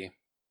 3,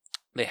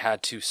 they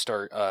had to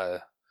start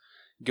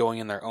going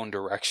in their own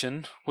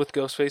direction with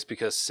Ghostface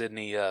because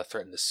Sydney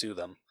threatened to sue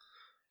them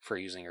for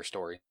using her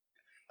story.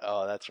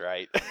 Oh, that's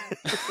right.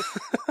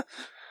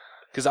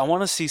 Because I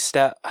want to see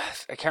Stab. I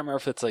can't remember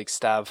if it's like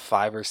Stab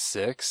 5 or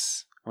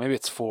 6, or maybe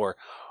it's 4,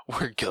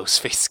 where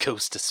Ghostface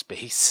goes to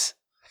space.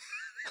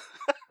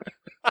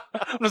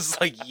 I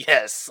was like,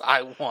 yes,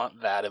 I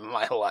want that in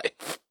my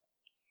life.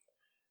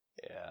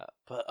 Yeah,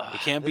 but It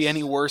can't be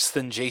any worse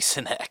than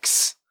Jason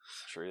X.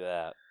 True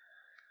that.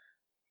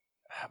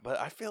 But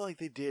I feel like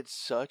they did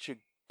such a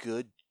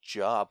good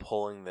job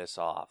pulling this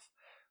off.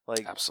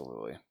 Like,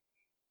 absolutely.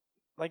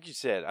 Like you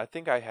said, I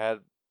think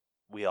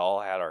we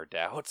all had our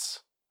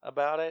doubts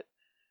about it,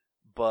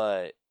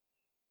 but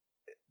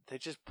they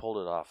just pulled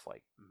it off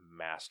like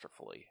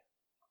masterfully.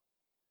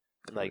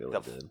 They Like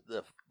really did.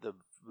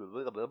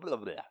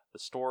 the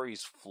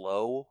story's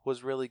flow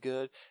was really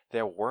good.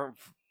 There weren't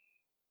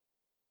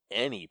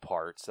any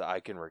parts that I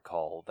can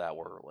recall that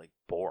were like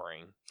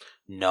boring.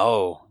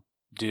 No,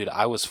 dude,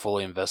 I was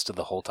fully invested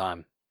the whole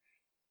time.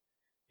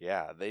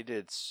 Yeah, they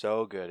did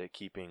so good at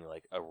keeping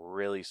like a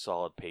really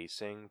solid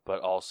pacing,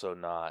 but also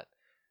not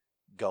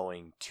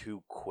going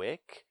too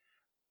quick.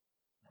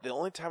 The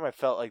only time I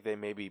felt like they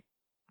maybe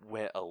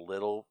went a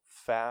little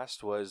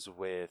fast was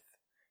with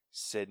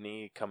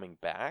Sydney coming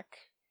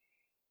back.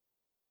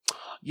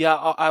 Yeah,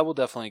 I will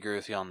definitely agree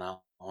with you on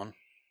that one.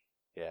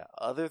 Yeah,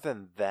 other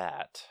than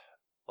that,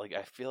 like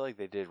I feel like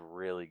they did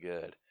really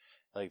good.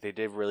 Like they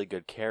did really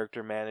good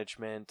character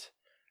management.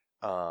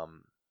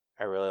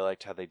 I really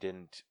liked how they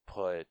didn't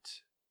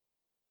put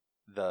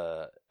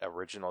the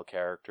original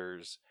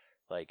characters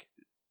like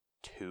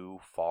too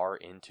far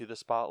into the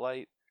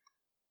spotlight.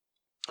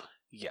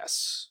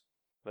 Yes.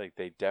 Like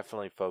they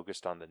definitely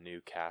focused on the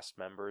new cast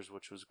members,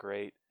 which was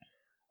great.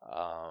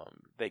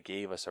 They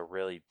gave us a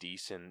really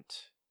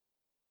decent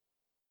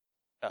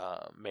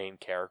main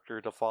character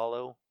to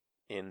follow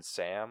in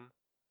Sam.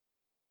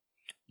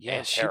 Yeah,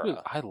 and she was.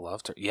 Tara. I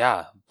loved her.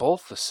 Yeah,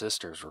 both the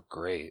sisters were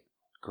great.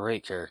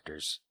 Great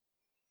characters.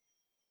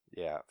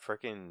 Yeah,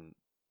 freaking.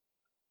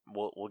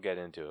 We'll get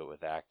into it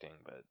with acting,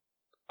 but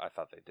I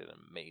thought they did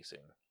amazing.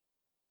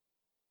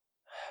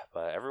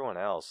 But everyone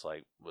else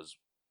like was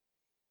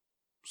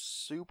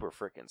super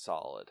freaking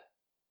solid.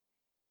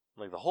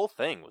 Like the whole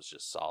thing was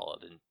just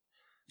solid, and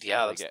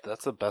Yeah, like,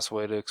 that's the best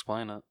way to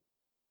explain it.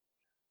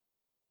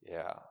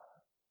 yeah.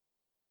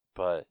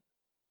 But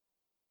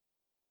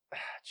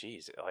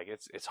jeez, like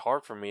it's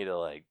hard for me to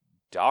like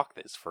dock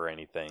this for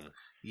anything.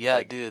 Yeah,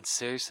 Like- dude,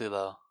 seriously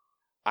though.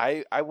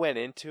 I went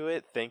into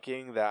it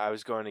thinking that I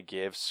was going to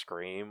give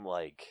Scream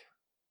like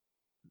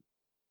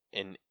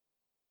in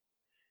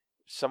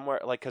somewhere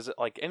like cuz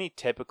like any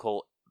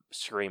typical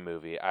Scream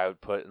movie, I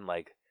would put in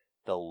like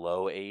the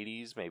low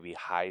 80s, maybe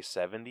high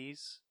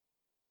 70s.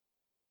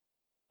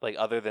 Like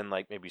other than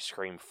like maybe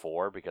Scream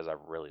 4 because I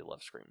really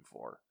love Scream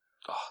 4.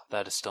 Oh,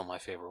 that is still my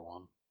favorite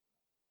one.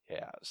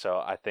 Yeah, so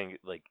I think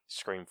like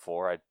Scream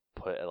 4 I'd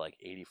put at like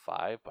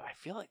 85, but I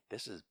feel like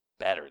this is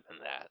better than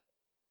that.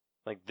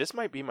 Like this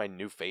might be my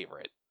new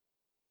favorite.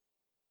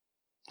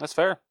 That's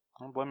fair.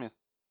 I don't blame you.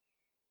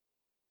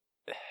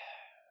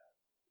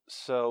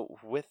 So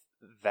with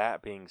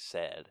that being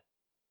said,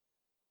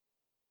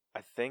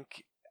 I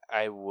think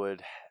I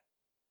would.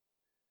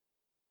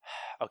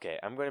 Okay,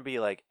 I'm going to be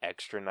like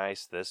extra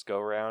nice this go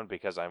round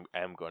because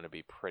I'm going to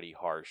be pretty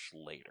harsh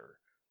later.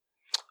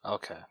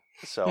 Okay.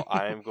 So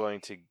I'm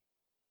going to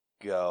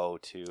go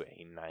to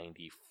a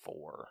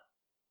 94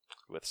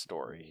 with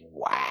story.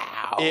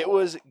 Wow. It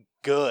was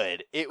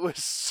good. It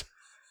was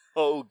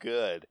so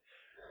good.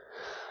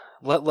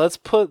 Let's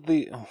put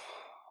the.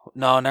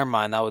 No, never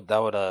mind. That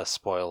would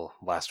spoil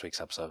last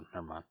week's episode.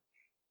 Never mind.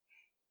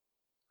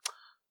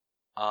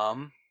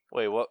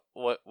 Wait, what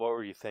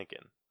were you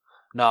thinking?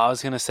 No, I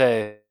was gonna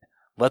say,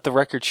 let the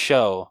record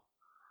show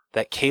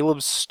that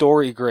Caleb's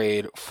story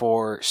grade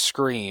for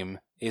Scream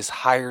is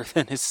higher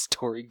than his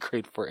story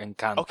grade for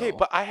Encanto. Okay,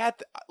 but I had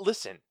to,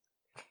 listen.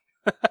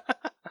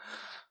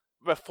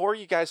 Before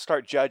you guys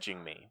start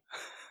judging me,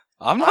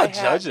 I'm not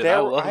judging. I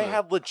love I it.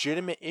 have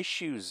legitimate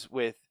issues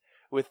with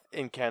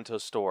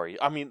Encanto's story.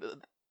 I mean,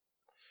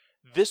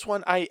 this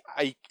one,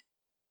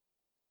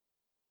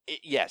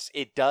 yes,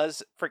 it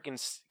does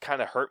freaking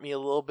kind of hurt me a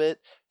little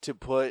bit to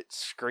put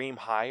Scream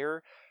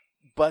higher,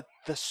 but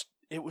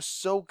it was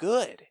so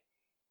good.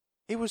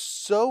 It was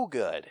so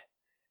good.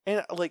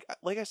 And like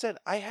I said,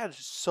 I had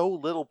so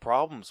little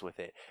problems with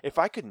it. If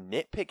I could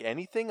nitpick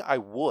anything, I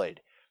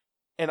would.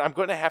 And I'm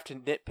going to have to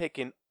nitpick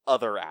in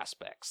other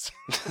aspects.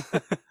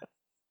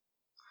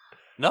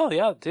 No,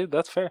 yeah, dude,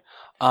 that's fair.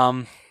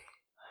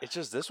 It's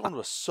just this one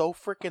was so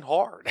freaking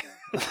hard.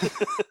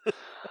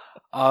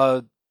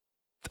 I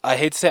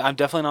hate to say I'm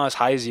definitely not as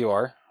high as you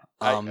are.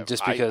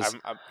 Just because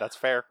that's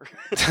fair.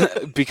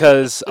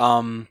 because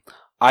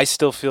I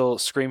still feel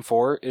Scream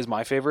 4 is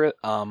my favorite.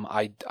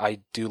 I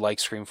do like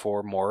Scream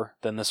 4 more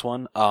than this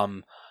one.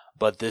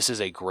 But this is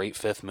a great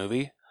fifth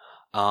movie.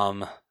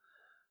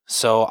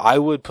 So I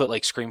would put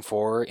like Scream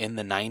 4 in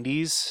the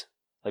 90s,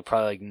 like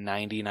probably like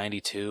 90,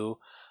 92.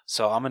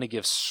 So I'm going to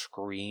give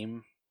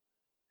Scream,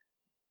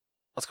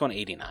 let's go on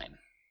 89.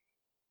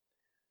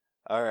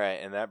 All right,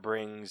 and that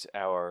brings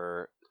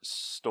our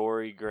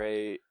story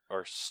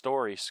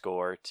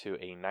score to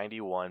a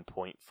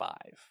 91.5.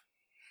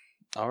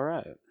 All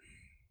right.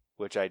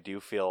 Which I do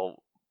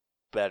feel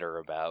better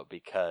about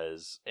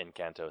because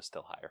Encanto is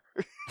still higher.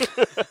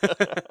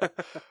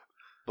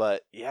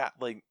 But yeah,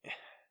 like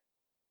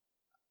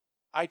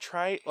I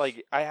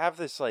have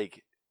this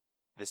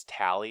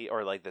tally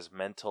or like this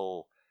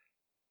mental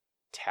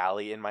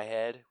tally in my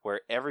head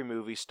where every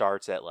movie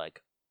starts at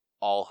like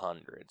all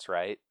hundreds,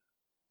 right?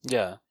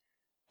 Yeah.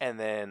 And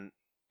then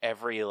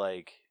every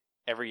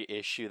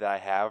issue that I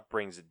have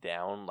brings it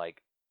down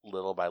like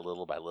little by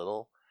little by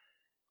little.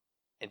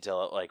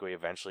 until like we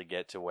eventually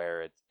get to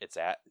where it's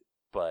at.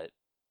 But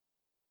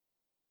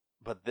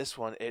this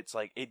one, it's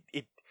like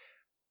it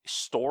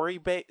story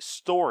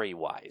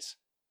wise,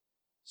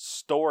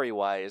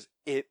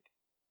 it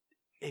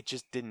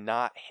just did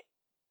not.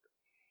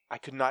 I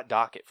could not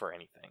dock it for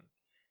anything.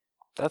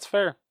 That's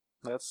fair.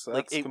 That's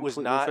like it was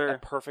completely not fair. a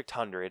perfect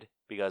 100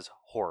 because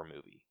horror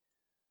movie,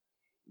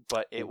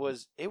 but it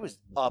was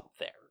up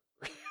there.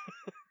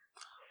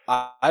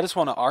 I just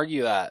want to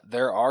argue that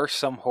there are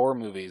some horror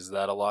movies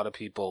that a lot of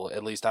people,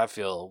 at least I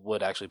feel,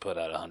 would actually put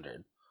at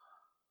 100.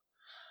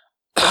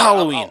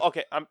 Halloween.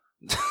 Okay,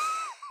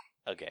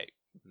 okay,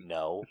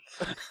 no.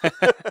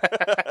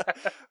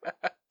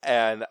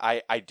 And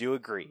I do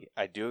agree.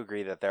 I do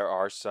agree that there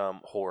are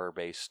some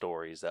horror-based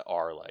stories that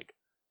are like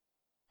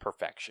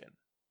perfection.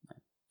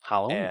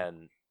 Halloween.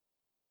 And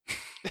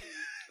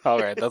all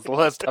right, that's the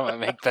last time I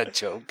make that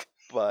joke.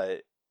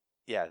 But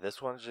yeah,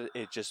 this one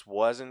just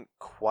wasn't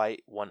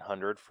quite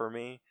 100 for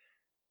me.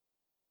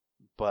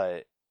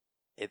 But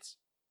it's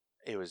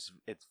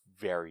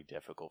very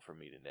difficult for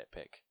me to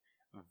nitpick.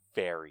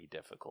 Very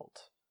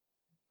difficult.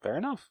 Fair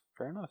enough.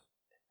 Fair enough.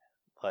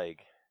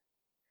 Like,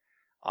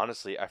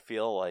 honestly, I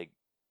feel like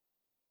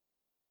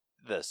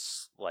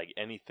this, like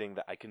anything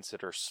that I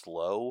consider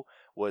slow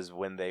was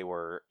when they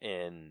were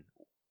in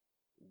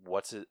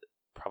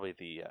probably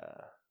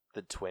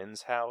the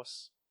twins'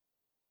 house.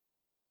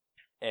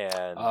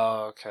 And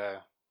okay.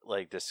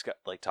 Like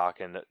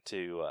talking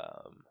to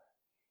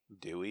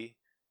Dewey.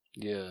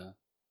 Yeah.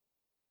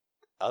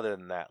 Other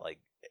than that, like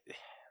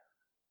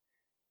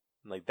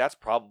that's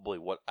probably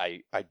what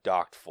I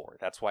docked for.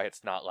 That's why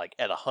it's not like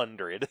at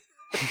 100.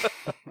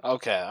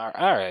 Okay, all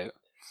right.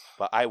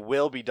 But I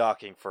will be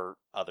docking for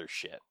other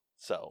shit.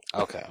 So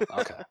okay,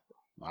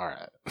 all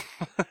right.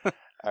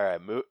 All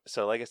right.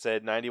 So like I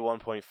said,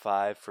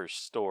 91.5 for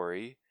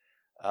story.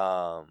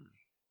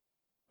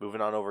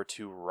 Moving on over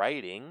to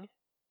writing.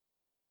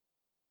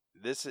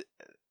 This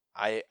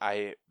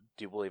I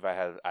do believe I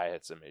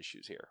had some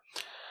issues here.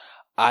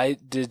 I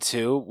did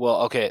too.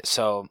 Well, okay,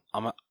 so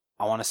I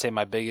want to say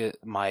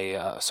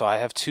so I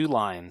have two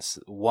lines.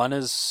 One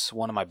is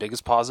one of my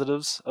biggest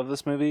positives of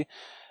this movie,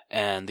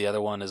 and the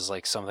other one is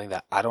like something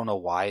that I don't know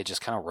why it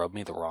just kind of rubbed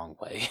me the wrong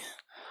way.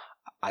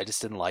 I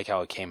just didn't like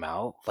how it came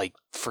out. Like,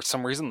 for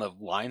some reason, the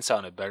line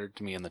sounded better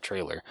to me in the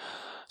trailer.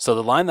 So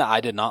the line that I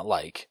did not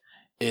like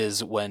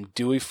is when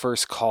Dewey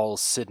first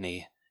calls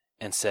Sidney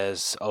and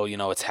says, "Oh,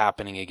 it's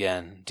happening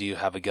again. Do you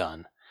have a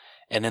gun?"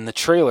 And in the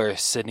trailer,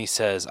 Sidney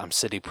says, "I'm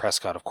Sidney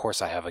Prescott. Of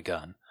course I have a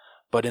gun."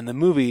 But in the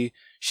movie,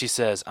 she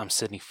says, "I'm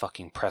Sidney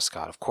fucking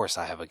Prescott. Of course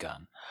I have a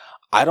gun."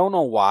 I don't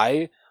know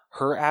why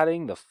her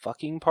adding the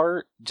fucking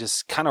part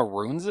just kind of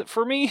ruins it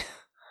for me.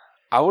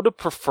 I would have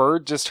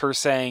preferred just her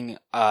saying,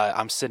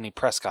 "I'm Sidney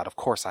Prescott. Of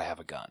course I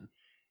have a gun."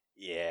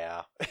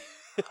 Yeah.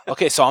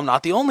 Okay, so I'm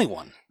not the only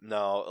one.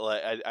 No,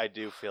 like I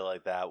do feel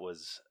like that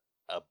was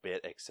a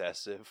bit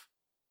excessive.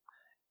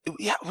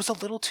 Yeah, it was a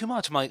little too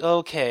much. I'm like,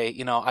 okay,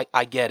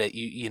 I get it.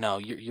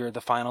 You're the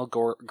final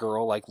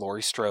girl like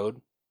Laurie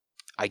Strode.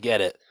 I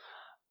get it.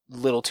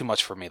 Little too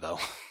much for me though.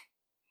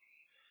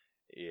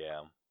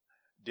 Yeah,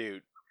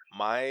 dude,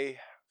 my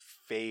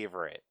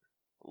favorite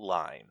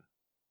line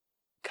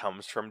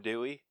comes from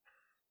Dewey.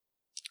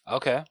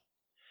 Okay.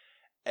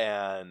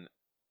 And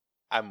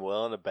I'm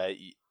willing to bet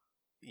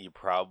you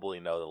probably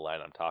know the line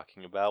I'm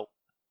talking about.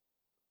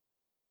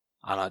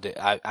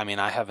 I mean,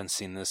 I haven't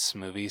seen this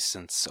movie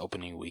since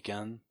opening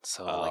weekend,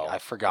 so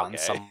I've forgotten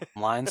some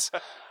lines,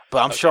 but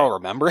I'm sure I'll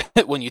remember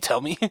it when you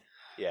tell me.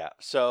 Yeah,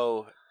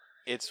 so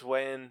it's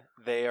when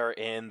they are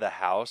in the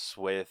house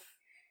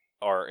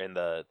or in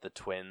the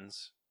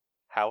twins'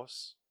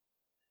 house,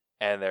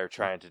 and they're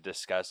trying to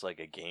discuss like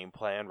a game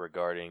plan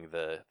regarding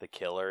the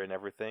killer and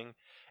everything.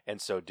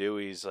 And so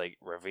Dewey's like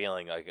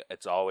revealing like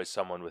it's always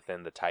someone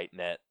within the tight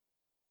knit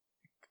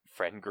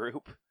friend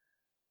group,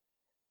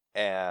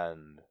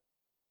 and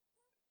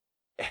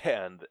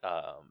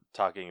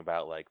talking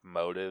about like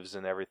motives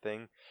and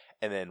everything.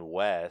 And then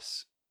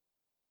Wes,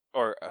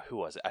 or who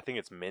was it? I think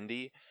it's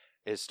Mindy,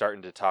 is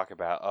starting to talk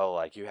about, oh,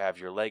 like you have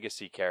your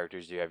legacy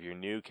characters, you have your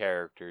new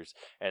characters,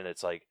 and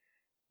it's like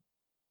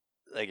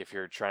if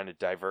you're trying to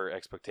divert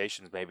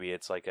expectations, maybe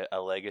it's like a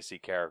legacy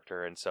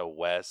character. And so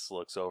Wes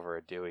looks over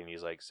at Dewey and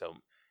he's like, so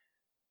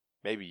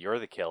maybe you're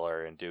the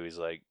killer. And Dewey's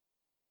like,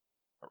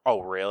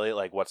 oh, really?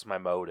 Like, what's my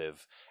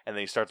motive? And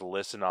then you start to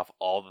listen off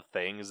all the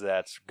things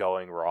that's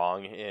going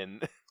wrong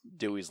in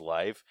Dewey's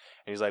life.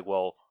 And he's like,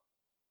 well,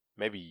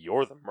 maybe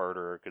you're the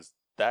murderer because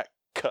that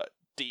cut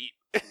deep.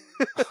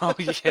 Oh,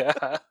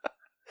 yeah.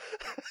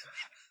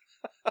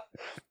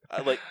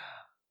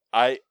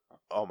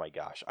 Oh my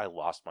gosh, I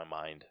lost my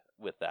mind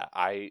with that.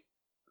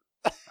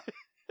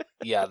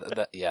 Yeah,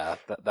 that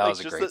was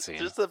a great scene.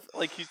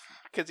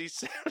 Because he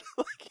sounded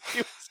like he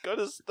was going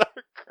to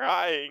start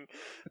crying,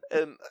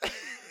 and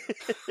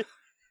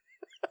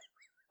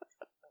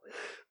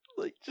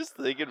like just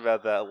thinking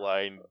about that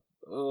line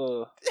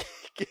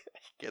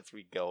gets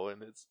me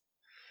going.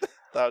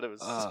 Thought it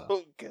was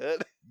so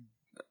good.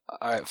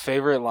 All right,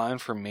 favorite line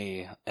for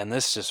me, and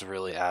this just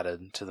really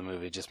added to the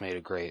movie, just made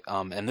it great.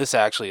 And this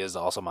actually is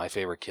also my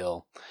favorite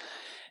kill,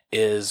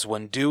 is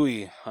when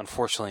Dewey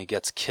unfortunately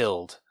gets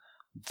killed.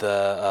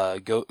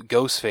 The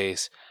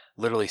Ghostface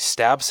literally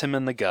stabs him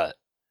in the gut,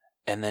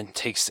 and then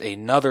takes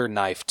another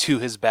knife to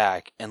his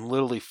back and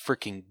literally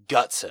freaking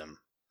guts him,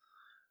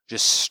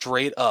 just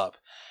straight up.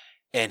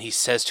 And he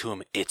says to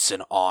him, "It's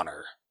an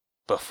honor,"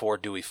 before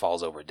Dewey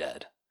falls over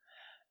dead.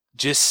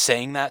 Just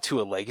saying that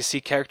to a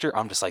legacy character,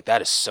 I'm just like,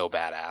 that is so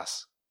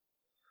badass.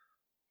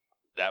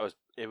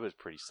 It was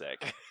pretty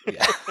sick.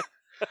 Yeah.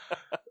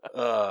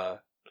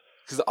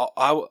 Because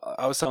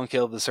I was telling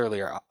Caleb this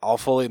earlier. I'll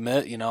fully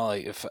admit,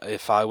 like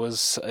if I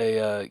was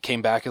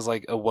came back as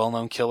like a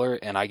well-known killer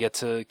and I get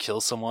to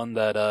kill someone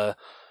that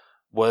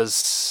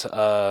was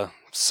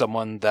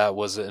someone that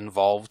was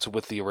involved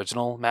with the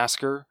original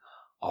massacre,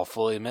 I'll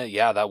fully admit,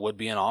 yeah, that would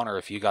be an honor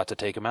if you got to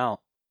take him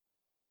out.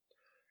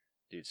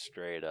 Dude,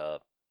 straight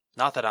up.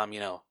 Not that I'm,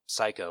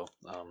 psycho.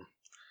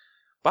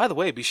 By the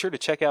way, be sure to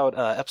check out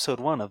episode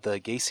 1 of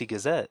the Gacy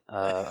Gazette.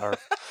 Hell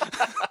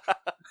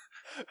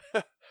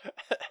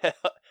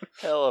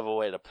of a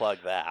way to plug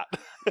that.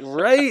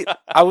 Right?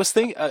 I was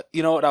thinking,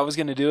 you know what, I was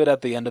going to do it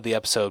at the end of the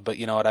episode, but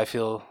you know what, I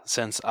feel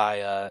since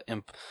I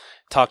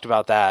talked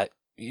about that,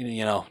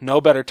 no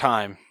better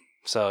time.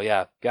 So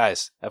yeah,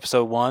 guys,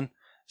 episode 1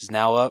 is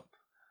now up.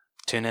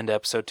 Tune into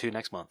episode 2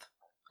 next month.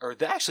 Or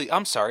actually,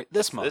 I'm sorry,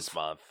 this month. This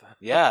month.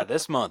 Yeah,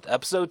 this month,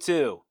 episode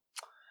 2.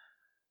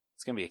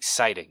 It's going to be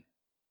exciting.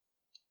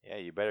 Yeah,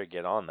 you better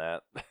get on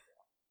that.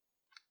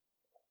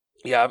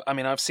 Yeah, I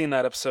mean, I've seen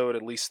that episode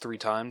at least 3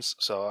 times,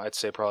 so I'd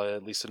say probably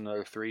at least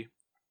another 3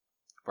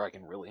 before I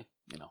can really,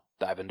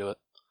 dive into it.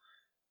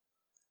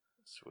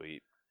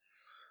 Sweet.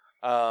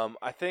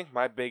 I think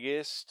my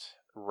biggest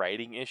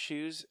writing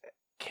issues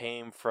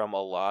came from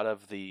a lot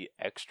of the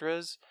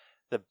extras.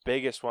 The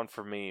biggest one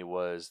for me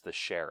was the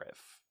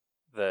sheriff.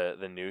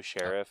 The new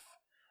sheriff.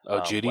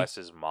 Oh, Judy?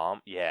 Wes's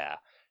mom. Yeah.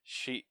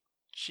 She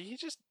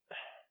just...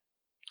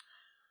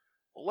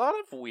 A lot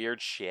of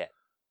weird shit.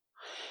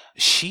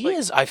 She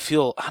is, I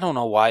feel, I don't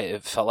know why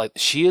it felt like,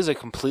 she is a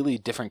completely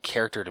different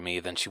character to me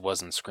than she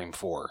was in Scream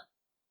 4.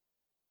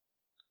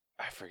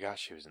 I forgot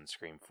she was in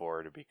Scream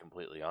 4, to be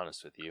completely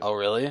honest with you. Oh,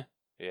 really?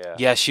 Yeah.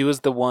 Yeah, she was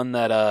the one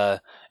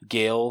that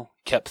Gail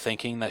kept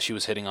thinking that she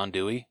was hitting on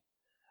Dewey.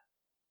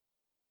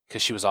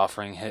 Because she was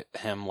offering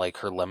him, like,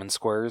 her lemon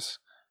squares.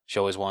 She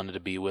always wanted to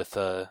be with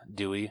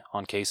Dewey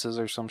on cases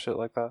or some shit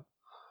like that.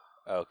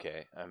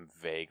 Okay, I'm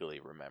vaguely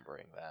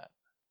remembering that.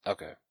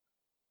 Okay.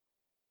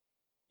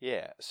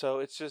 Yeah, so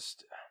it's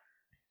just...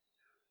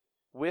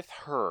 With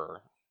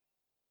her,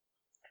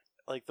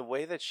 like, the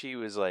way that she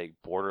was, like,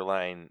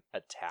 borderline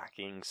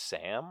attacking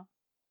Sam,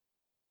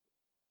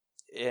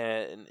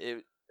 and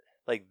it,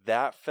 like,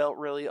 that felt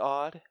really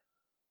odd.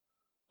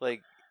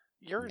 Like,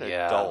 you're an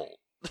adult.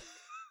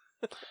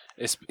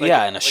 It's, like,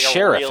 yeah, and a like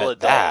sheriff real at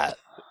that.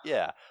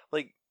 Yeah,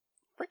 like,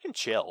 freaking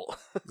chill.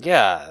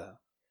 Yeah.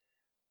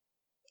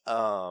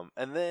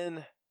 And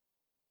then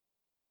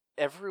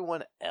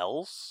everyone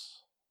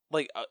else,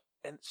 like,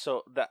 and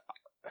so that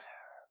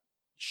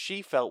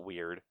she felt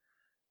weird.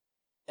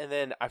 And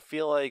then I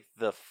feel like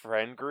the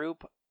friend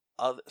group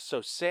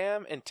so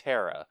Sam and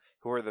Tara,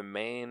 who are the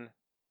main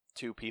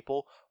 2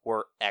 people,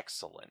 were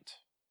excellent.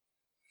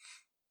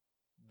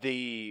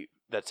 The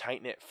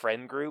tight-knit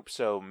friend group,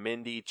 so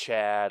Mindy,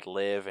 Chad,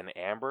 Liv, and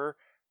Amber,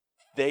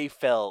 they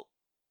felt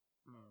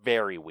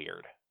very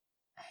weird.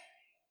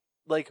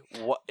 Like,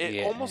 what?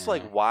 Yeah. Almost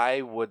like,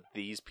 why would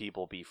these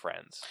people be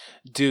friends?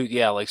 Dude,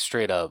 yeah, like,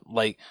 straight up.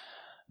 Like,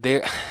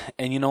 they're,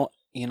 and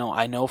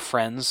I know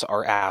friends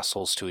are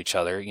assholes to each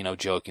other,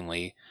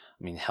 jokingly.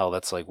 I mean, hell,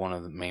 that's like one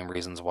of the main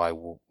reasons why,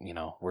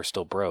 we're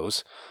still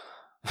bros.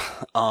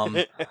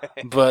 But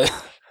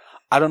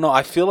I don't know.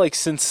 I feel like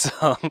since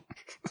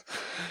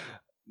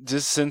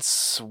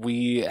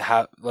we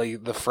have,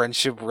 like, the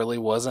friendship really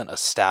wasn't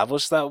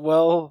established that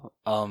well,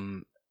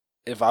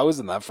 if I was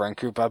in that friend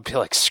group, I'd be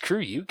like, screw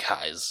you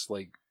guys.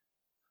 Like,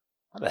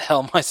 how the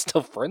hell am I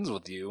still friends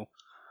with you?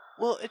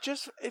 Well, it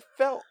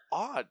felt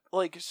odd.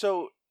 Like,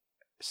 so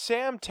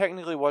Sam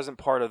technically wasn't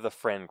part of the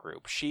friend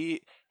group.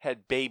 She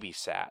had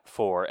babysat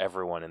for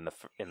everyone in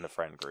the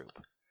friend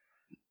group.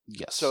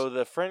 Yes. So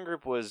the friend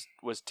group was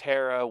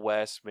Tara,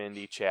 Wes,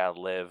 Mindy, Chad,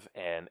 Liv,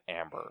 and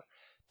Amber.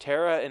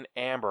 Tara and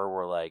Amber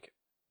were like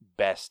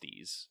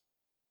besties.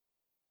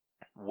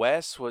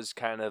 Wes was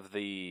kind of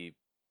I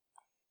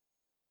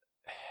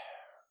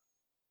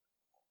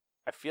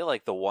feel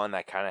like the one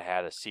that kind of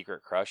had a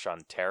secret crush on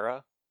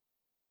Tara.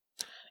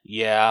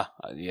 Yeah,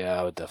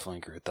 I would definitely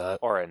agree with that.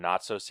 Or a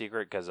not so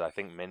secret, because I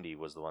think Mindy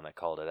was the one that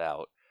called it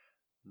out.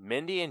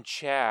 Mindy and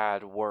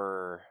Chad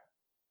were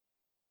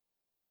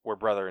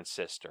brother and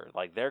sister.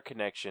 Like, their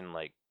connection,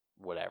 like,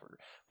 whatever.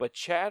 But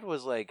Chad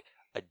was like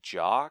a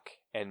jock,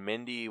 and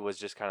Mindy was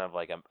just kind of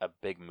like a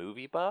big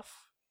movie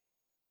buff.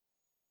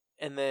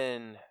 And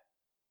then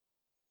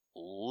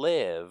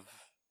Liv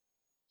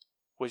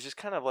was just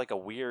kind of like a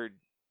weird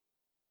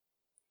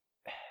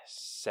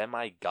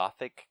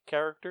semi-gothic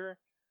character.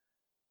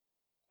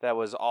 that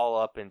was all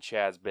up in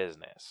Chad's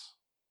business.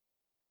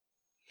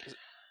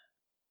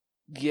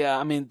 Yeah,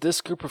 I mean, this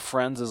group of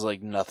friends is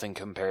like nothing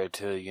compared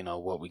to,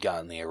 what we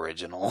got in the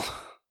original.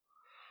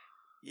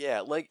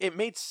 Yeah, like it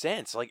made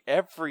sense. Like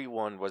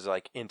everyone was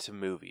like into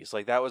movies.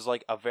 Like that was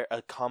like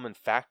a common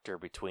factor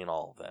between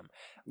all of them.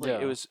 Like Yeah.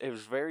 it was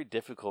very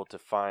difficult to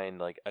find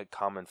like a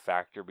common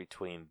factor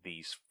between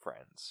these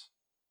friends.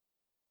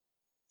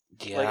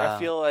 Yeah. Like I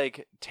feel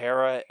like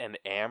Tara,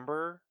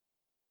 Amber,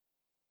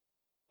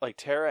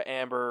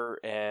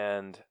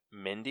 and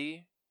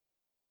Mindy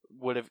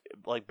would have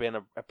like been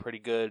a pretty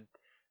good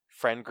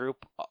friend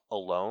group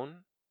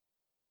alone.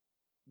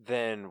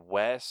 Then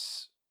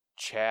Wes,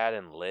 Chad,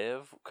 and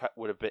Liv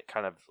would have been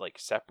kind of like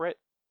separate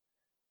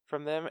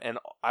from them, and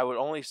I would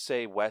only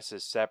say Wes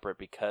is separate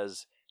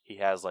because he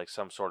has like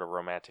some sort of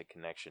romantic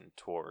connection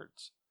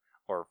towards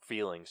or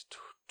feelings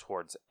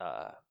towards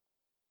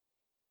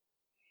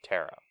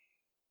Tara.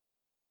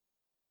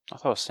 I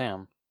thought it was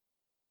Sam.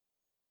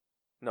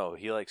 No,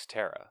 he likes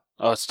Tara.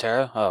 Oh, it's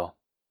Tara? Oh,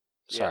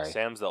 sorry. Yeah,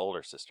 Sam's the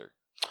older sister.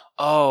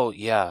 Oh,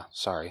 yeah,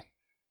 sorry.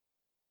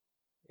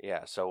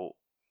 Yeah, so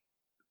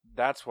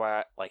that's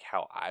why, like,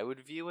 how I would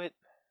view it.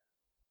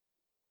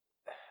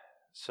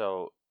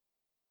 So,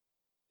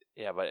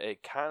 yeah, but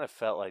it kind of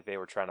felt like they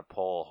were trying to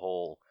pull a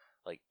whole,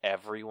 like,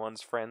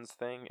 everyone's friends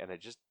thing, and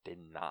it just did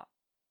not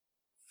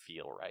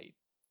feel right.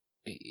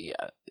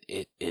 Yeah,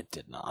 it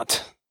did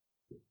not.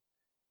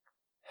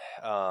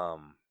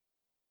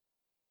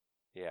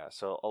 Yeah,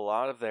 so a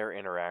lot of their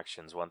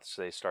interactions, once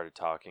they started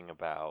talking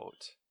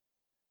about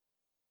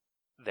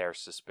their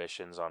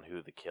suspicions on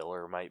who the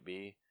killer might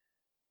be,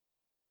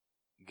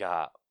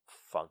 got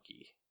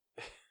funky.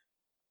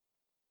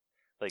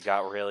 They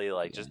got really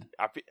like just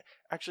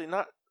actually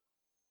not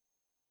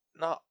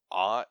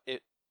odd.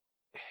 It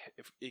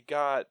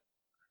got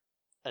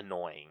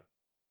annoying.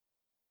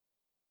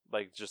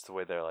 Like just the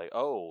way they're like,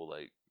 oh,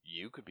 like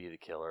you could be the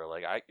killer.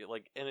 Like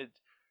and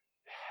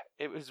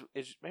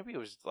maybe it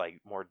was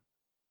like more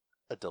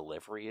a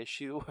delivery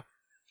issue.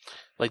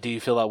 Like, do you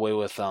feel that way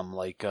with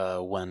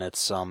when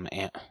it's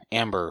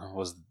Amber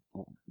was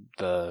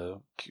the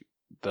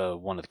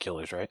one of the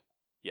killers, right?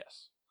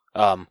 Yes.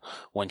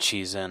 When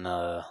she's in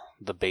the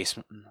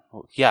basement.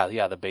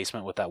 Yeah, the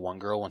basement with that one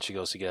girl when she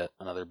goes to get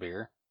another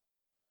beer.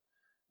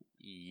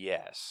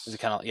 Yes. Is it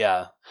kind of,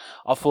 yeah?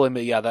 I'll fully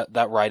admit, yeah,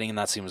 that writing and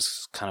that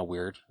seems kind of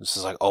weird. This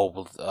is like,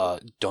 oh, well,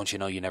 don't you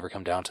know you never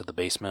come down to the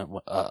basement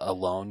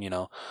alone?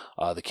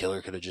 The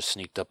killer could have just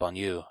sneaked up on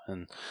you,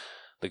 and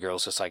the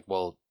girl's just like,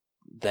 well,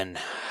 then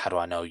how do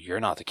I know you're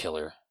not the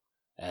killer?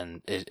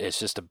 And it's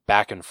just a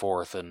back and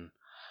forth, and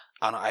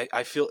I don't know,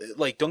 I feel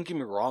like, don't get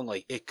me wrong,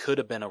 like it could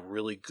have been a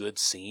really good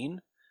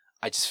scene.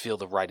 I just feel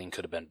the writing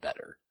could have been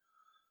better.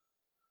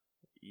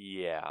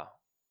 Yeah.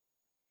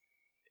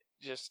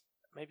 Just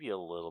maybe a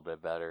little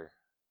bit better.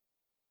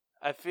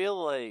 I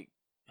feel like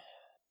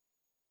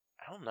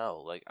I don't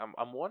know. Like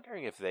I'm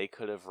wondering if they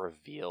could have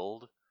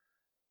revealed,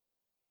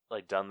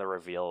 like done the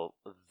reveal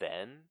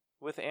then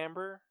with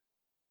Amber.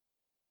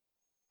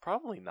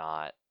 Probably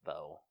not,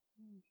 though.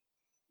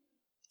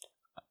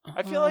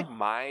 I feel like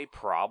my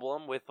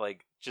problem with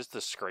like just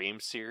the Scream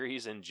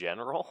series in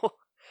general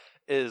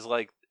is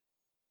like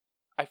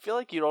I feel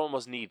like you'd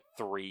almost need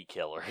 3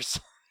 killers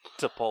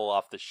to pull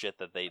off the shit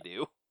that they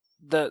do.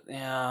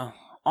 Yeah.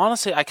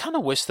 Honestly, I kind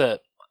of wish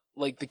that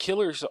like the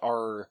killers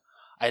are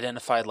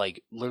identified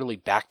like literally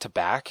back to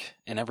back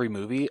in every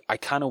movie. I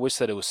kind of wish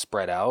that it was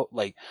spread out.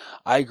 Like,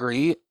 I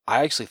agree.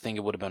 I actually think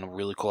it would have been a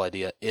really cool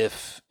idea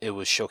if it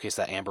was showcased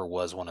that Amber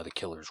was one of the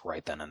killers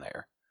right then and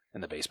there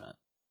in the basement.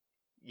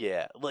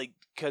 Yeah, like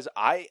because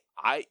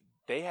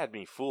they had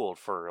me fooled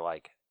for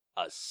like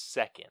a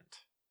second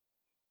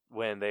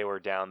when they were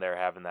down there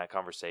having that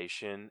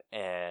conversation,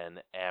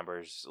 and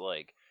Amber's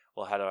like,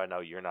 "Well, how do I know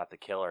you're not the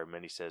killer?" And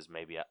Minnie says,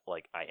 "Maybe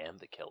I am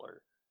the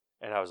killer,"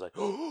 and I was like,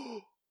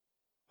 "Oh,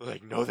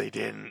 like no, they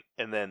didn't,"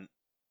 and then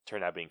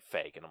turned out being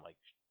fake, and I'm like,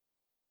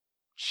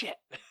 "Shit."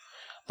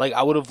 Like,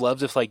 I would have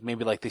loved if like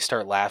maybe like they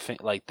start laughing,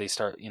 like they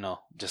start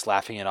just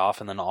laughing it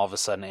off, and then all of a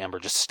sudden Amber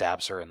just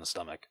stabs her in the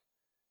stomach.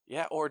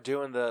 Yeah, or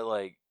doing the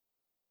like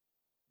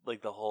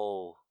the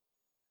whole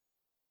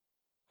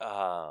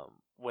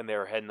when they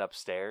were heading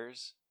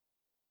upstairs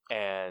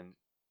and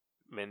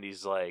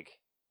Mindy's like,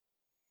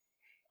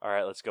 all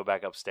right, let's go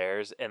back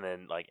upstairs, and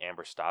then like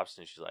Amber stops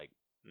and she's like,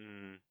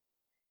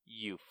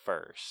 you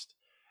first.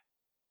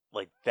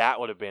 Like that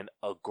would have been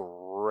a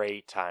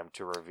great time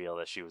to reveal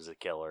that she was a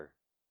killer.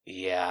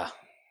 Yeah.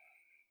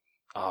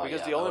 Oh,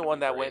 because yeah, the only one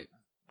that great.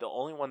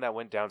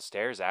 went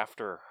downstairs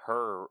after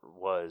her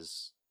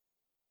was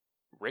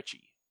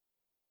Richie.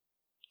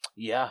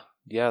 Yeah,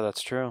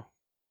 that's true.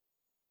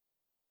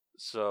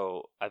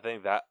 So I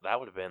think that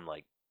would have been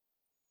like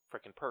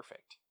freaking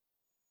perfect.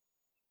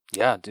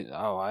 Yeah, dude,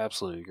 oh, I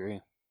absolutely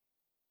agree.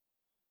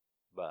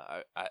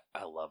 But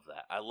I love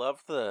that. I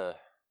love the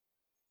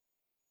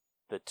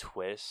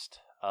twist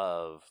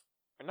of,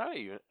 or not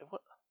even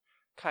what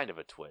kind of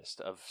a twist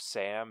of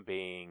Sam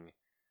being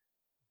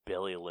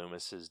Billy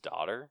Loomis's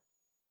daughter.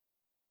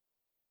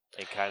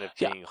 and kind of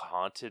Yeah. being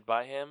haunted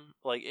by him.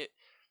 Like it,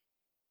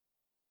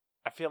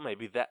 I feel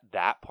maybe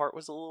that part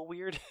was a little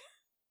weird.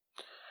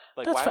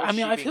 Like, That's why fair. was I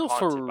mean, she I being feel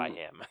haunted for by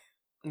him?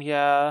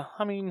 yeah.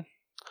 I mean,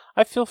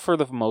 I feel for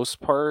the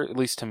most part, at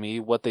least to me,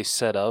 what they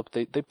set up,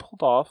 they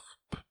pulled off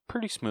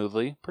pretty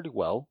smoothly, pretty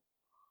well.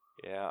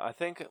 Yeah, I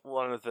think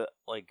one of the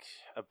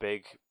a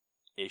big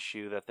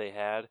issue that they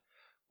had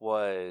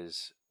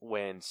was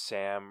when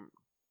Sam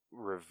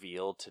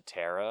revealed to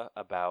Tara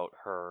about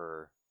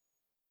her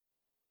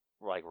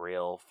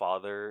real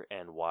father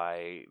and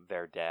why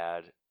their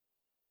dad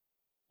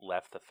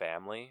left the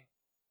family.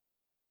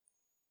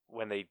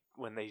 When they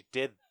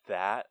did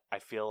that, I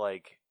feel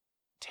like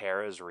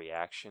Tara's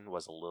reaction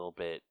was a little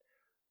bit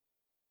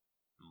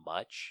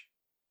much,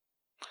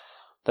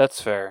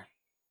 That's fair.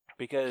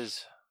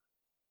 because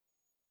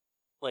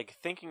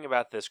thinking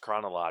about this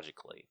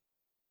chronologically,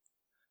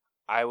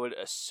 I would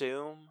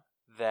assume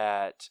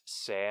that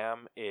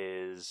Sam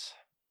is,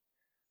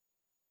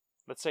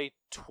 let's say,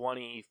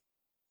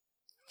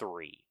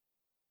 23.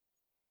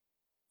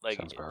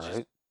 Sounds about just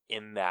right.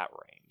 in that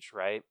range,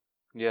 right?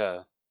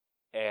 Yeah.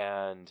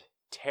 And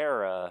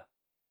Tara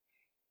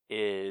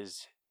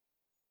is,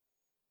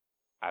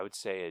 I would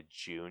say, a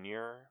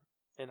junior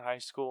in high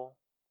school.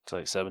 It's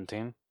like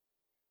 17.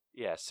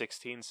 Yeah,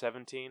 16,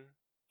 17.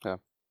 Yeah.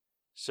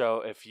 So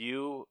if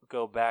you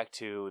go back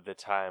to the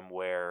time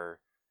where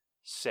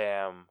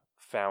Sam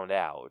found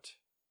out,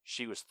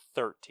 she was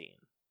 13.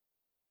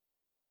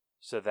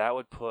 So that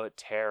would put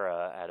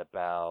Tara at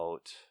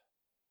about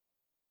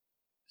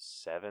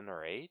 7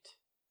 or 8,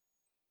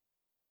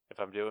 if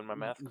I'm doing my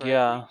math correctly.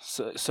 Yeah.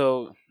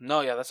 So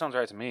no, yeah, that sounds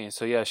right to me.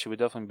 So yeah, she would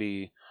definitely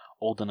be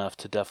old enough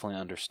to definitely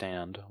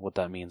understand what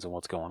that means and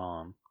what's going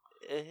on.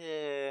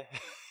 I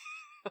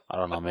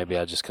don't know. Maybe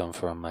I just come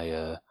from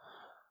a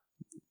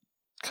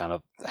kind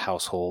of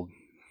household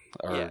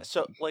or Yeah,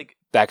 so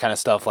that kind of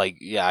stuff. Like,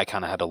 yeah, I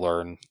kind of had to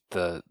learn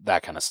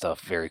that kind of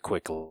stuff very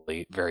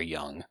quickly, very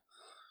young.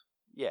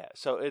 yeah,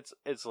 so it's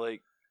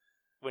like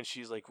when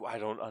she's like, I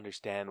don't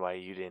understand why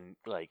you didn't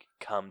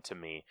come to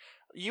me.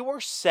 You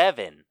were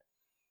 7.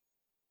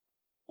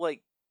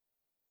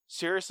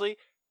 Seriously,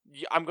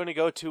 I'm going to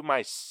go to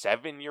my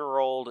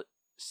 7-year-old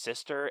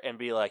sister and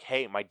be like,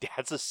 hey, my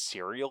dad's a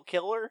serial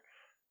killer?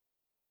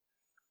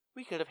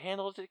 We could have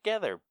handled it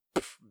together.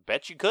 Pff,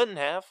 bet you couldn't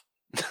have.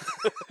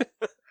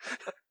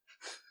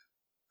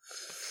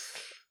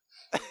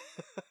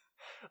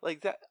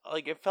 That,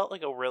 it felt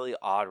like a really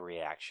odd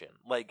reaction.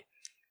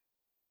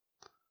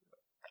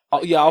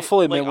 Oh yeah, I'll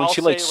fully admit when I'll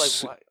she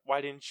say,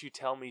 why didn't you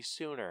tell me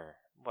sooner?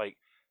 I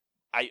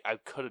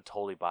could have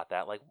totally bought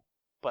that.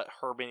 But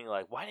her being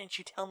like, why didn't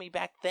you tell me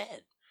back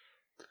then?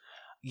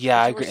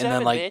 yeah, I You were agree. And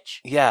then 7, bitch.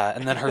 yeah,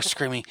 and then her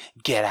screaming,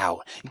 "Get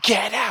out,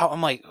 get out!"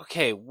 I'm like,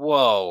 okay,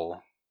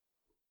 whoa.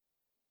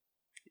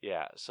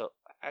 Yeah, so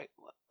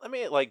let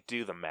me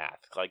do the math,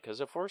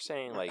 because if we're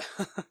saying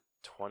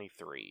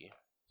 23,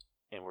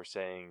 and we're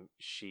saying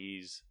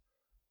she's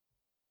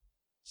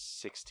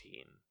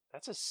 16,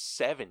 that's a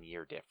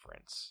 7-year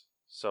difference.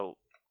 So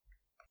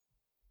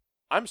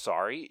I'm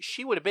sorry,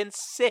 she would have been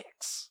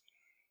 6.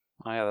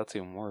 Oh yeah, that's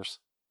even worse.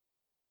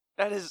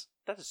 That is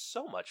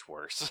so much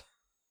worse.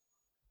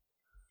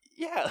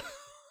 Yeah.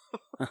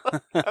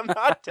 I'm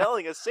not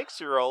telling a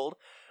 6-year-old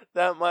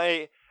that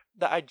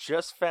I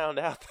just found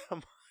out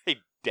that my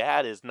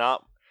dad is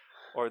not,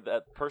 or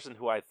that person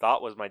who I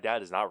thought was my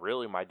dad is not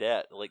really my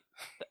dad.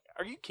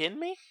 Are you kidding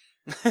me?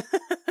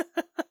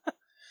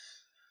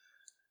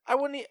 I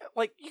wouldn't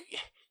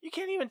you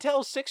can't even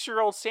tell a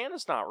 6-year-old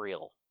Santa's not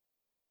real.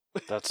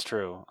 That's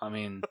true. I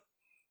mean,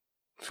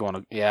 if you want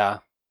to, yeah,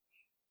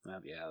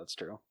 that's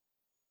true.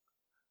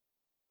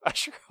 I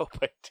sure hope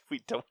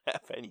we don't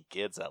have any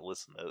kids that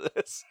listen to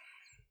this.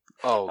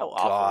 Oh How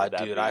awful God, would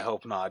that dude, be? I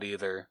hope not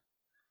either.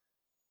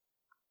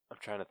 I'm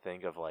trying to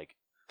think of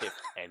if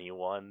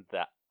anyone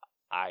that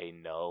I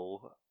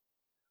know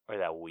or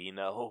that we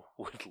know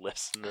would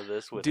listen to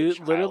this with a Dude,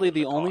 child literally in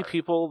the the only car.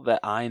 people that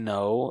I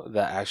know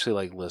that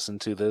actually listen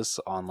to this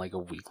on a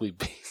weekly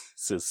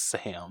basis is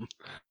Sam.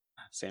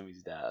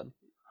 Sammy's dad.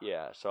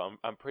 Yeah, so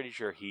I'm pretty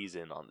sure he's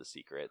in on the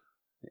secret.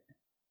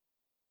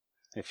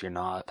 If you're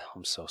not,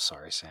 I'm so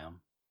sorry,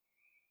 Sam.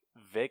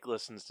 Vic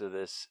listens to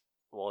this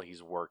while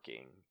he's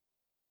working.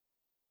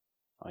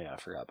 Oh yeah, I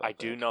forgot about that. I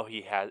do know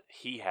he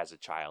has a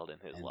child in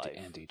his life.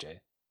 And DJ.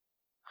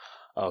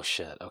 Oh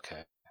shit,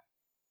 okay.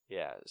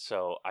 Yeah,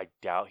 so I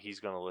doubt he's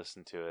going to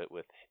listen to it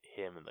with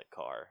him in the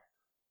car.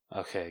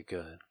 Okay,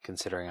 good.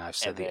 Considering I've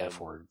said the F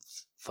word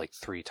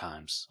 3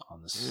 times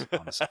on this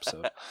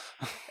episode.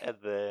 and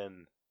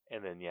then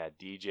yeah,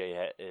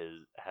 DJ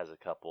has a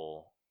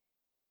couple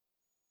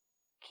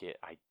kid.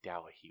 I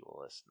doubt he will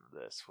listen to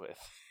this with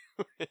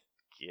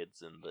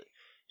kids in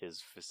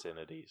his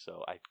vicinity.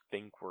 So I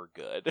think we're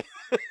good.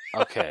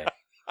 Okay.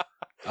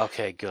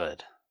 Okay,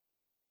 good.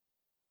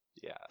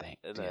 Yeah,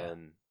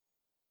 then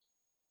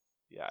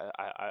yeah,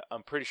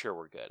 I'm pretty sure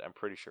we're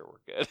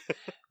good.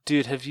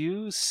 Dude, have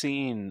you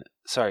seen...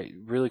 Sorry,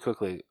 really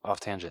quickly, off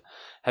tangent.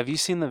 Have you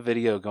seen the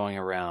video going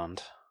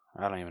around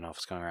I don't even know if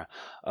it's going around,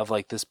 of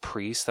like this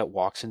priest that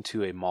walks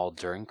into a mall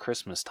during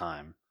Christmas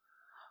time,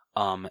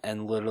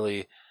 and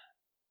literally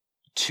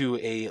to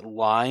a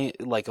line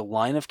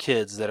of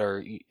kids that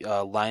are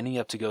lining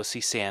up to go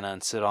see Santa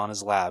and sit on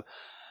his lap.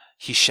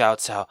 He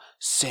shouts out,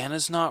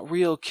 "Santa's not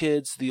real,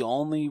 kids. The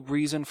only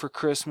reason for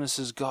Christmas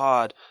is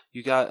God.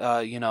 You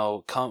got,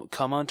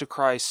 come unto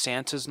Christ.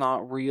 Santa's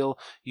not real.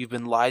 You've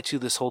been lied to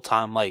this whole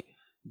time." Like,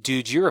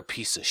 dude, you're a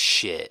piece of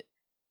shit.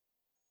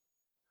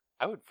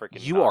 I would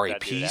freaking. You are a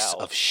piece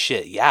of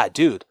shit. Yeah,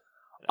 dude.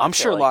 I'm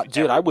sure a lot,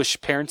 dude. I wish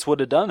parents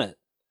would have done it,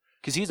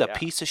 because he's a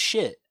piece of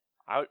shit.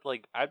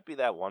 I'd be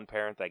that one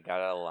parent that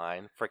got out of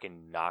line,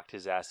 freaking knocked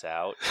his ass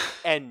out,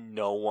 and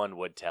no one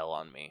would tell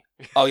on me.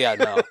 Oh yeah,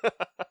 no.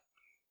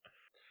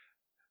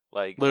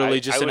 Like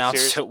literally just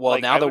announced. Well,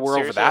 now that we're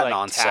over that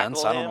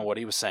nonsense, I don't know what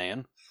he was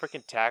saying.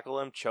 Freaking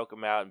tackle him, choke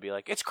him out, and be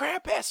like, "It's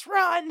Krampus,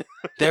 run!"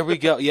 There we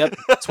go. Yep,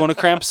 it's one of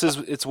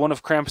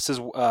Krampus's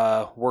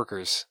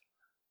workers.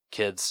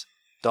 Kids,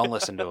 don't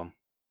listen to him.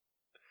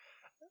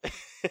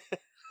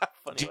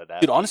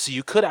 Dude, honestly,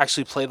 you could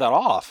actually play that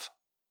off.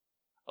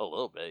 A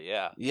little bit,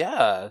 yeah.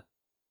 Yeah.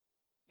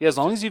 Yeah, as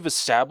long as you've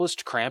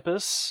established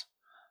Krampus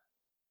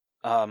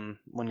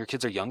when your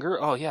kids are younger,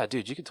 oh yeah,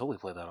 dude, you could totally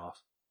play that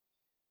off.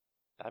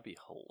 That'd be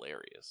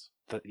hilarious.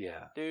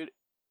 Yeah. Dude,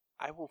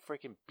 I will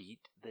freaking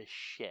beat the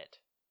shit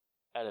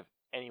out of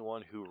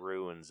anyone who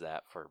ruins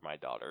that for my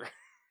daughter.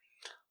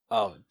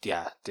 Oh,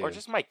 yeah, dude. Or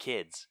just my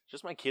kids.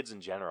 Just my kids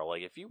in general.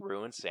 Like, if you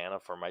ruin Santa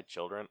for my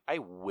children, I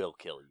will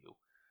kill you.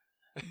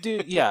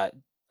 Dude, yeah.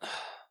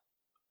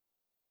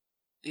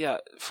 Yeah,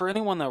 for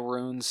anyone that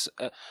ruins...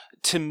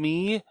 to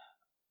me...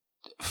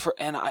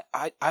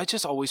 I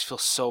just always feel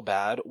so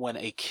bad when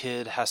a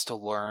kid has to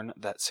learn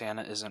that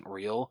Santa isn't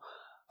real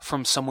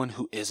from someone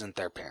who isn't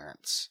their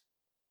parents.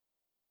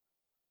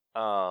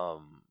 I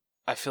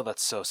feel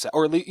that's so sad.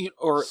 Or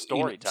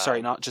story time.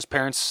 Sorry, not just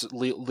parents,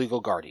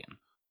 legal guardian.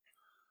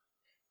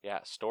 Yeah,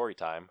 story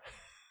time.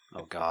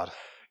 Oh God,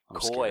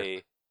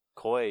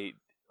 Coy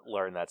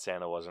learned that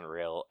Santa wasn't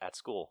real at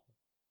school.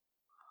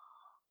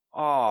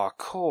 Oh,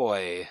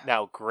 Coy.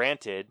 Now,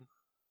 granted,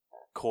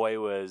 Coy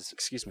was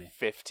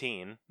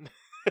 15.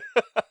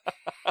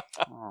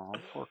 Oh,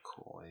 poor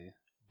Coy.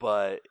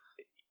 But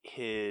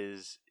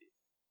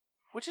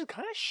which is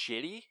kind of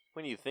shitty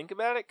when you think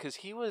about it, because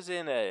he was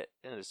in a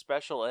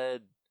special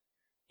ed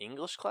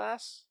English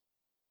class.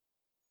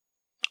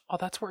 Oh,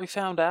 that's where he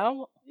found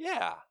out?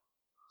 Yeah.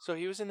 So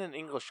he was in an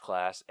English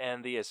class,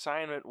 and the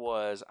assignment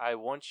was, I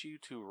want you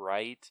to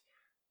write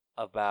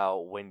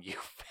about when you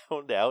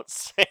found out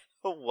Santa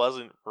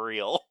wasn't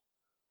real.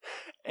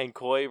 And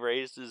Coy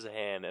raised his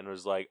hand and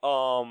was like,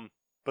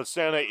 but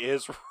Santa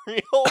is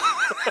real?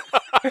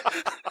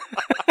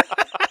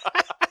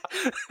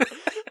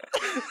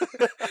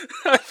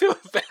 I feel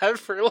bad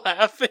for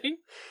laughing.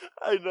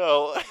 I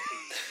know.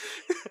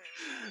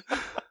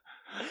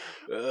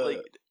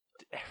 Like,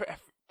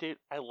 dude,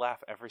 I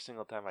laugh every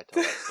single time I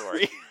tell that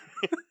story.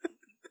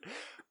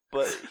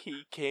 But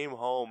he came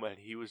home and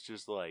he was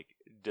just like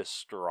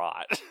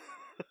distraught.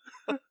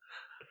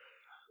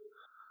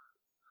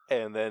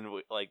 And then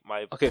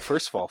okay,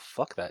 first of all,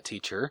 fuck that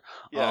teacher.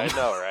 Yeah, I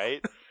know,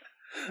 right?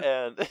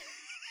 And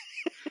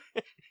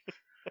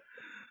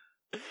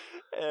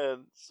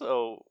and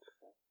so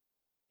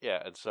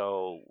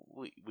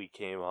we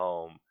came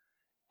home,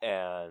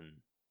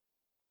 and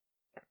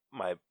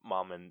my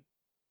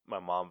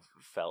mom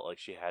felt like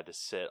she had to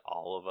sit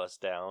all of us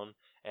down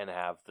and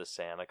have the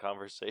Santa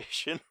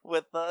conversation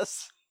with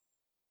us.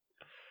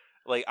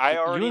 Like, I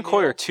already You and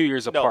Coy are 2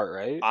 years apart,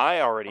 right?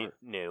 I already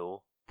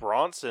knew.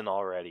 Bronson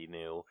already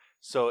knew.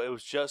 So it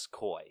was just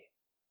Coy.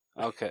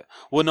 Okay.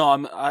 Well,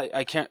 no,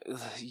 I can't.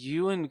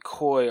 You and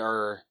Coy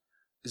are,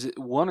 is it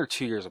 1 or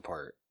 2 years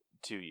apart?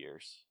 2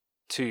 years.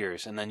 2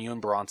 years, and then you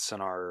and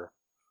Bronson are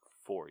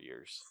 4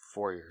 years.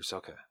 4 years.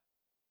 Okay.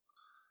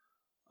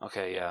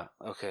 Okay. Yeah.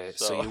 Okay.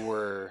 So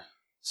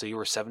you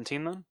were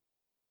 17 then?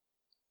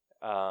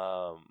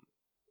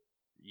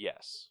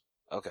 Yes.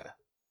 Okay.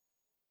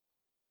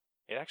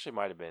 It actually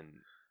might have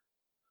been.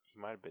 He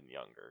might have been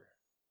younger.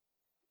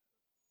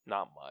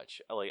 Not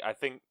much. Like, I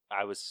think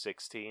I was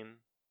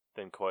 16.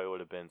 Then Coy would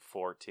have been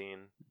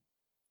 14.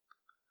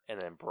 And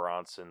then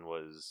Bronson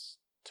was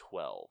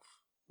 12.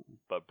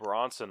 But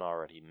Bronson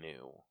already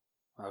knew.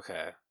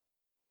 Okay.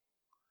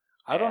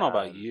 I don't know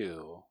about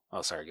you.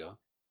 Oh, sorry, go.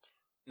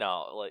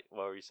 No, like,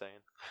 what were you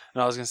saying?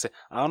 No, I was going to say,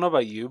 I don't know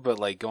about you, but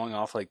like going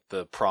off like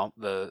the prompt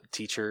the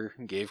teacher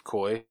gave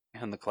Coy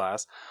in the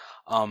class,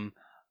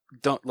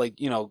 don't,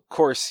 like, of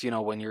course,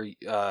 when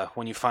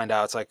you find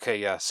out it's like, okay,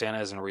 yeah,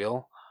 Santa isn't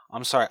real.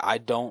 I'm sorry, I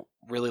don't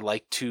really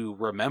like to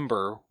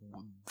remember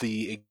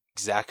the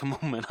exact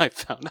moment I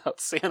found out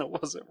Santa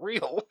wasn't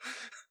real.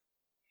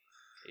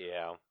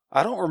 Yeah.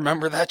 I don't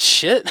remember that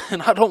shit,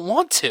 and I don't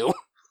want to.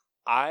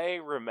 I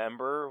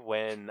remember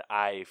when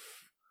I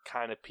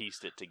kind of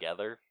pieced it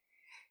together.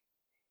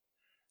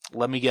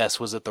 Let me guess,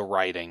 was it the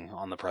writing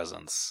on the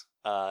presents?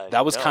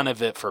 That was kind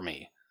of it for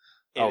me.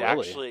 It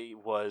actually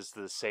was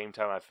the same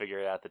time I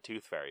figured out the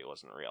Tooth Fairy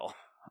wasn't real.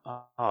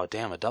 Oh,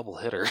 damn, a double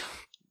hitter.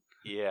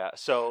 Yeah.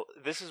 So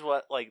this is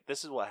what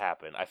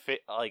happened.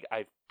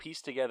 I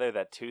pieced together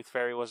that Tooth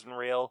Fairy wasn't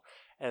real,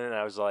 and then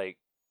I was like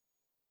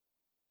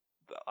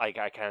I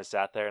kind of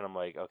sat there and I'm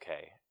like,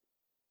 okay,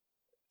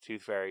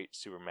 Tooth Fairy,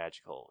 super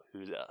magical.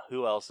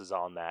 Who else is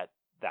on that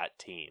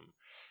team?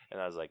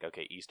 And I was like,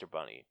 okay, Easter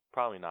Bunny,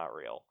 probably not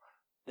real.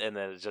 And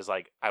then it's just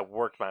like I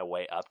worked my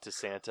way up to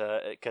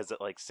Santa because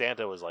like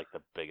Santa was like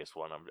the biggest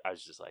one. I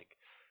was just like,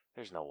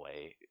 there's no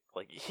way,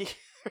 like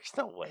there's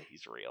no way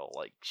he's real.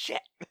 Like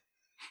shit.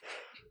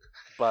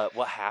 But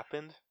what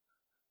happened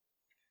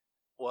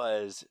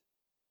was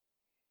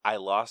I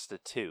lost a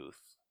tooth,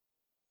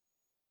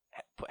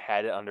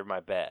 had it under my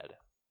bed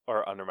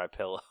or under my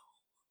pillow,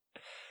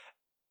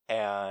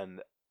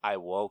 and I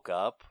woke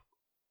up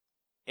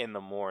in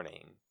the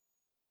morning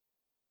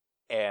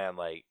and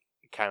like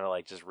kind of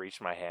like just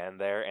reached my hand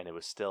there and it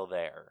was still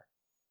there.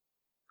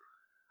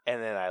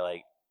 And then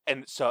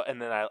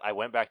I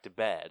went back to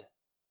bed,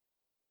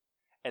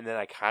 and then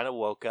I kind of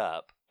woke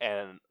up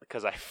and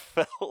because I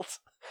felt,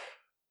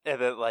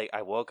 and then like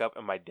I woke up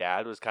and my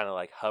dad was kind of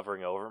like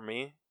hovering over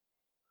me,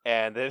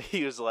 and then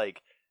he was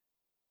like,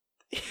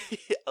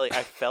 like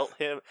I felt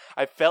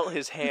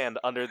his hand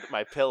under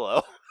my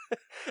pillow.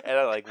 And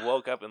I like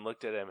woke up and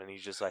looked at him and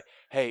he's just like,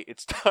 hey,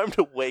 it's time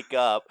to wake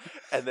up.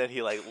 And then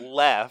he like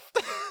left.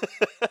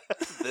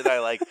 Then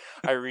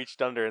I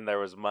reached under and there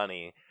was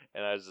money.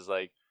 And I was just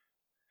like,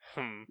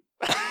 And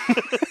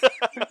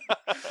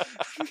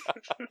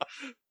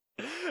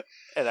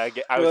I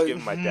was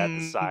giving my dad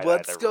the side eye.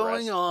 What's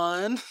going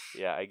on?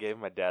 Yeah, I gave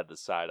my dad the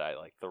side eye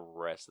like the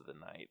rest of the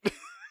night.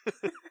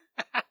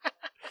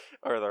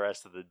 Or the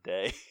rest of the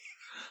day.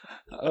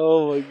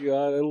 Oh my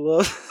god, I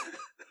love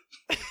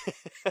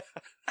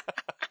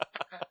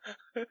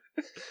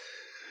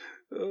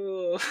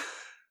oh.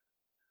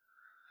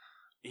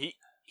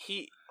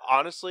 He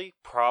honestly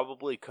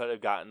probably could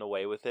have gotten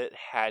away with it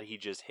had he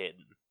just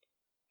hidden.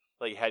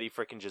 Like had he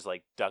freaking just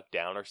like ducked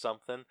down or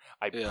something,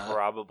 I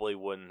probably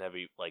wouldn't have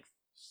like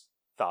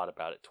thought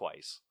about it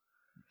twice.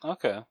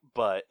 Okay.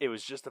 But it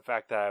was just the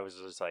fact that I was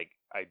just like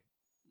I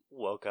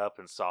woke up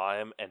and saw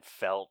him and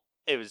felt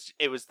it was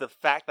the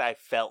fact that I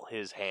felt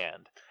his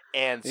hand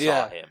and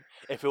saw him.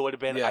 If it would have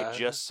been I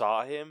just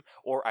saw him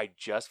or I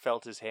just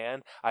felt his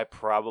hand, I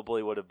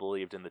probably would have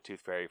believed in the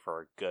Tooth Fairy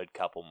for a good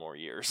couple more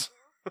years.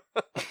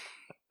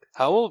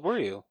 How old were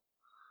you?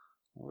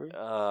 It's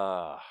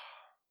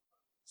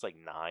like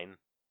 9.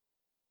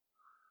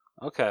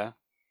 Okay.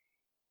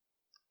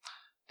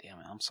 Damn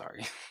it, I'm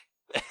sorry.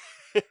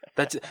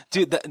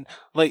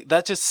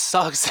 That just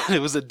sucks that it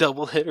was a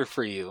double hitter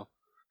for you.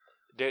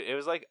 Dude, it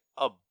was like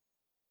a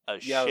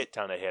shit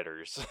ton of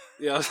hitters.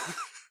 Yeah.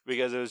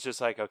 Because it was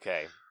just like,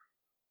 okay,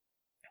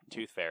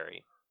 Tooth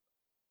Fairy.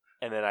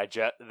 And then I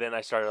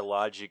started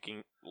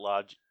logicking.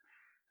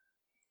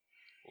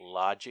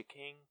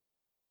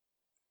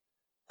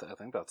 I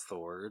think that's the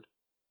word.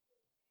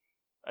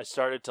 I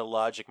started to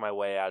logic my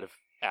way out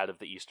of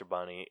the Easter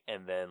Bunny,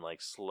 and then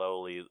like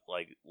slowly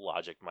like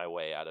logic my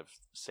way out of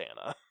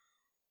Santa.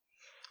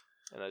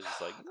 And I was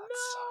just like, no.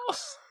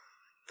 Sucks.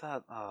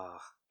 That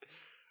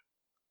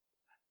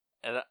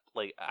And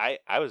like I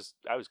was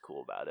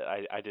cool about it.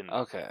 I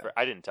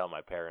didn't tell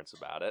my parents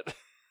about it.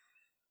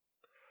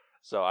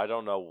 So I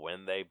don't know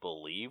when they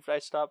believed I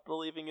stopped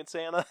believing in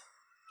Santa.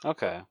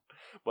 Okay.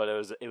 But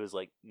it was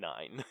like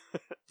 9.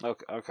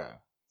 Okay.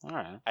 All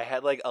right. I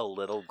had like a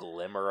little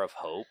glimmer of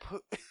hope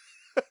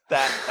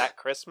that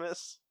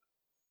Christmas.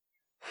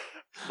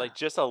 Like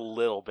just a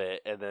little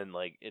bit, and then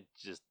like it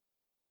just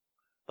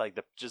like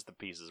the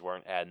pieces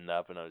weren't adding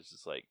up, and I was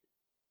just like,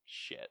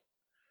 shit.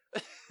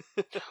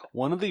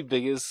 One of the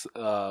biggest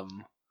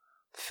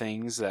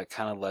things that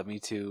kind of led me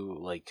to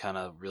like kind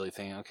of really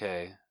think,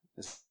 okay,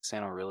 is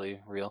Santa really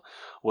real?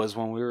 Was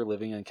when we were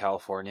living in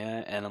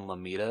California and in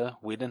Lomita,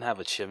 we didn't have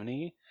a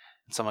chimney.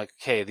 So I'm like,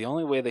 okay, the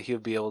only way that he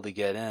would be able to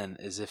get in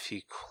is if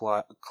he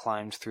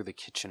climbed through the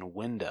kitchen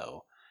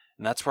window.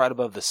 And that's right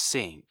above the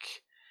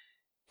sink.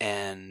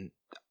 And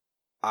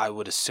I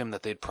would assume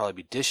that they'd probably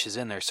be dishes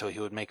in there, so he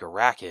would make a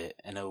racket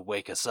and it would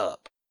wake us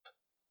up.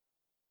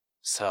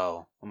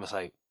 So I'm just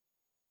like,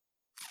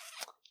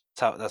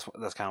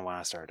 that's kind of when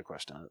I started to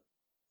question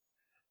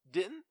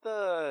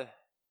it.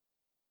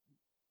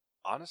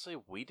 Honestly,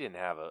 we didn't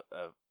have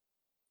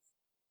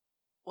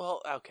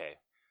well, okay.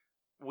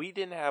 We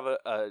didn't have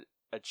a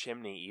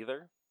chimney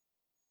either.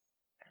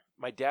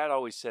 My dad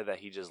always said that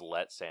he just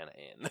let Santa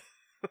in.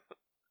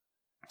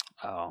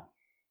 Oh.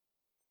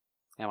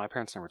 Yeah, my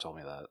parents never told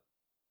me that.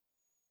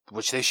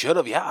 Which they should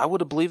have. Yeah, I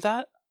would have believed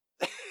that.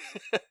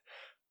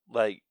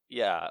 Like,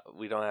 yeah,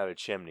 we don't have a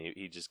chimney.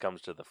 He just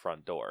comes to the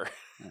front door.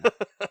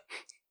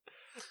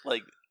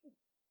 Like,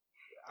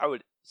 I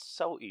would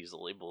so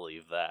easily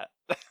believe that.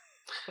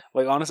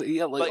 Like, honestly,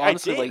 yeah, like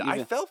honestly, I did. like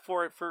even... I fell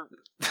for it for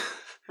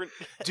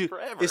dude,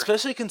 forever.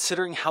 Especially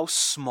considering how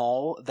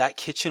small that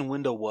kitchen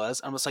window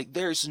was. I'm just like,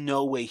 there's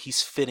no way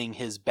he's fitting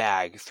his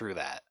bag through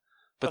that.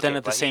 But then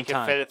at the same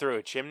time, fit it through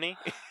a chimney.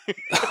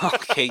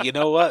 Okay, you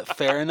know what?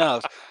 Fair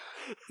enough.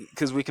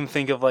 because we can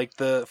think of like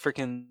the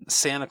freaking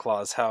Santa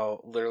Claus,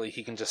 how literally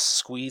he can just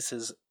squeeze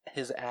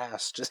his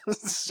ass just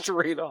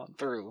straight on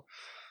through.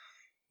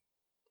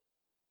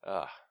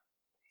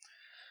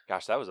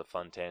 Gosh, that was a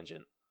fun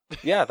tangent.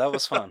 Yeah, that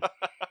was fun.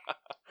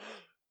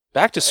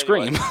 Back to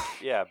Scream. Anyway,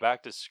 yeah,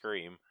 back to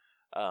Scream.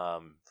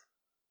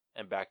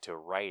 And back to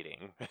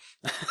writing.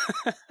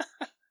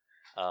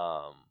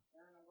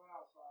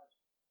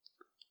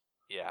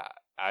 Yeah,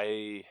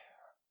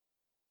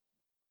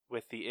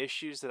 with the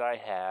issues that I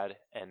had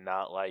and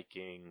not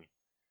liking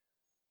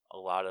a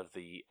lot of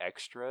the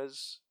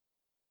extras,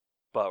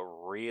 but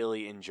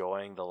really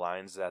enjoying the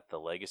lines that the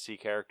legacy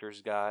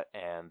characters got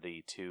and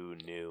the two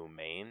new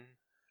main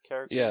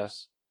characters. Yeah.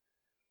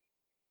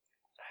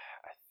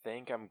 I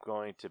think I'm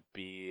going to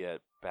be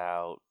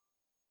about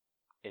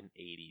an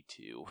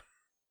 82.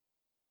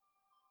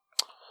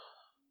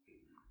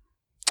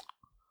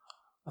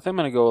 I think I'm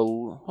going to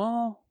go,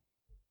 well,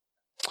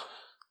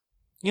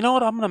 you know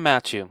what? I'm going to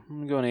match you. I'm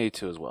going to go an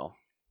 82 as well.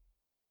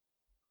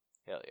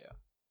 Hell yeah.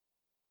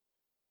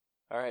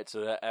 Alright,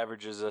 so that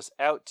averages us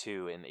out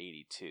to an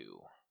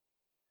 82.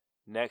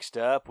 Next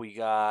up, we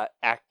got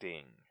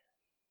acting.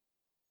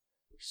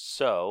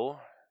 So,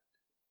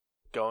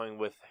 going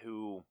with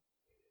who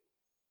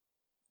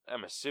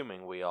I'm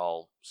assuming we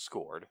all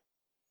scored,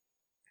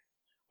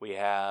 we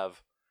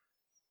have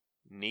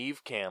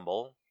Neve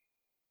Campbell,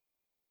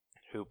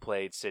 who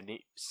played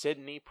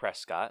Sydney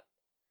Prescott,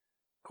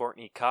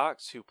 Courtney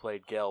Cox, who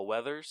played Gail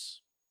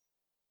Weathers,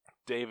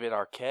 David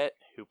Arquette,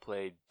 who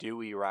played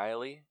Dewey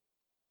Riley,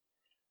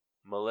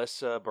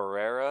 Melissa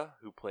Barrera,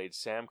 who played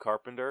Sam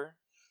Carpenter,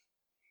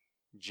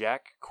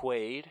 Jack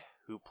Quaid,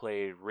 who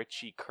played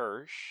Richie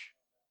Kirsch,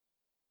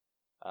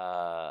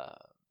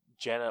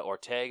 Jenna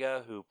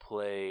Ortega, who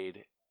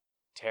played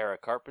Tara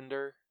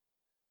Carpenter,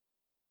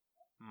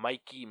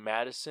 Mikey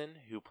Madison,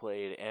 who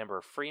played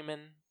Amber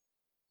Freeman,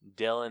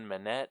 Dylan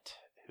Manette,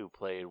 who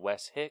played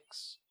Wes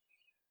Hicks,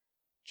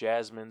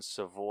 Jasmine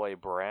Savoy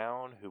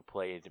Brown, who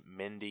played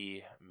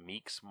Mindy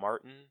Meeks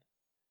Martin,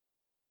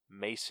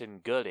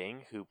 Mason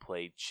Gooding, who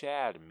played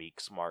Chad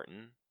Meeks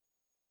Martin,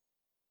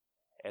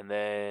 and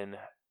then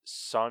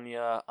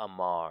Sonia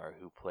Amar,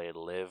 who played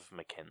Liv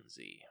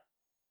McKenzie.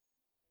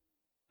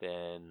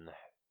 Then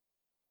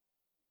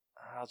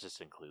I'll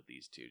just include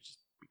these two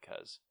just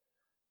because.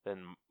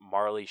 Then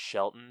Marley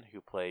Shelton,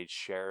 who played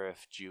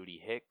Sheriff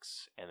Judy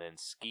Hicks, and then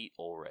Skeet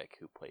Ulrich,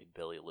 who played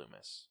Billy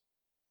Loomis.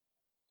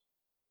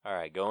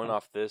 Alright, going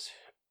off this,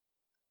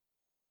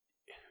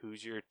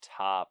 who's your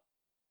top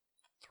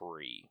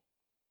 3?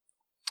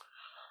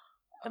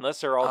 Unless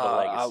they're all the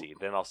legacy,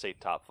 then I'll say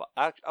top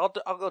 5. I'll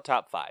go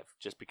top 5,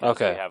 just because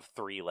we have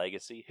 3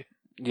 legacy.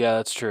 Yeah,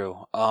 that's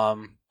true.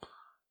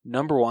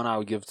 Number 1, I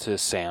would give to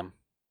Sam.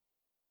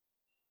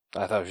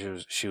 I thought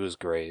she was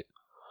great.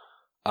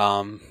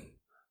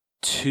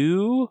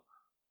 2,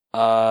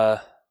 oh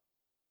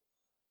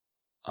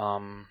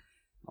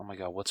my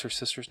god, what's her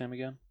sister's name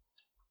again?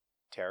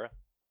 Tara.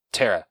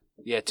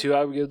 Yeah, 2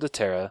 I would give to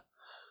Tara.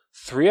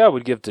 3 I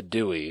would give to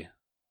Dewey.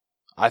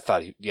 I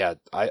thought,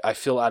 I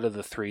feel out of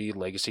the 3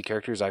 legacy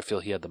characters, I feel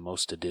he had the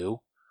most to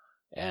do,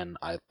 and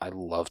I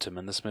loved him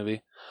in this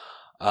movie.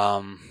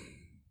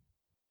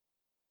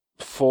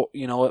 4,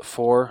 you know what?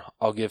 4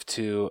 I'll give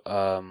to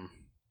oh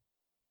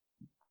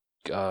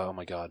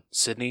my god,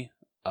 Sydney,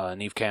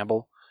 Neve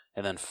Campbell,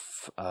 and then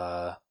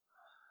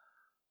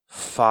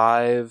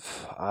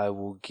 5 I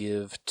will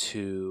give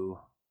to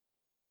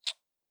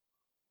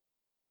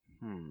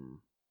who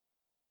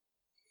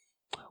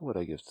would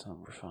I give to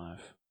number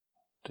 5?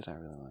 Did I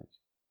really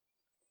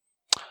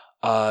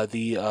like?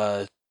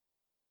 The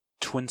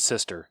twin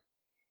sister.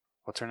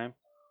 What's her name?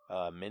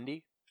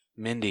 Mindy?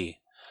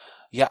 Mindy.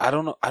 Yeah, I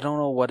don't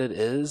know what it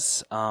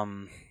is.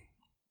 Don't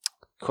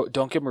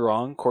get me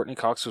wrong, Courtney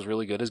Cox was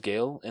really good as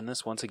Gail in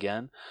this once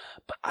again,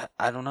 but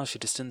I don't know, she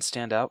just didn't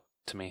stand out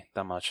to me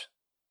that much.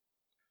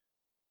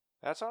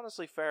 That's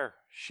honestly fair.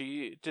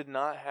 She did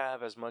not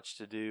have as much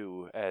to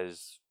do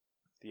as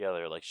the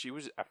other. Like,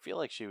 I feel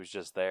like she was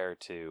just there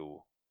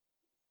to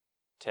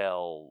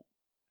tell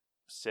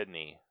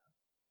Sydney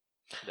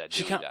that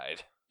Dewey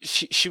died.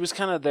 She was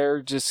kind of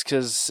there just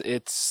because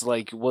it's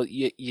like, well,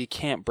 you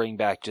can't bring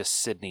back just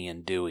Sydney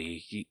and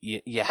Dewey.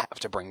 You have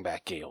to bring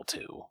back Gail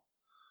too.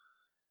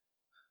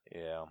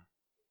 Yeah.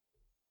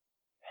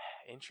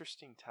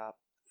 Interesting top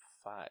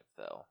 5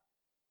 though.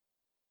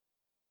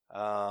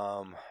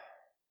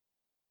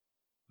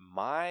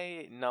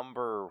 My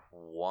number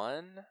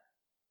 1,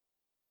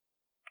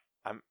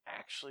 I'm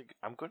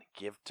going to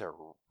give to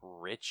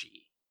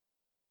Richie.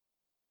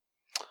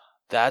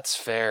 That's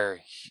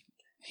fair.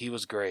 He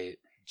was great.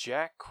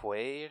 Jack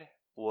Quaid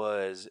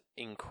was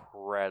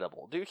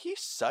incredible. Dude, he's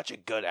such a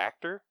good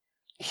actor.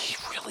 He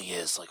really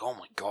is. Like, oh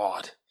my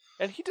god.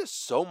 And he does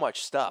so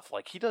much stuff.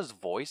 Like, he does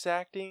voice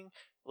acting.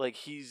 Like,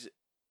 he's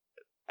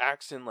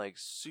acts in, like,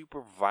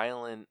 super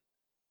violent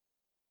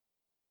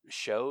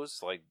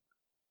shows, like,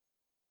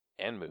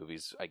 and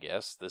movies, I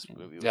guess. This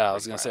movie was I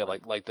was going to say,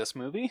 violent. like this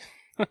movie?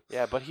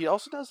 Yeah, but he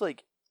also does,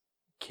 like,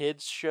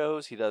 kids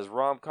shows. He does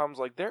rom-coms.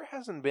 Like, there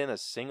hasn't been a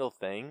single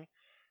thing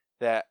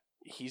that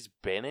he's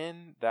been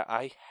in that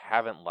I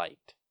haven't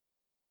liked.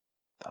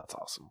 That's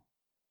awesome.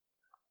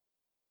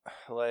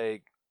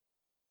 Like,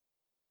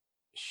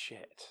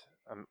 shit.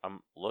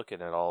 I'm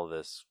looking at all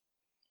this.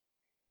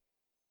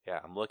 Yeah,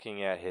 I'm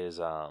looking at his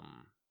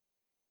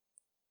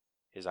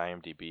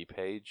IMDb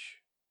page.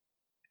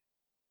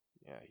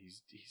 Yeah,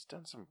 he's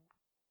done some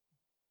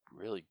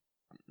really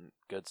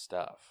good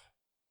stuff.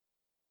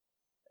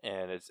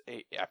 And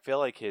I feel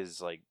like his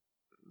like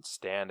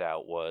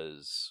standout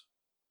was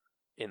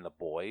in The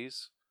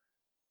Boys.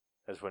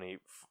 That's when he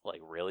like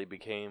really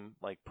became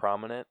like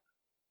prominent.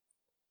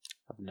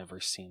 I've never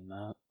seen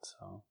that,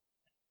 so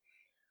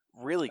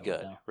Really I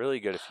good, don't know.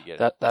 really good if you get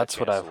That's a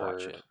what chance I've to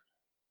watch heard.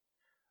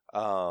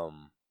 it.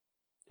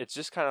 It's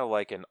just kind of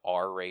like an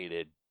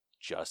R-rated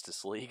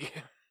Justice League,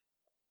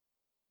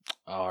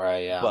 All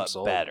right, yeah, I'm but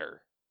sold.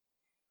 better.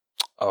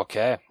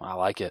 Okay, I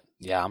like it.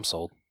 Yeah, I'm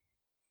sold.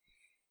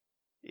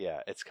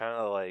 Yeah, it's kind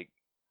of like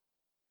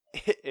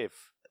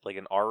if like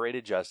an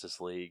R-rated Justice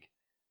League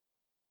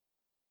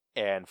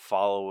and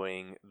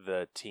following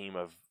the team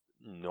of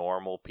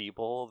normal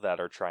people that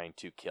are trying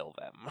to kill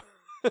them.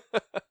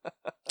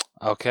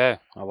 Okay,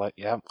 I like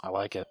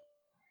it.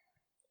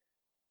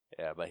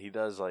 Yeah, but he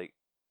does like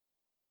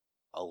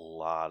a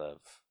lot of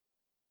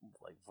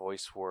like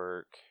voice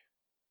work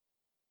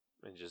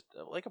and just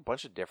like a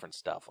bunch of different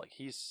stuff. Like,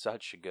 he's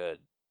such a good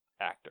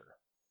actor.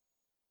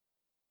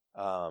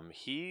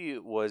 He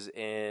was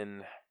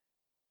in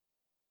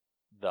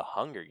The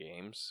Hunger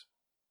Games.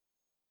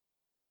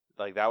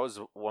 Like, that was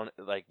one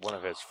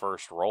of his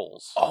first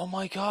roles. Oh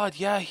my god,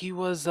 yeah, he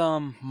was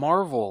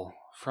Marvel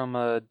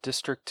from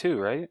District 2,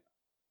 right?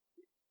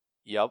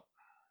 Yep.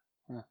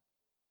 Huh.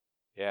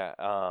 Yeah.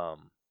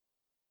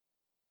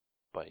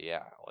 But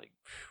yeah, like,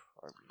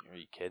 are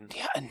you kidding?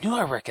 Yeah, I knew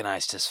I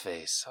recognized his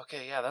face.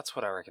 Okay, yeah, that's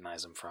what I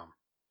recognize him from.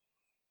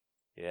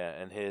 Yeah,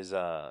 and his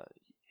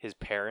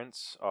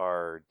parents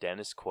are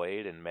Dennis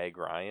Quaid and Meg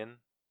Ryan,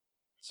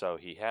 so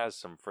he has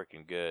some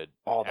freaking good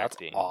Oh, that's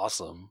acting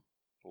awesome.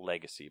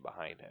 legacy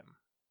behind him.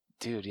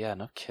 Dude, yeah,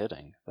 no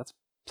kidding. That's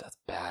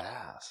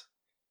badass.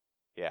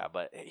 Yeah,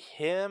 but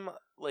him,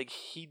 like,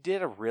 he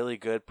did a really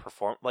good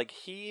performance. Like,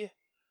 he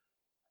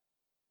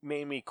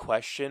made me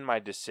question my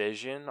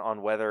decision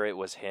on whether it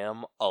was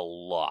him a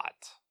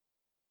lot.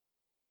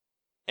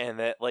 And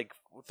that, like,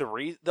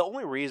 the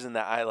only reason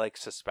that I, like,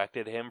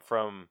 suspected him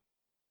from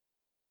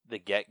the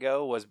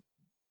get-go was...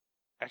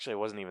 Actually, it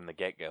wasn't even the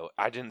get-go.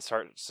 I didn't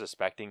start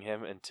suspecting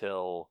him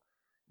until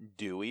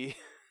Dewey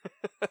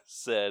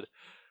said,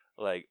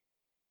 like,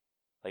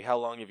 how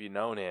long have you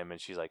known him?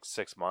 And she's like,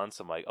 6 months.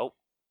 I'm like, oh,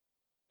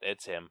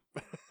 it's him.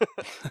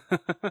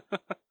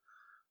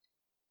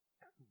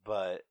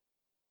 But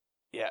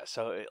yeah,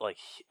 so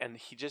and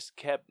he just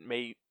kept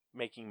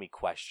making me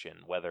question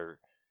whether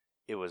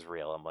it was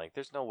real. I'm like,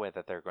 there's no way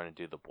that they're going to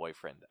do the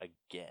boyfriend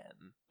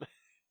again.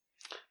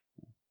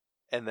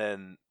 And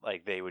then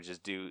like they would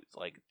just do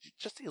like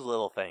just these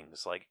little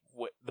things, like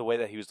the way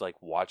that he was like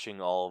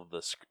watching all of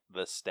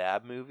the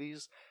stab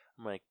movies.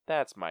 I'm like,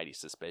 that's mighty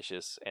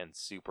suspicious and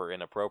super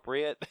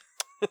inappropriate.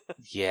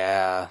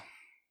 Yeah.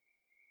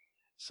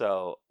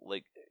 So,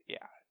 like,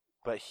 yeah.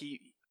 But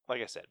he,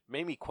 like I said,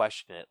 made me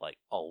question it, like,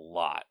 a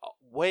lot.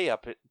 Way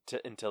up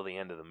until the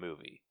end of the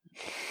movie.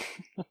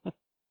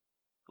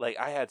 Like,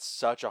 I had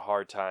such a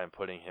hard time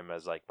putting him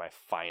as, like, my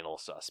final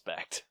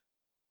suspect.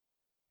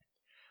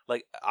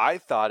 Like, I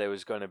thought it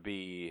was going to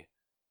be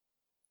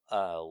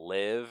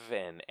Liv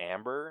and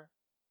Amber.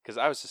 Because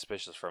I was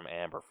suspicious from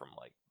Amber from,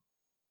 like,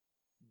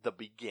 the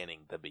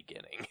beginning.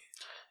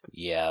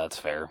 Yeah, that's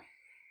fair.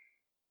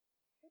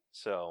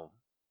 So...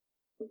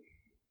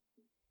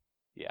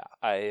 yeah,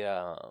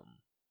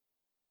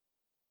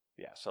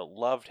 so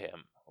loved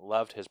him,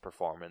 loved his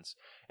performance,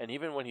 and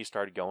even when he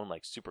started going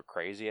like super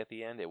crazy at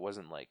the end, it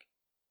wasn't like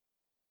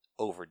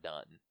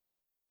overdone.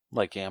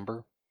 Like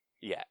Amber?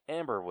 Yeah,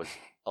 Amber was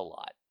a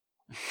lot,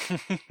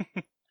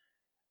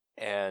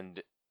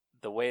 and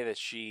the way that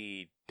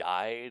she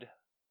died.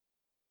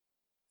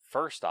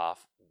 First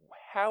off,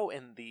 how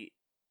in the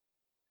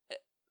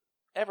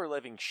ever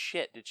living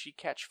shit did she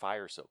catch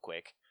fire so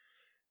quick?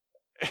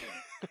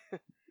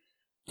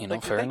 You know,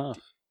 Like, fair enough.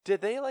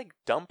 Did they, like,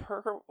 dump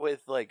her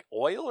with, like,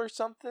 oil or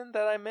something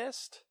that I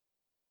missed?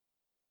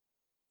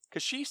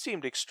 Because she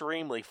seemed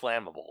extremely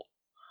flammable.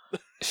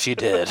 She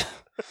did.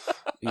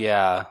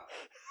 Yeah.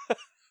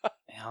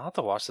 Yeah, I'll have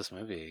to watch this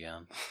movie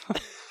again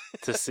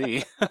to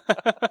see.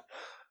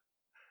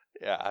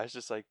 Yeah, I was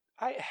just like,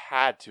 I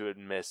had to have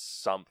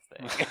missed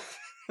something.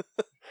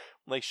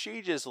 Like,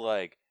 she just,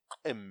 like,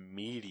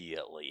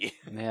 immediately.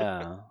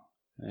 Yeah.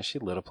 She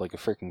lit up like a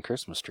freaking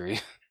Christmas tree.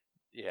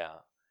 Yeah.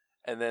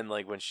 And then,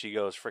 like, when she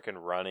goes freaking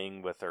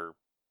running with her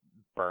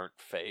burnt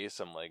face,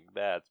 I'm like,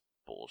 that's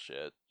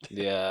bullshit.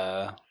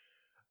 Yeah.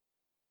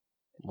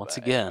 Once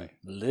But again, anyway.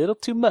 little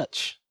too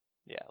much.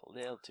 Yeah, a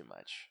little too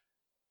much.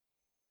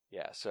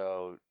 Yeah,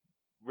 so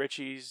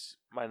Richie's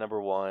my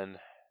number one.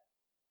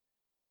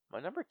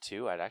 My number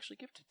two, I'd actually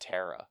give to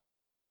Tara.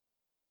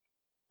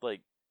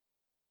 like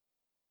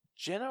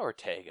Jenna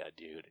Ortega,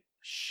 dude.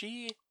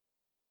 She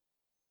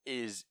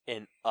is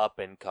an up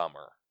and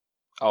comer.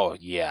 Oh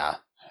yeah,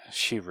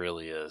 she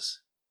really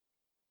is.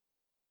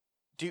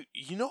 Dude,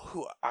 you know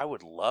who I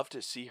would love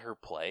to see her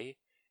play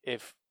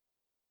if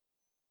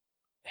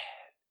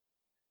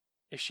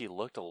she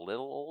looked a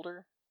little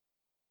older?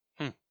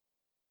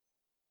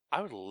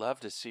 I would love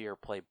to see her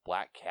play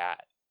Black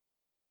Cat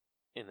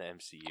in the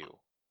MCU.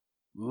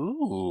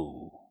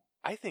 Ooh.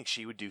 I think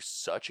she would do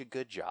such a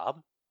good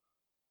job.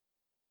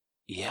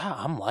 Yeah,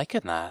 I'm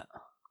liking that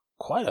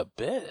quite a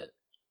bit.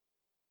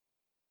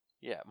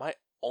 Yeah, my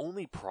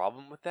only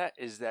problem with that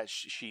is that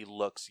she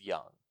looks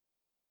young.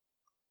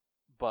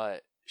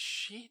 But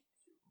she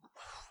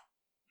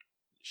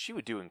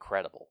would do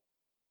incredible.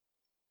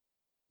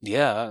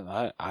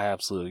 Yeah, I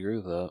absolutely agree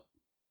with that.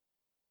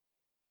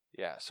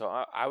 Yeah, so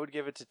I would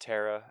give it to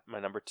Tara, my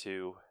number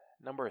 2.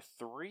 Number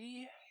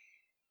 3,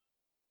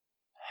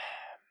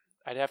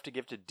 I'd have to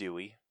give to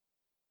Dewey.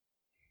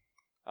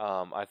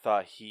 I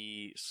thought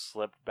he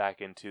slipped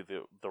back into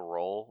the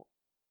role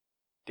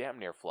damn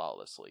near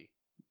flawlessly.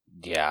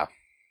 Yeah,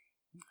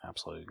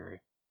 absolutely agree.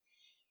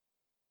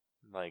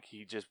 Like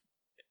he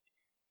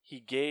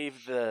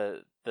gave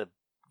the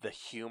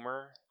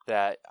humor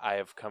that I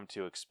have come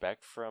to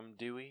expect from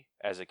Dewey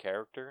as a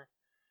character,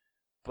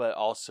 but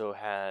also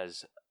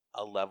has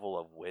a level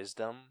of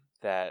wisdom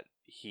that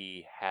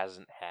he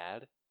hasn't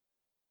had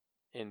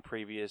in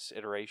previous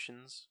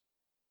iterations.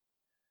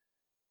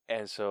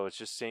 And so it's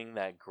just seeing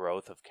that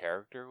growth of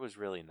character was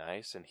really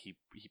nice, and he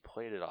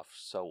played it off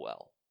so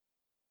well.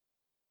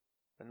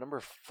 And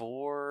number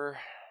four,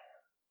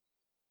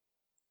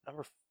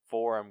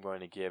 I'm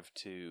going to give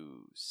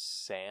to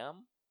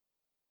Sam.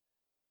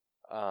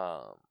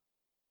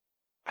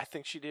 I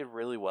think she did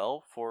really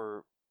well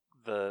for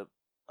a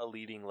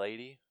leading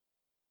lady.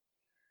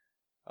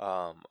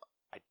 I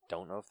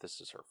don't know if this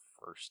is her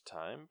first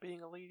time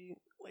being a leading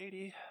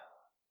lady.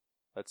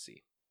 Let's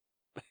see.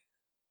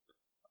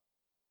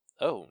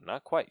 Oh,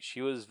 not quite.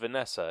 She was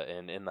Vanessa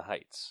in The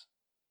Heights.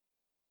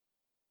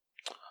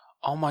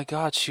 Oh my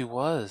god, she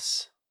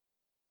was.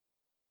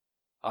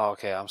 Oh,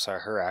 okay, I'm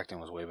sorry. Her acting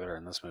was way better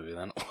in this movie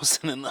than it was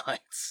in The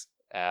Heights.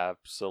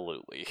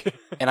 Absolutely.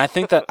 And I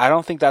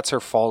don't think that's her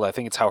fault. I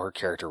think it's how her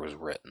character was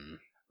written.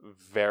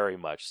 Very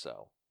much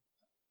so.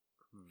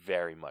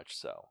 Very much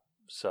so.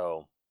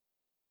 So,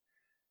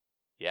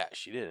 yeah,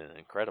 she did an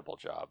incredible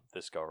job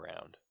this go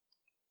around.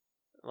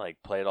 Like,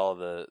 played all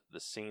the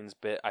scenes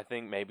bit. I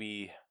think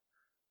maybe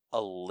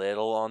a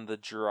little on the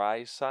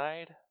dry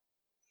side.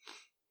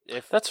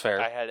 If That's fair.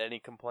 I had any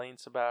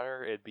complaints about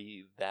her, it'd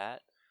be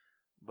that.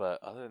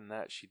 But other than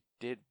that, she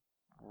did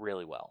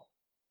really well.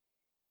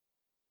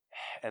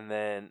 And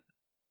then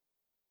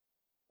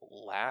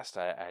last,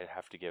 I'd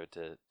have to give it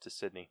to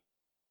Sydney.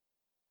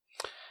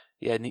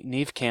 Yeah,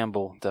 Neve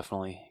Campbell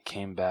definitely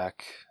came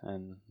back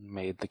and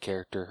made the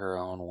character her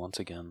own once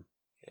again.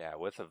 Yeah,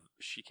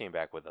 she came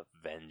back with a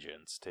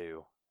vengeance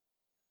too.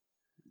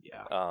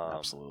 Yeah,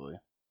 absolutely.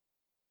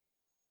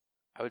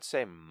 I would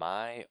say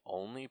my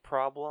only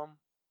problem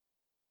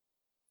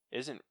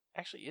isn't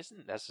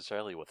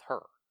necessarily with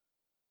her.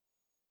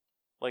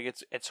 Like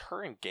it's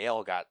her and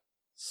Gail got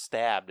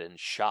stabbed and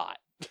shot.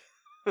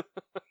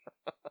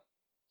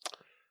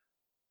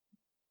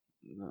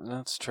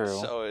 That's true.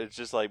 So it's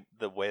just like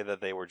the way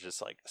that they were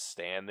just like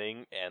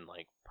standing and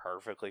like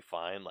perfectly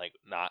fine, like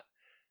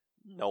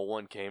no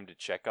one came to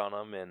check on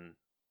them in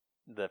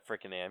the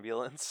freaking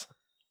ambulance.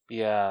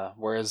 Yeah,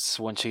 whereas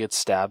when she gets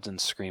stabbed in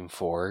Scream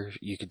 4,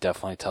 you could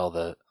definitely tell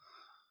that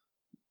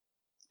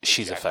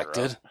she's Jacked her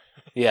affected. up.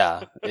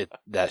 Yeah,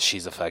 that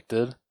she's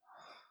affected.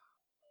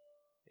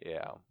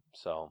 Yeah,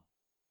 so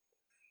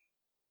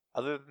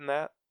other than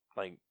that,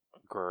 like,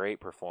 great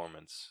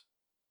performance.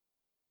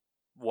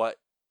 What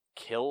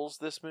kills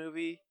this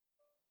movie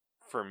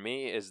for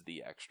me is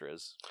the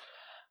extras.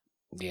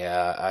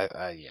 Yeah,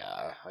 I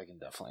can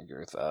definitely agree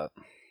with that.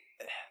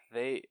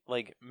 They,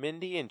 like,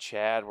 Mindy and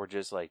Chad were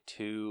just like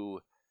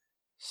too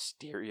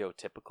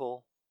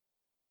stereotypical.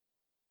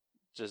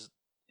 Just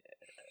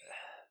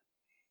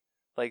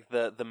like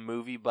the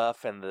movie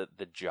buff and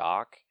the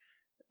jock,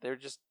 they're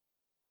just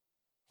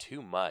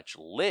too much.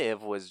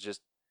 Liv was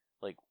just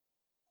like,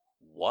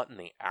 what in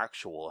the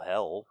actual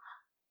hell?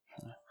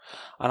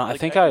 I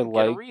think I I couldn't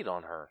get a like. read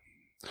on her.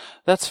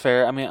 That's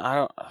fair. I mean,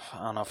 I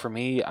don't know. For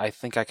me, I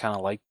think I kind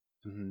of like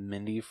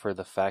Mindy for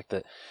the fact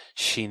that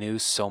she knew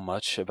so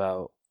much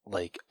about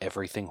like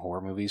everything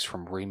horror movies,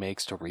 from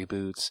remakes to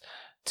reboots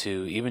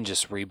to even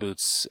just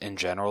reboots in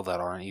general that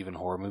aren't even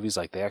horror movies.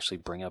 Like they actually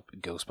bring up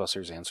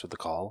Ghostbusters: Answer the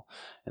Call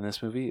in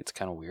this movie. It's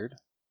kind of weird,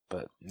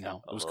 but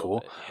it was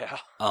cool. Bit,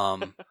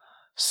 yeah.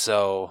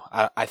 So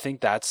I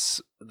think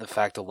that's the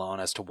fact alone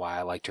as to why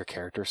I liked her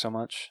character so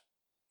much.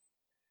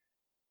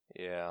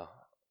 Yeah.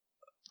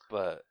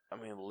 But, I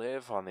mean,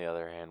 Liv, on the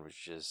other hand, was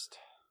just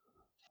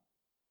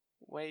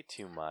way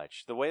too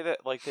much. The way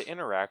that, like, the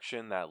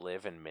interaction that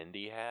Liv and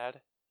Mindy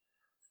had,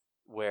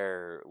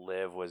 where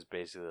Liv was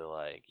basically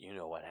like, you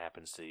know what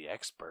happens to the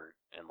expert,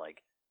 and,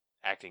 like,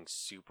 acting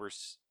super,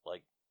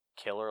 like,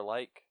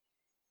 killer-like.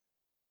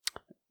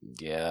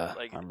 Yeah,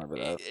 Like I remember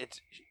that.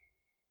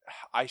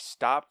 I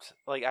stopped.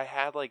 Like I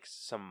had like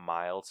some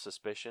mild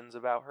suspicions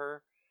about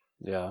her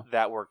Yeah.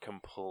 that were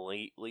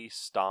completely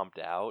stomped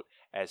out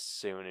as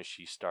soon as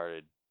she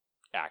started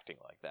acting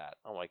like that.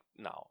 I'm like,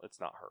 no, it's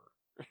not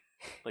her.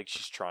 Like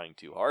she's trying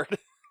too hard.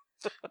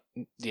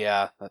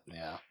 Yeah,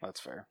 that's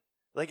fair.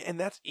 Like, and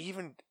that's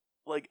even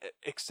like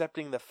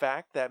accepting the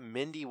fact that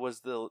Mindy was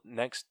the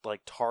next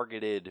like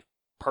targeted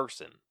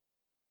person.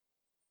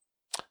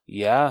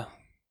 Yeah,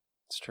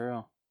 it's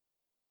true.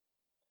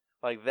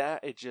 Like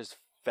that, it just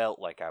felt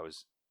like I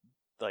was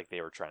like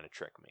they were trying to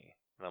trick me,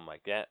 and I'm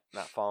like, yeah,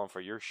 not falling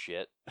for your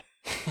shit.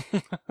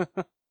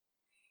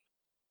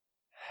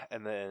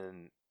 And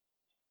then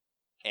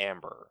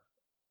Amber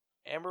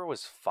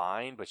was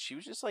fine, but she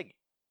was just like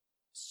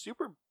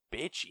super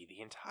bitchy the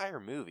entire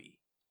movie.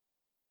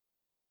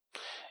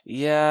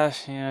 Yeah,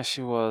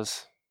 she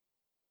was.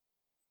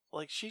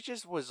 Like she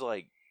just was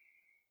like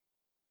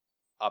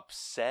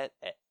upset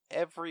at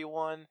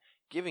everyone,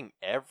 giving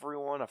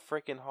everyone a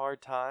freaking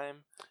hard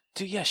time.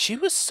 Dude, yeah, she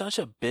was such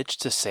a bitch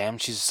to Sam.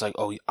 She's just like,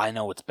 "Oh, I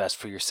know what's best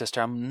for your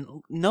sister."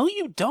 No,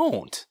 you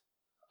don't.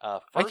 I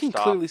can First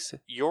off, clearly see.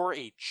 you're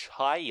a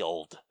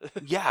child.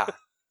 Yeah.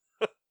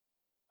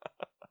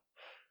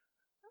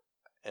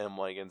 And I'm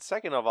like, and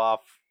second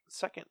off,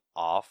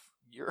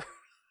 you're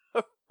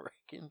a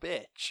freaking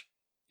bitch.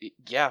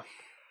 Yeah.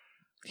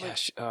 Yeah.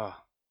 Like-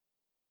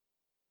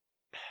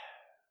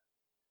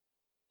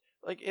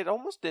 Like, it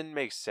almost didn't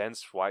make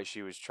sense why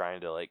she was trying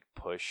to, like,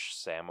 push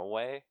Sam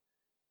away.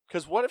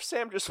 Because what if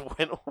Sam just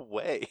went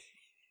away?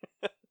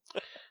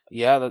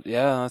 Yeah,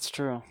 that's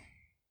true.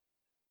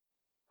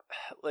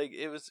 Like,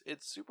 it's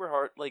super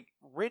hard. Like,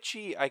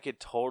 Richie, I could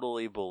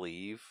totally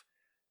believe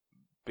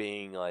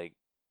being, like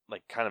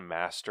kind of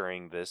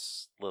mastering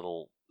this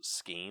little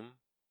scheme.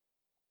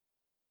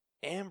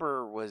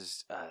 Amber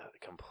was a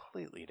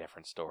completely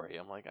different story.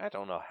 I'm like, I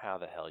don't know how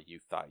the hell you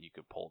thought you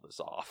could pull this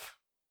off.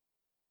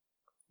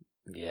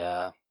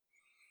 Yeah.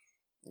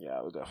 Yeah,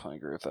 I would definitely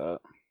agree with that.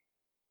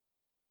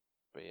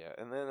 But yeah,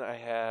 and then I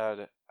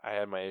had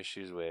my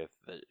issues with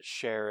the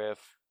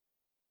sheriff.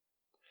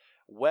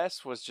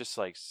 Wes was just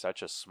like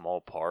such a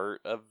small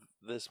part of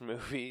this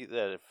movie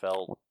that it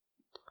felt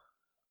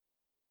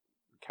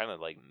kind of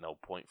like no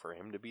point for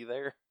him to be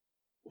there.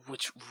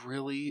 Which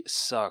really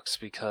sucks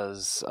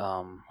because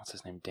what's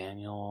his name?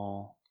 Dylan.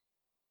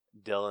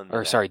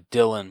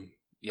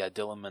 Yeah,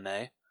 Dylan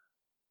Monet.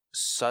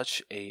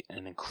 Such an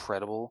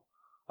incredible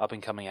up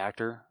and coming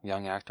actor,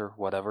 young actor,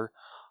 whatever.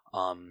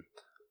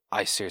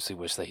 I seriously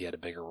wish that he had a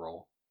bigger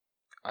role.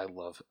 I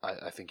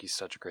think he's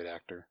such a great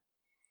actor.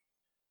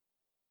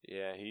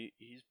 Yeah,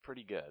 he's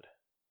pretty good.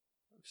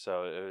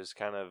 So it was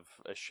kind of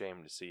a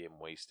shame to see him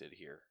wasted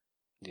here.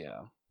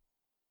 Yeah.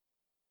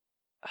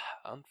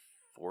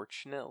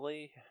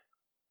 Unfortunately,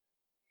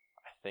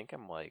 I think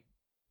I'm like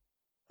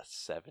a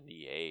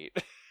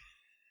 78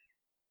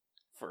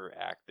 for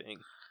acting.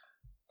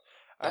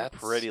 I'm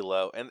pretty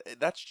low, and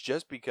that's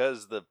just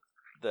because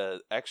the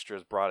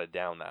extras brought it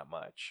down that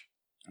much.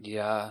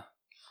 Yeah.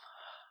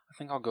 I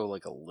think I'll go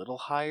like a little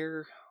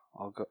higher.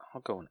 I'll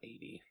go an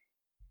 80.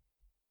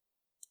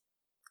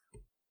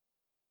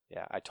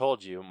 Yeah, I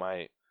told you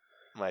my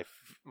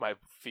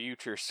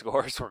future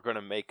scores were going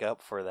to make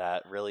up for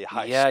that really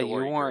high Yeah, story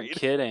you weren't grade.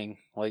 kidding.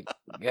 Like,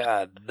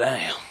 god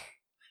damn.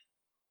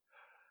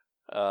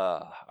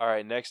 All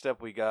right, next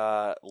up we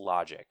got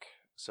Logic.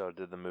 So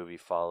did the movie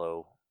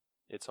follow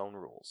its own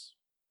rules?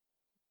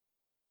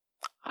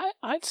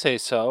 I'd say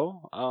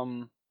so.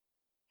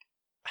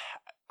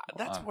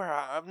 That's where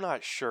I'm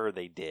not sure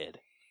they did.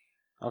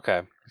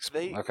 Okay.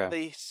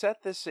 They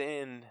set this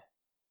in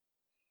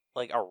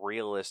like a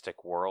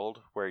realistic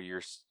world where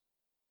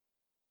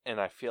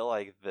and I feel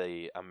like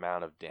the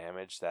amount of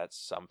damage that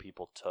some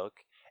people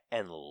took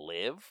and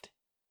lived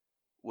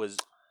was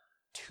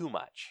too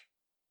much.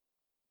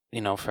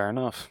 Fair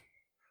enough.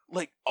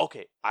 Like,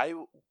 okay,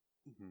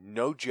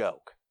 no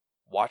joke.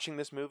 Watching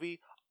this movie,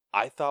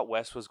 I thought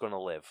Wes was going to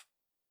live.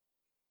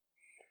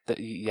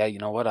 Yeah, you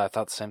know what? I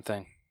thought the same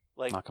thing.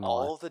 Like, Not gonna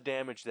all lie. the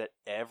damage that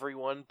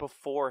everyone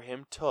before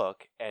him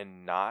took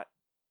and not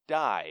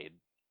died,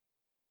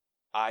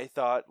 I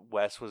thought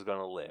Wes was going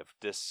to live,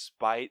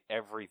 despite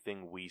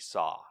everything we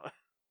saw.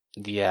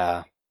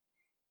 Yeah.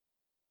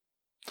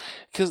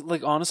 Because,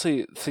 like,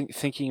 honestly,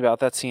 thinking about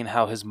that scene,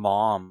 how his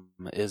mom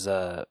is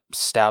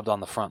stabbed on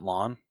the front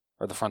lawn,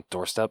 or the front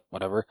doorstep,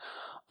 whatever,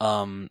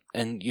 and,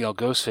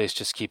 Ghostface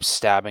just keeps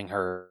stabbing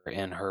her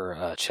in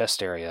her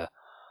chest area,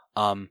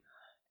 and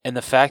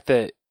the fact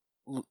that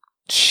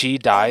she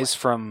dies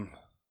from...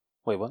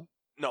 Wait, what?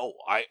 No,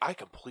 I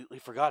completely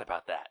forgot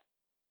about that.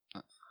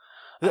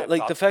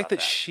 Like, the fact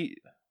that she...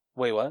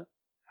 Wait, what?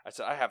 I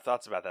said I have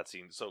thoughts about that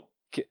scene, so...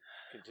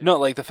 No,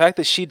 like, the fact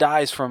that she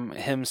dies from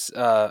him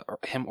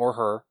or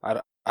her...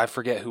 I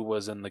forget who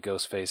was in the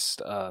Ghostface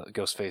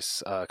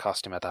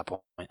costume at that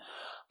point.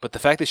 But the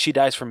fact that she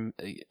dies from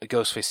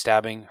Ghostface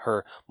stabbing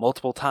her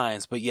multiple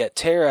times, but yet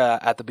Tara,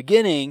 at the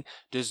beginning,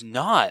 does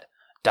not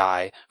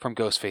die from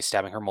Ghostface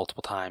stabbing her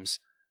multiple times.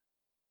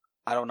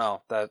 I don't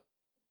know. That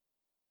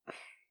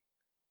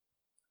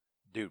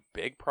Dude,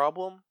 big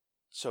problem.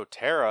 So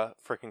Tara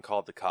freaking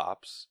called the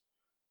cops,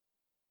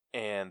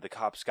 and the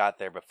cops got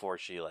there before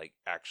she like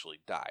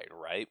actually died,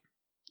 right?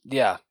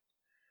 yeah.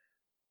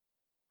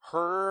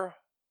 The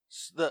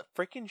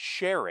freaking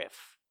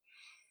sheriff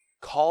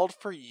called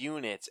for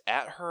units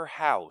at her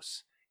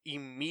house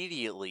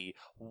immediately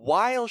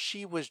while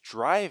she was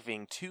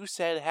driving to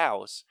said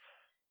house,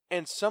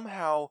 and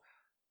somehow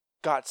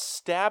got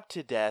stabbed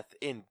to death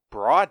in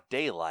broad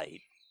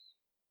daylight.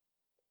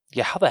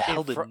 Yeah, how the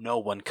hell In did fr- no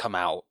one come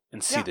out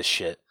and see Yeah. this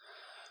shit?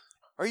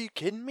 Are you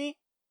kidding me?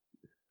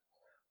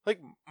 Like,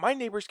 my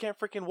neighbors can't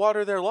freaking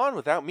water their lawn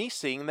without me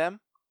seeing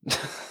them.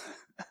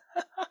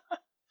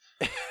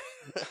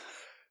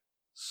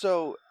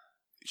 So,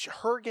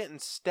 her getting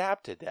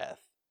stabbed to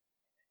death,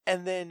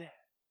 and then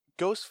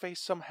Ghostface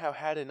somehow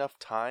had enough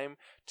time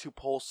to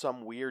pull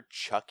some weird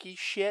Chucky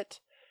shit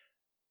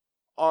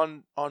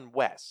on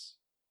Wes.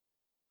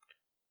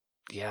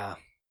 Yeah.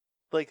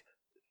 Like,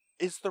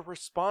 is the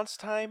response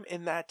time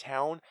in that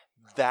town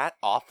that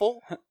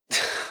awful?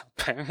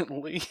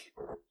 Apparently.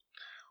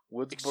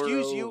 Woodsboro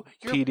Excuse you,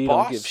 your PD don't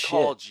boss give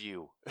called shit.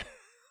 you.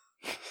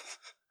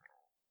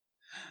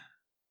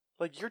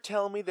 Like, you're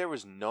telling me there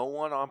was no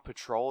one on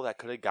patrol that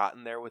could have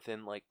gotten there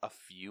within, like, a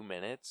few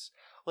minutes?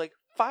 Like,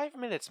 5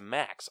 minutes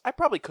max. I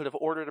probably could have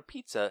ordered a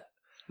pizza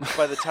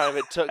by the time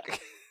it took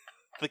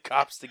the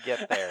cops to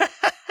get there.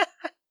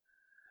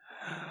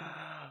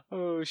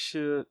 Oh,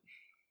 shit.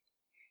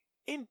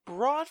 In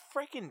broad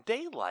freaking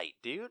daylight,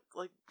 dude.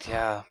 Like,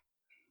 Yeah.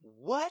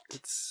 what?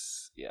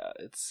 It's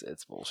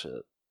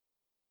bullshit.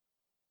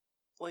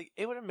 Like,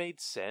 it would have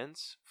made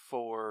sense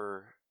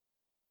for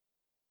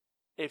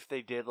if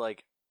they did,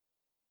 like,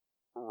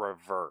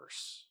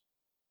 reverse.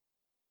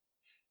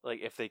 Like,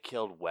 if they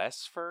killed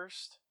Wes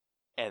first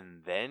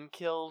and then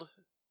killed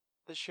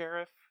the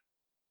sheriff,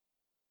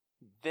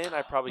 then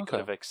I probably could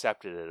Okay. have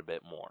accepted it a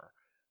bit more.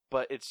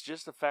 But it's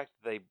just the fact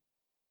that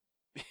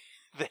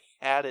they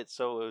had it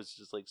so it was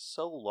just like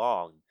so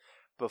long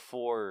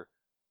before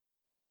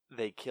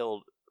they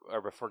killed,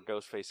 or before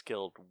Ghostface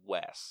killed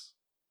Wes.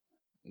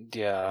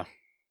 Yeah.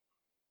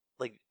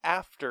 Like,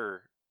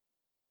 after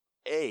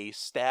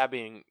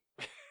stabbing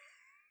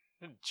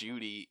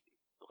Judy,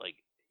 like,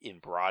 in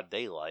broad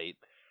daylight,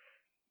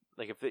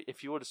 like,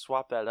 if you would have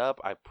swapped that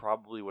up, I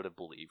probably would have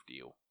believed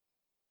you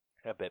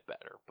a bit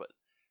better. But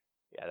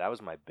yeah, that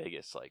was my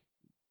biggest, like,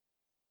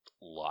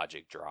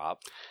 logic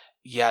drop.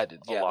 Yeah,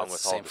 Along that's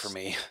with the all same this- for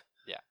me.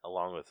 Yeah,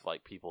 along with,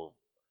 like, people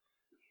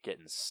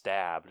getting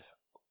stabbed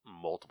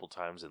multiple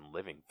times and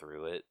living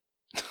through it.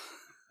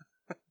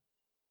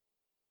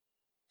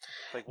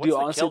 Like, what's Dude,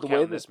 the honestly, kill the count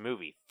way in this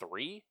movie?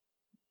 3?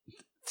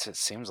 It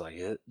seems like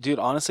it. Dude,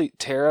 honestly,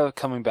 Tara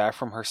coming back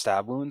from her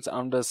stab wounds,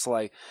 I'm just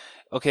like,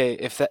 okay,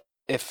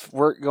 if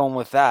we're going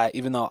with that,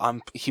 even though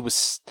he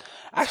was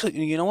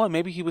actually, you know what?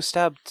 Maybe he was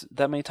stabbed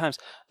that many times.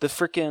 The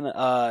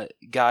freaking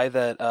guy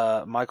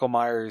that Michael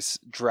Myers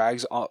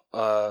drags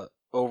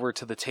over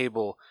to the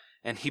table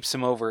and heaps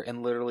him over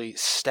and literally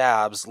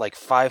stabs like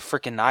 5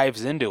 freaking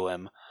knives into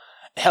him.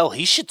 Hell,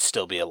 he should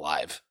still be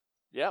alive.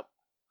 Yep.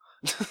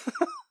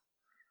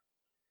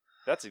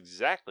 That's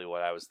exactly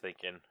what I was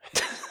thinking.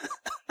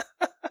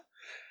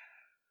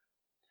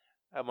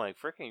 I'm like,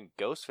 freaking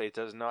Ghostface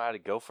doesn't know how to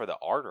go for the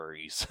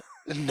arteries.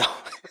 No.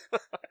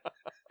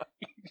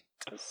 He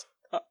does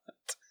not.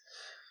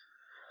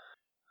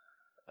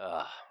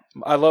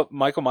 I love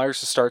Michael Myers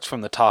just starts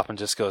from the top and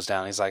just goes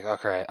down. He's like,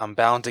 okay, I'm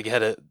bound to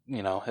get it,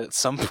 at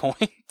some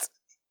point.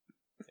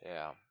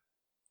 Yeah.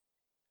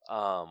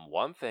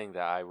 One thing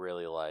that I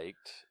really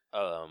liked,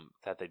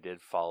 that they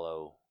did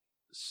follow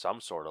some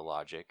sort of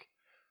logic,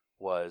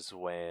 was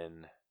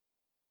when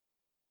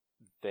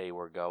they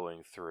were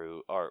going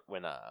through, or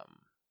when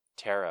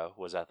Tara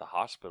was at the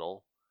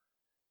hospital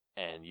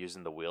and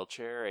using the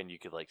wheelchair, and you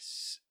could like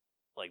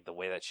the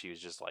way that she was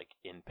just like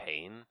in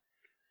pain,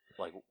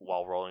 like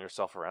while rolling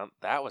herself around.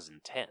 That was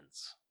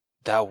intense.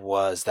 That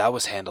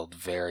was handled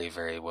very,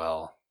 very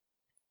well.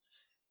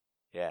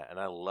 Yeah, and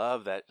I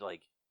love that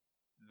like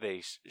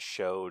they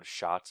showed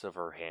shots of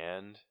her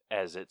hand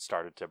as it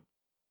started to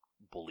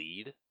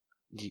bleed.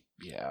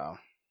 Yeah.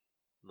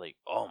 Like,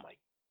 oh my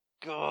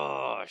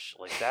gosh,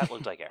 like that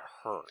looked like it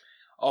hurt.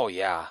 Oh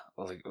yeah.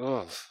 Like,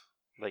 ugh.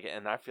 Like,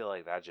 and I feel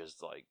like that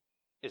just like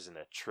isn't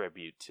a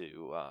tribute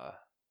to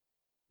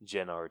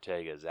Jenna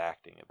Ortega's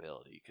acting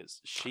ability,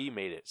 because she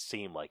made it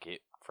seem like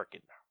it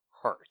freaking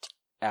hurt.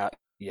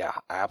 Yeah,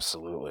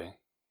 absolutely.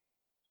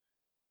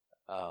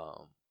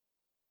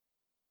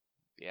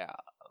 Yeah,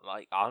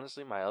 like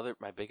honestly,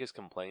 my biggest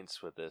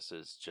complaints with this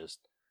is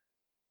just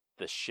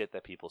the shit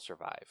that people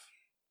survive.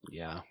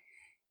 Yeah.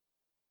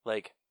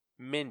 Like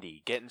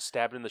Mindy getting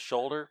stabbed in the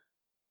shoulder,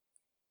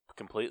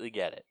 completely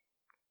get it.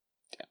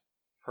 Yeah.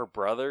 Her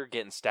brother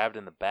getting stabbed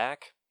in the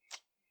back,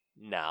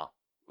 no.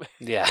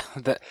 Yeah.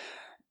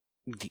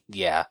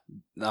 Yeah.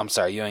 I'm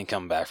sorry, you ain't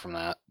coming back from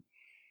that.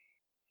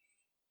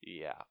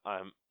 Yeah,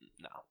 I'm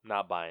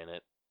not buying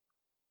it.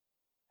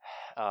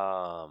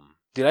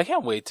 Dude, I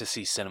can't wait to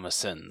see Cinema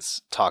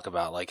Sins talk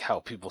about like how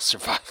people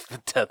survive the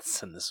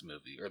deaths in this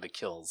movie or the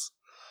kills.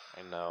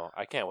 I know.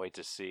 I can't wait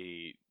to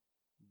see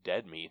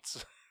Dead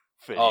Meat's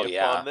Oh, video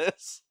yeah. on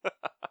this.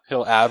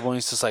 He'll add one.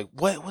 He's just like,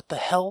 what the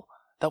hell?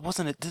 That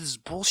wasn't it. This is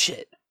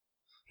bullshit.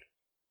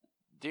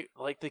 Dude,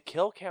 like the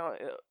kill count,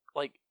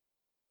 like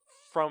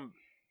from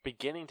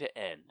beginning to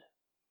end.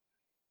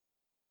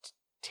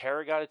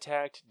 Tara got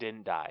attacked,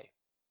 didn't die.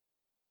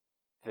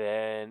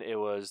 Then it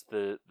was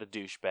the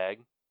douchebag.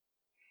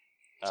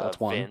 So that's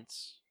one.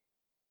 Vince.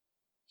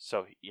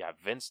 So, yeah,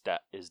 Vince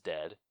is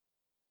dead.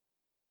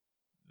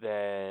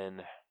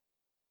 Then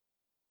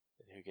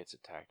who gets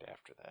attacked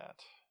after that?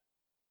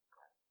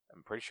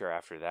 I'm pretty sure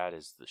after that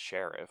is the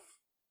sheriff.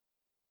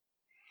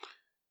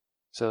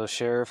 So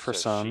sheriff, her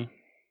son.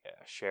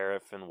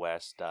 Sheriff and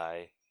Wes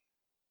die.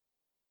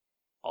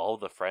 All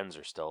the friends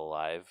are still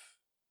alive.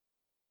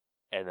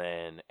 And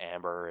then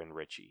Amber and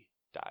Richie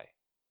die.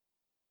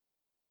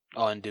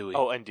 Oh, and Dewey.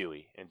 Oh, and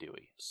Dewey.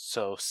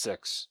 So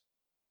 6.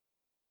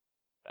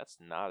 That's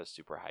not a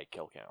super high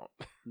kill count.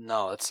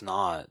 No, it's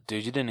not.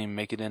 Dude, you didn't even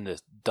make it into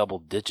double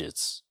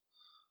digits.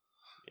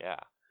 Yeah.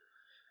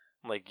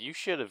 Like, you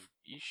could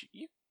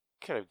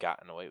have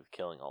gotten away with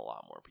killing a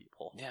lot more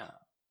people. Yeah.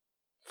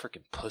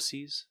 Freaking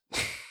pussies.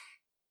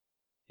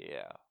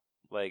 Yeah.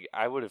 Like,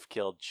 I would have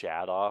killed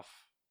Chad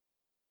off.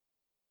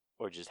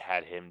 Or just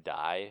had him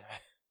die.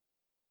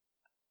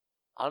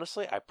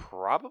 Honestly, I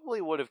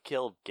probably would have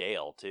killed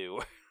Gale,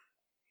 too.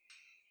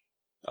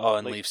 Oh,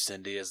 and Like- leave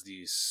Cindy as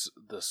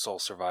the sole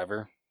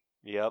survivor.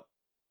 Yep.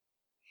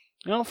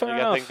 You know, fair Like,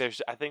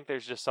 enough. I think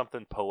there's just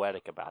something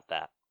poetic about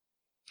that.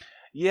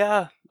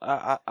 Yeah,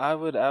 I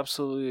would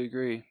absolutely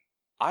agree.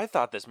 I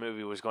thought this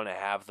movie was going to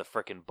have the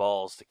frickin'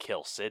 balls to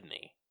kill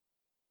Sydney.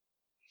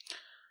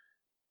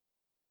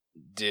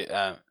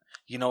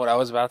 You know what I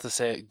was about to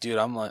say, dude?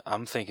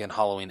 I'm thinking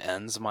Halloween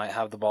Ends might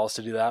have the balls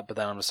to do that, but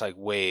then I'm just like,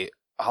 wait,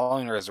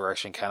 Halloween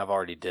Resurrection kind of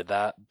already did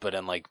that, but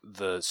in like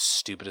the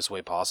stupidest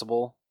way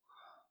possible.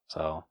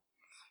 So,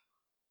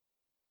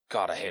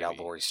 God, I hate how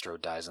Maybe. Laurie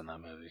Strode dies in that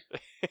movie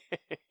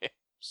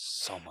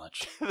so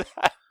much.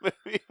 That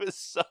movie was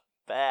so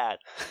bad.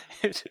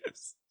 It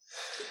is.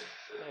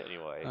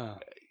 Anyway, Oh.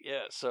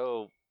 yeah,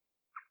 so,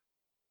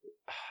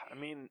 I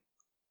mean,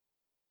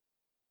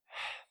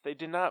 they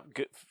did not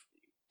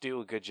do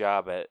a good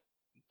job at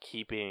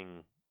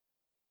keeping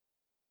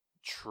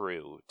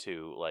true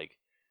to, like,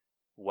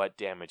 what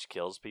damage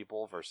kills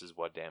people versus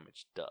what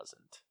damage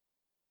doesn't.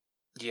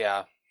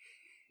 Yeah,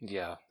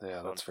 So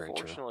that's very true.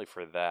 unfortunately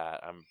for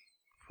that, I'm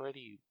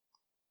pretty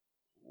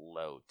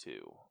low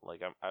too.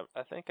 Like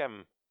I think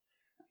I'm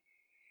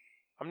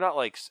not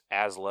like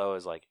as low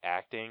as like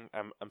acting.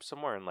 I'm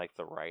somewhere in like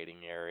the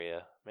writing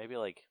area, maybe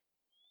like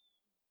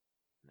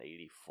an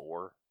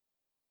 84.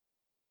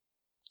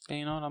 Yeah,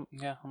 you know what?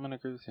 I'm gonna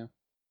agree with you.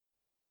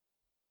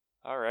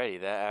 Alrighty,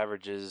 that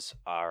averages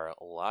our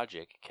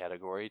logic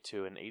category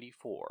to an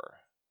 84.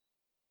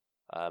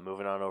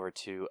 Moving on over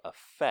to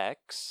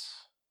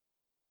effects.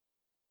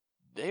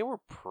 They were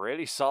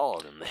pretty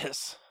solid in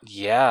this.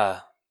 Yeah,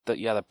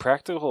 the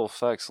practical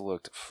effects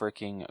looked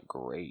freaking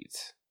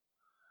great.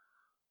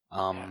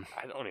 I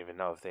don't even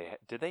know if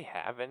did they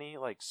have any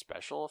like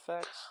special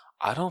effects?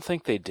 I don't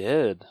think they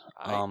did.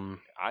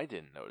 I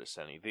didn't notice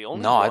any. The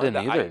only No, I one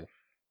didn't that either.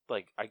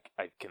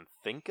 I can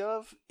think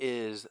of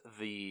is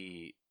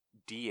the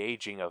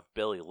de-aging of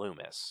Billy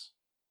Loomis.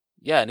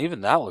 Yeah, and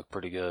even that looked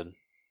pretty good.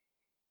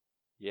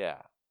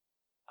 Yeah.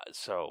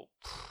 So,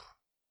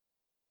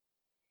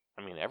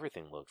 I mean,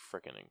 everything looked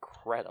freaking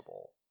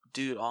incredible.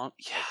 Dude, Like,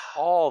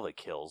 all the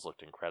kills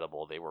looked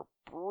incredible. They were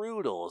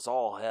brutal as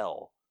all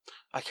hell.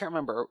 I can't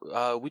remember.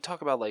 We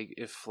talk about like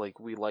if like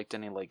we liked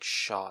any like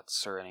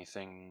shots or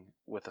anything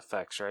with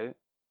effects, right?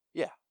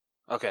 Yeah.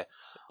 Okay.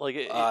 Like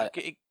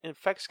it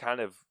effects kind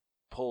of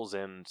pulls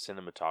in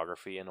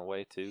cinematography in a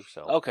way too.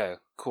 So Okay.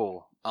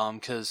 Cool.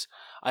 Because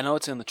I know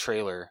it's in the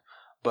trailer,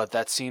 but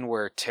that scene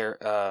where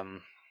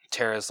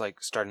Tara's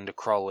like starting to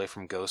crawl away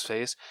from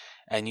Ghostface,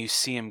 and you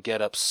see him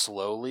get up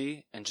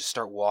slowly and just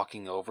start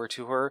walking over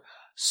to her.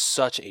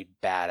 Such a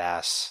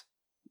badass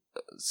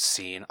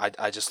scene.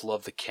 I just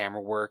love the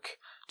camera work.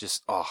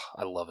 Just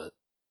I love it.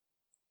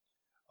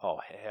 Oh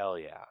hell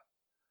yeah.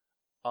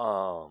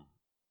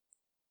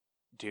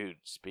 Dude,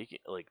 speaking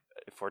like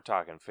if we're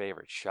talking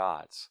favorite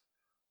shots,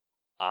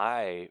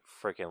 I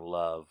freaking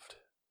loved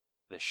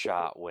the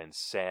shot when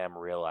Sam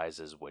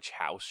realizes which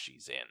house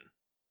she's in.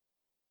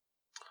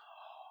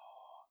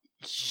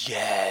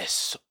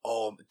 Yes.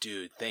 Oh,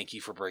 dude, thank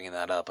you for bringing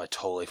that up. I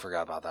totally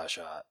forgot about that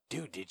shot.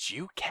 Dude, did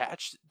you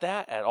catch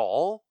that at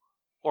all?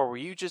 Or were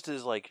you just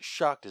as like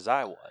shocked as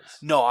I was?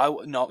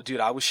 No, dude,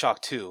 I was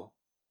shocked too.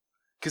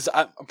 Cuz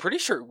I'm pretty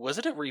sure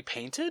wasn't it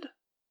repainted?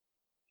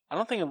 I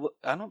don't think it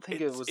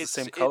was the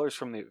same colors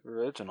from the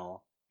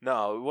original.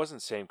 No, it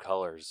wasn't same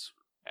colors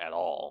at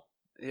all.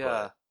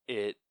 Yeah.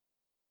 But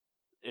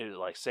it was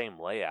like same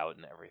layout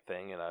and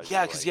everything, and I was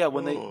Yeah, just cuz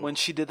like, when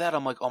she did that,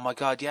 I'm like, "Oh my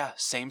god, yeah,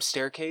 same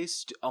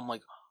staircase." I'm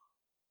like,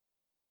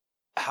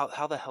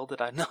 how the hell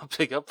did I not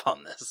pick up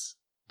on this?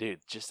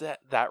 Dude, just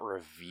that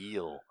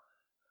reveal,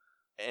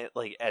 and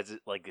like as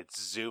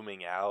it's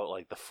zooming out,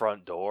 like the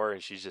front door,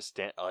 and she's just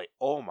like,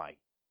 oh my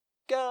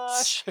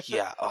gosh,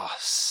 Yeah, oh,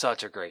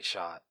 such a great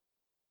shot.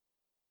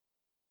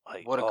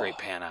 like What a great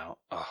pan out.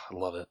 Oh, I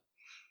love it.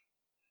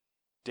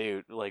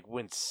 dude. Like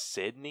when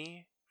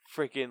Sydney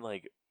freaking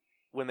like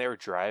when they were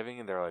driving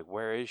and they're like,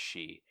 where is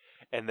she?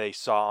 And they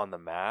saw on the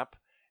map,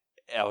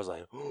 I was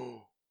like,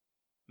 oh,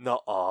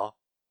 nuh-uh,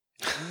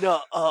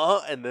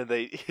 nuh-uh, and then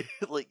they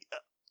like,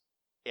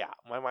 yeah,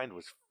 my mind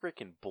was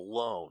freaking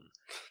blown.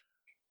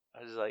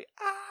 I was like,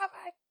 oh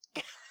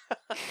my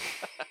god.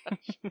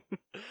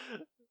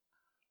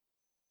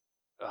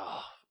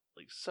 Oh,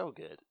 like so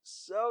good.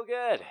 So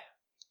good.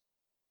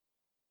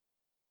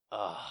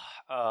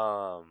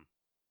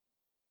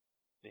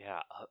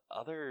 Yeah,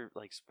 other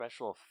like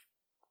special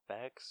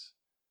effects.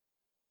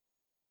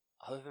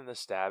 Other than the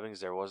stabbings,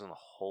 there wasn't a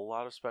whole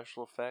lot of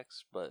special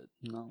effects, but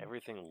No.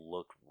 everything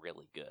looked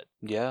really good.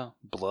 Yeah,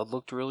 blood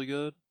looked really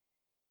good.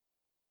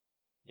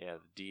 Yeah,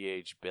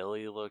 the DH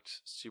Billy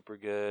looked super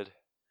good.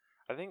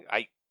 I think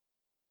I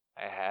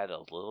had a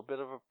little bit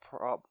of a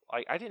problem.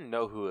 I didn't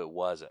know who it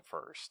was at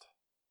first.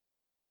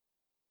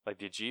 Like,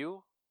 did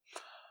you?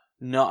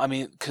 No, I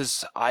mean,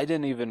 because I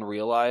didn't even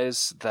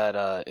realize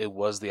that it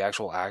was the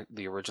actual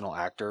the original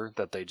actor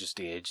that they just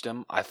de-aged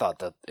him. I thought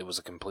that it was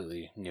a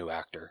completely new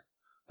actor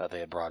that they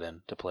had brought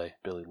in to play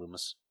Billy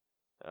Loomis.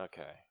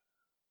 Okay,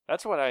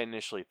 that's what I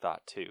initially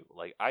thought too.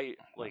 Like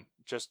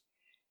just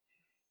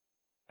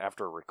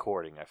after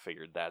recording, I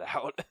figured that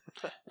out.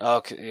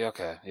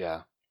 Okay,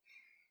 yeah.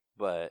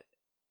 But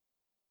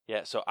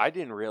yeah, so I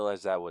didn't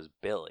realize that was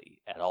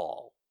Billy at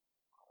all.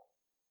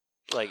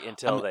 Like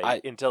until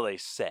they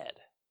said.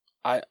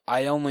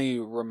 I only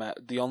remember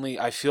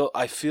I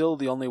feel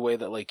the only way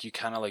that like you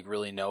kind of like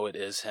really know it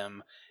is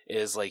him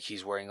is like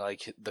he's wearing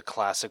like the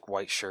classic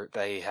white shirt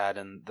that he had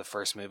in the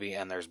first movie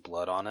and there's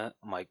blood on it.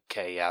 I'm like,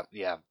 okay,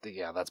 yeah,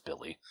 that's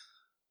Billy.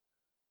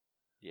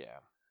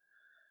 Yeah.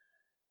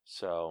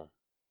 So,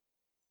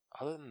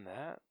 other than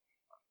that,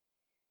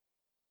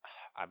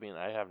 I mean,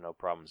 I have no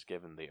problems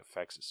giving the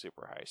effects a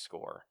super high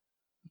score.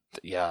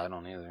 Yeah, I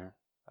don't either.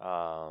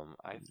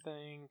 I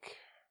think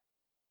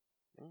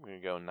I'm gonna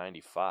go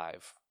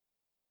 95.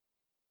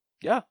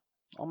 Yeah,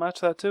 I'll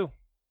match that too.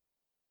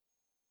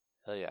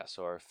 Hell yeah!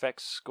 So our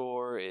effects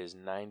score is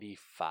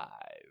 95.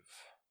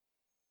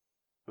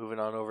 Moving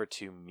on over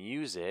to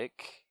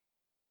music,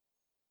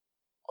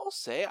 I'll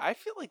say I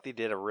feel like they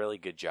did a really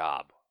good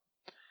job.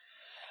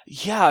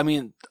 Yeah, I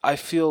mean, of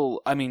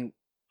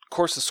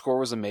course the score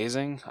was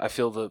amazing. I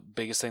feel the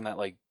biggest thing that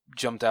like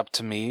jumped up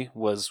to me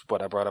was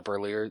what I brought up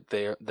earlier.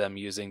 Them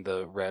using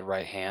the Red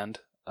Right Hand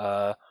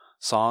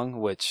song,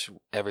 which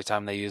every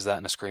time they use that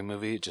in a Scream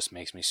movie, it just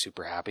makes me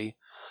super happy.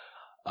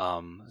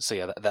 So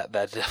yeah, that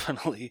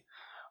definitely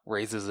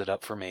raises it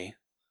up for me.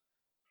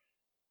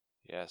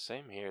 Yeah,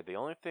 same here. The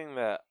only thing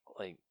that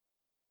like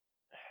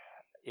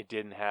it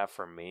didn't have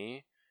for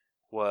me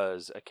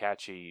was a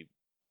catchy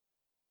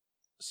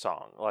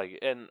song. Like,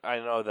 and I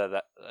know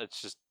that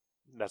it's just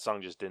that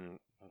song just didn't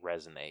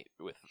resonate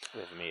with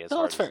me as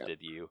hard as it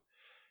did you.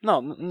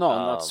 No,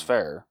 that's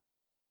fair.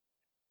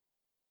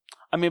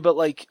 I mean, but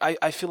like,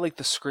 I feel like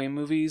the Scream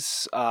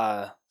movies,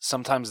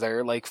 sometimes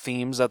they're like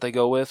themes that they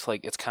go with.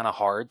 Like, it's kind of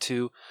hard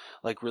to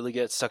like really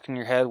get stuck in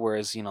your head.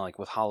 Whereas, you know, like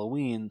with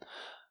Halloween,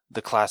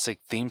 the classic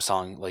theme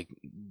song, like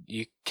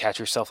you catch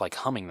yourself like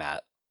humming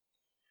that.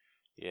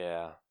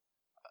 Yeah,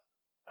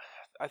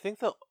 I think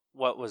that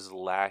what was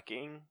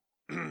lacking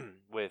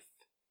with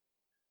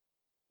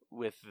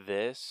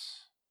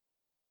this,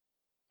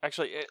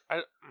 actually,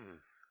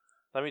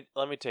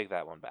 let me take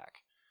that one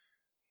back.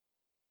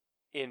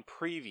 In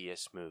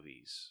previous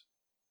movies,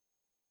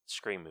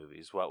 Scream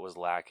movies, what was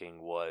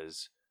lacking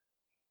was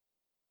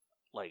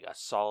like a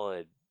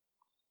solid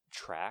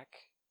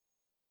track.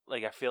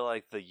 Like, I feel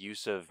like the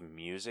use of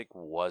music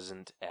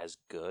wasn't as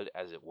good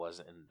as it was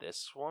in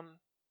this one.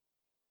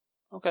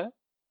 Okay.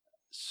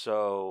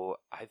 So,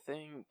 I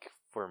think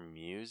for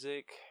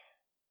music,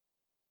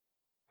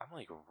 I'm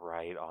like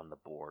right on the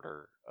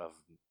border of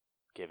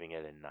giving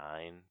it a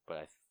 9, but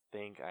I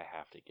think I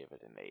have to give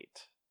it an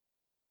 8.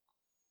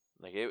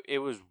 Like, it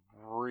was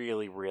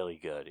really, really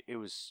good. It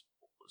was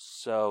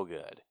so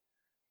good.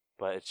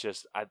 But it's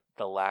just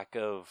the lack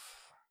of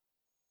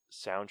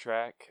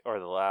soundtrack or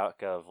the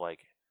lack of, like,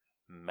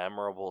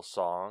 memorable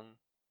song.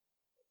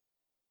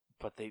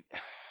 But they...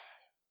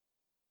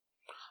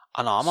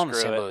 I know, I'm on the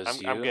same boat as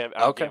you. I'm giving it...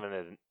 I'm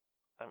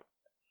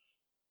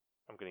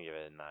going to give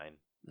it a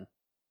 9.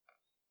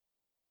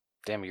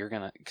 Damn, you're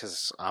going to...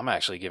 Because I'm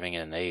actually giving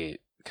it an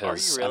 8. Are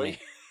you really? I mean,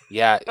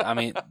 yeah, I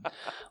mean,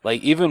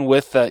 like, even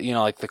with that, you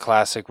know, like the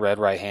classic Red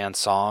Right Hand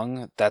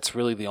song, that's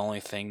really the only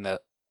thing that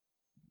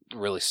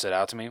really stood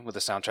out to me with the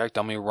soundtrack.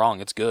 Don't get me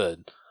wrong, it's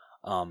good.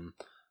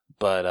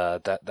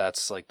 But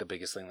that's like the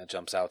biggest thing that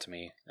jumps out to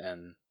me.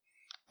 And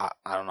I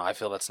don't know, I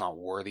feel that's not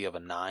worthy of a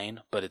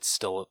 9, but it's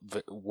still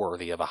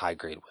worthy of a high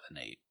grade with an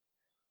 8.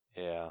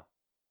 Yeah.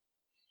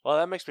 Well,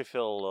 that makes me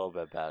feel a little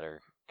bit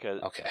better.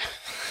 Okay.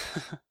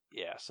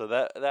 Yeah, so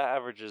that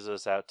averages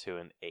us out to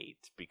an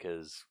 8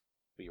 because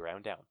we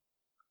round down.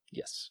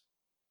 Yes.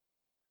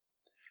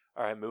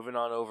 All right, moving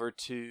on over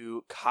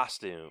to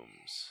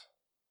costumes.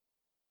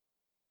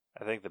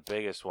 I think the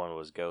biggest one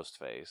was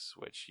Ghostface,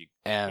 which you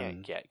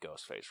can't get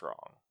Ghostface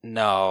wrong.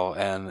 No,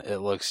 and it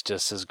looks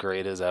just as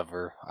great as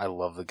ever. I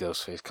love the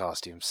Ghostface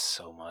costume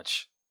so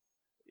much.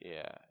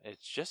 Yeah,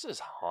 it's just as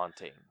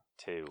haunting,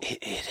 too.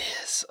 It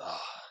is. Oh.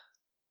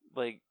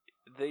 Like,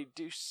 they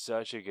do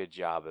such a good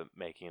job at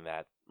making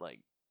that,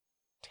 like,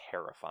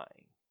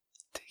 terrifying.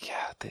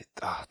 Yeah,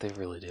 they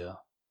really do.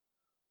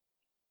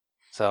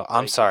 So,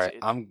 I'm sorry.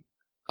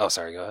 Oh,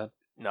 sorry, go ahead.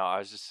 No, I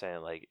was just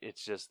saying, like,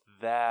 it's just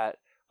that,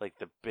 like,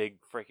 the big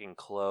freaking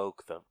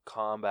cloak, the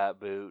combat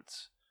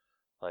boots,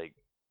 like,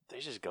 they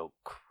just go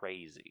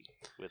crazy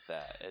with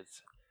that.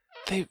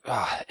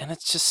 And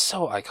it's just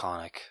so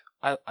iconic.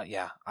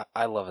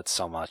 I love it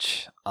so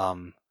much.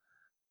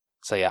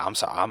 So yeah, I'm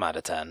sorry, I'm at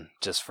a 10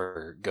 just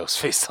for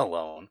Ghostface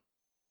alone.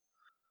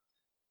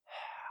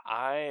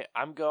 I'm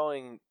at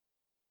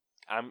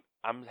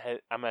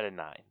a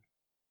 9.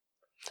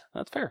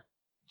 That's fair.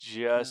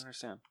 I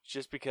understand.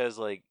 Just because,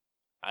 like,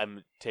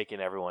 I'm taking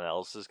everyone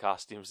else's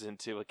costumes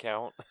into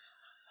account.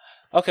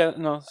 Okay,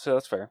 no, so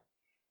that's fair.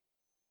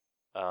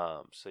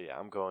 So yeah,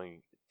 I'm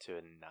going to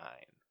a 9,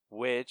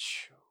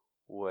 which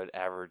would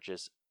average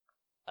us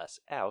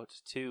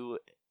out to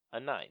a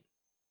 9.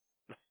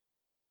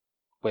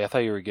 Wait, I thought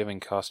you were giving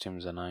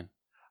costumes a 9.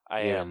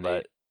 I You're am,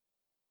 but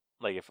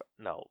like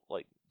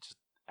just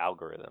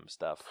algorithm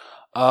stuff.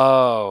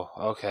 Oh,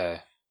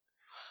 okay.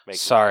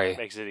 Sorry.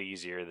 Makes it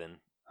easier than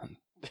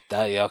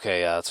that. Yeah,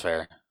 okay, yeah, that's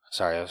fair.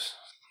 Sorry, I was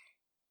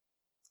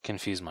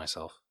confused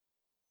myself.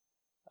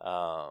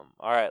 All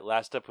right,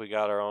 last up we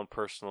got our own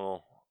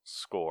personal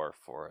score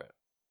for it.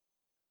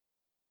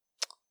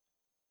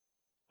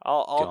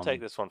 I'll take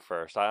this one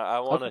first. I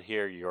want to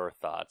hear your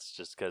thoughts,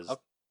 just because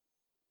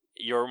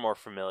you're more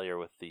familiar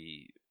with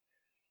the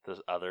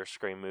other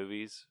Scream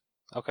movies.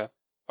 Okay.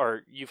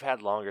 Or you've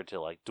had longer to,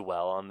 like,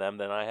 dwell on them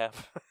than I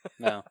have.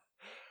 No.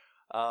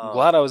 I'm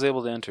glad I was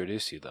able to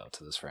introduce you, though,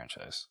 to this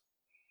franchise.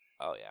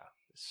 Oh yeah,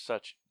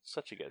 such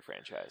a good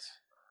franchise.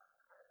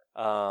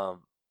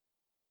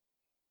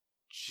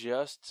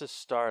 Just to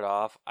start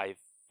off, I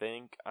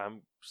think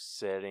I'm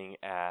sitting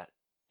at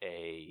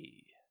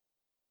an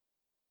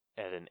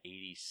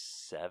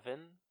 87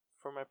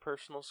 for my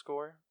personal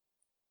score.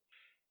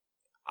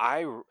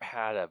 I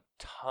had a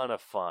ton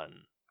of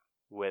fun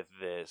with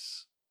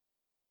this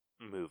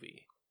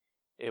movie.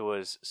 It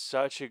was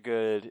such a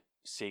good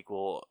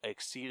sequel,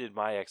 exceeded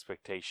my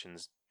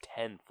expectations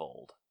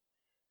tenfold.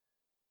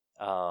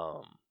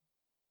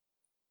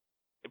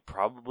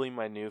 Probably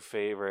my new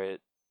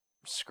favorite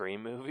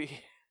Scream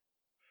movie.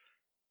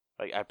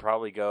 Like, I'd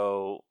probably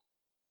go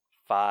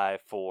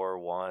 5, 4,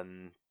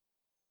 1.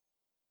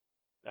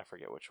 I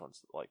forget which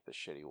one's, like, the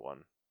shitty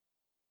one.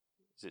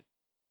 Is it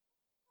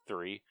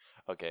 3?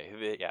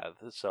 Okay, yeah.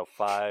 So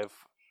 5.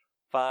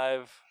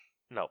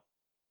 No.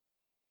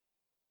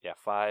 Yeah,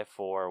 5,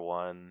 4,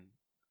 1,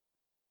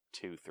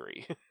 2,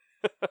 3.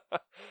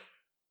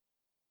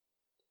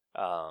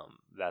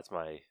 That's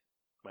my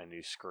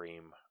new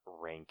Scream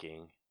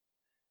ranking.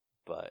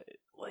 But,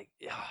 like,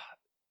 yeah,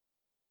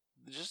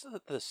 just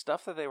the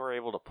stuff that they were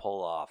able to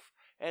pull off,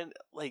 and,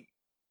 like,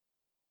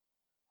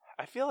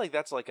 I feel like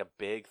that's, like, a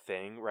big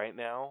thing right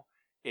now,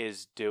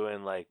 is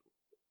doing, like,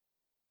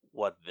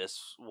 what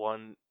this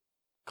one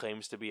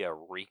claims to be a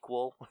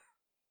requel.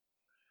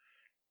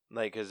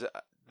 Like, because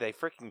they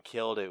freaking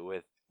killed it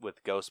with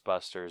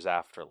Ghostbusters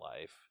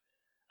Afterlife,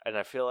 and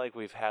I feel like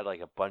we've had,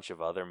 like, a bunch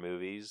of other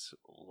movies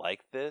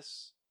like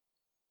this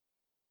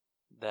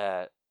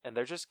and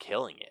they're just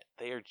killing it.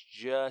 They are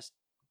just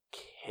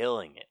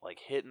killing it, like,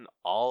 hitting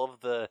all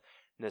of the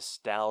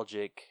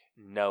nostalgic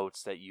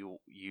notes that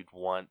you'd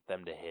want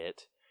them to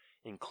hit,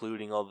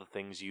 including all the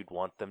things you'd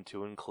want them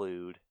to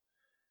include,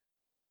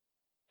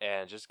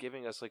 and just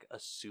giving us, like, a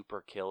super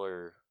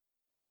killer,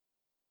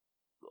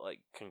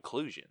 like,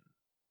 conclusion.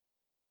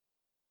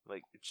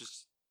 Like,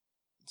 just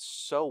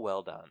so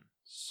well done.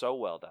 So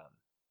well done.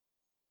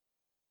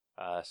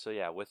 So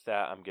yeah, with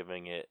that, I'm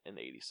giving it an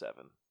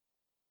 87.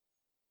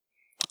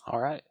 All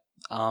right.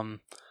 I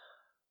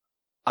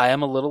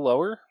am a little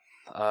lower.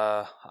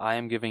 I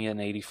am giving it an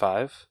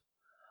 85.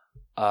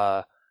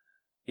 Yeah,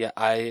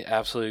 I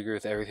absolutely agree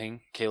with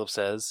everything Caleb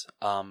says.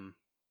 One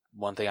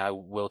thing I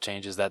will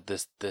change is that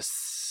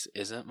this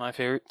isn't my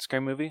favorite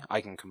Scream movie. I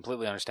can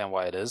completely understand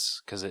why it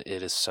is, because it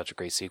is such a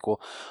great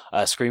sequel.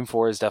 Scream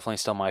 4 is definitely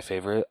still my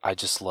favorite. I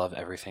just love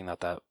everything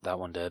that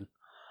one did.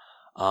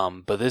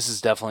 But this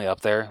is definitely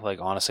up there. Like,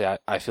 honestly,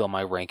 I feel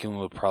my ranking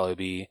would probably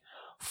be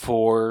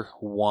 4,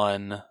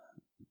 1,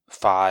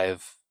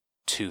 5,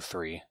 2,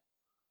 3.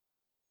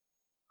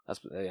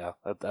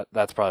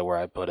 That's probably where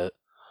I put it.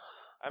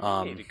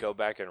 I need to go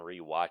back and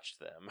rewatch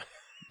them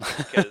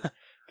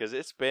because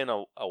it's been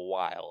a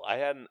while. I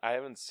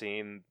haven't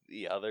seen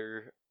the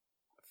other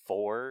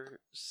 4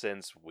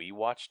 since we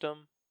watched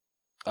them.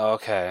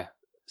 Okay.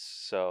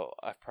 So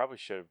I probably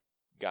should have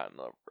gotten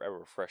a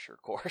refresher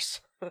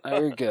course.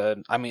 You're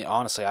good. I mean,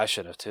 honestly, I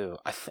should have too.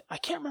 I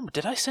can't remember.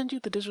 Did I send you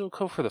the digital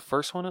code for the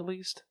first one at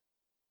least?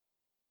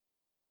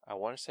 I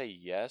want to say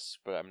yes,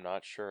 but I'm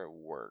not sure it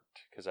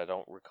worked because I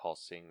don't recall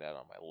seeing that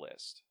on my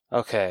list.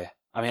 Okay.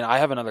 I mean, I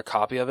have another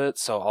copy of it,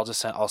 so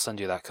I'll send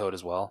you that code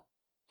as well.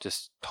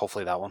 Just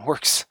hopefully that one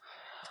works.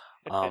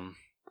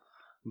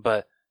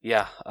 But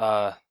yeah,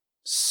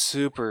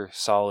 super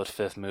solid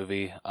fifth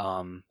movie.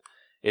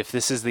 If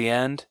this is the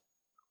end,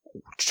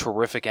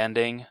 terrific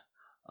ending.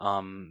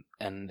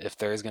 And if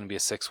there is going to be a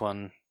sixth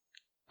one,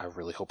 I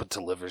really hope it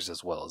delivers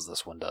as well as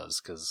this one does,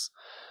 because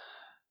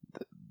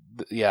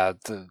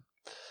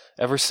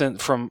ever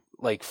since from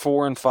like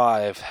 4 and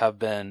 5 have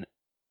been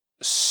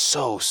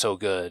so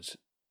good,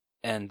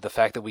 and the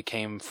fact that we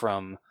came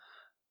from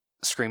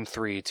Scream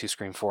 3 to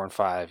Scream 4 and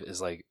 5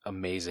 is like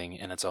amazing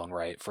in its own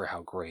right for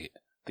how great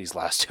these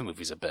last two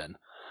movies have been.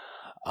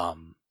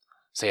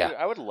 So yeah, Dude,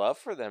 I would love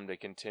for them to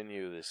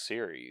continue this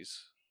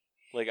series.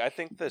 Like, I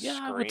think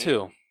I would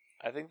too.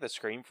 I think the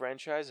Scream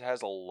franchise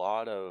has a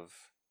lot of,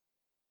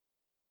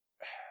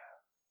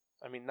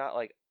 I mean, not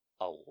like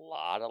a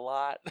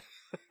lot,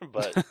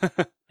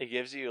 but it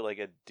gives you like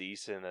a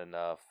decent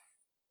enough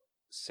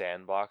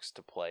sandbox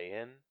to play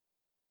in.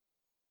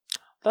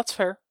 That's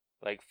fair.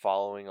 Like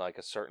following like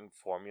a certain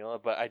formula,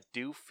 but I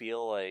do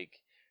feel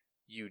like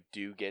you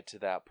do get to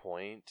that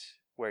point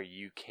where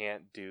you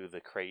can't do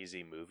the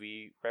crazy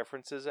movie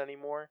references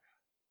anymore,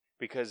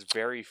 because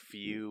very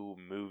few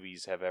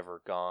movies have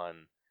ever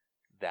gone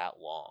that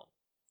long,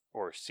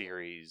 or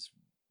series,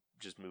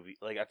 just movie.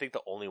 Like, I think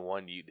the only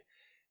one you'd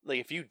like,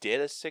 if you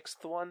did a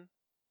sixth one,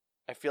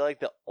 I feel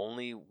like the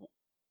only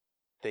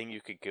thing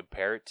you could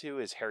compare it to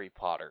is Harry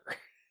Potter.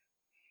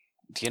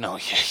 You know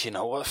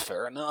what?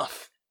 Fair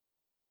enough.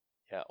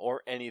 Yeah,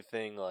 or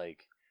anything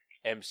like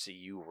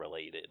MCU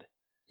related.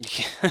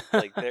 Yeah.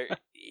 Like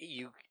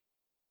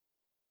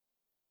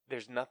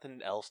there's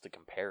nothing else to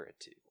compare it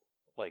to.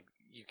 Like,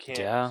 you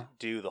can't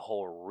do the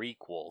whole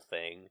requel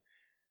thing.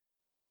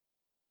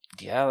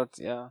 Yeah.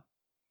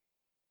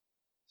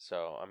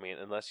 So, I mean,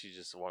 unless you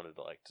just wanted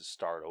to like to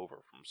start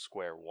over from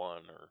square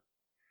one or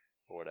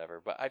whatever.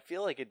 But I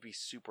feel like it'd be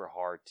super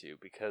hard to,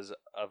 because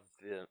of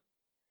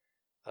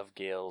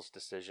Gail's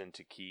decision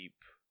to keep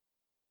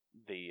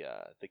the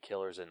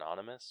killers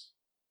anonymous.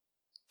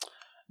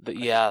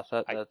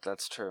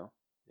 That's true.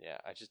 Yeah,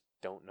 I just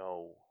don't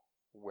know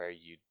where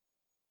you'd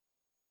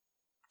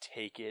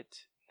take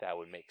it that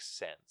would make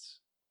sense.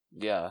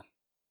 Yeah.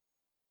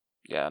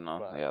 Yeah, no.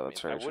 But, yeah,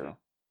 that's very true.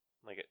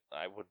 Like,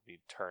 I would be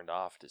turned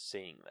off to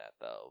seeing that,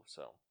 though,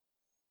 so.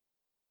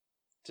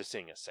 To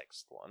seeing a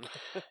sixth one.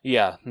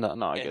 Yeah, no,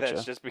 I and get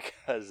that's you. just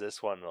because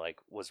this one, like,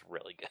 was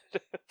really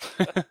good.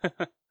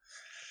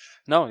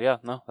 No, yeah,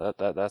 no,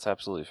 that's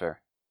absolutely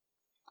fair.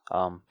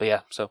 But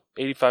yeah, so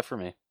 85 for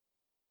me.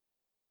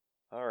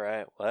 All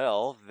right,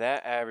 well,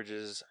 that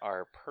averages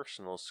our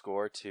personal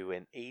score to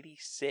an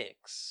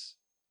 86.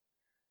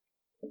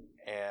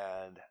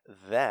 And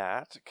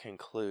that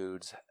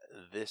concludes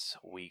this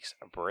week's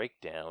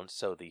breakdown.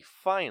 So the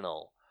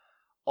final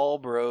All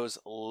Bros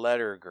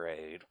letter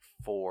grade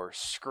for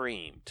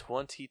Scream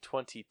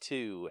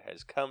 2022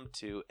 has come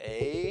to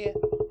a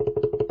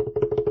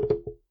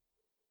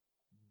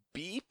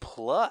B+.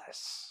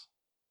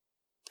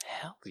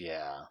 Hell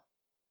yeah.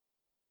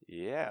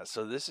 Yeah,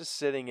 so this is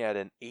sitting at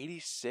an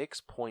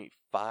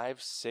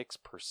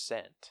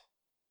 86.56%.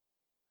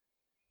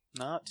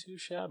 Not too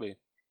shabby.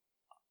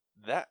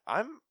 That,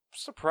 I'm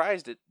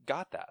surprised it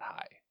got that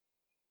high.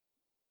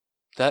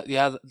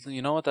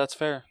 You know what? That's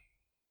fair.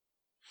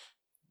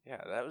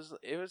 Yeah,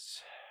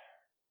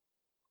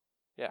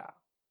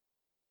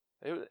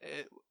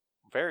 it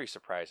very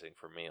surprising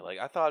for me. Like,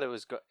 I thought it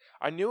was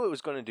I knew it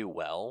was going to do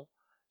well,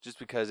 just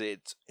because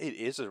it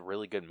is a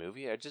really good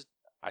movie.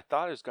 I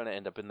thought it was going to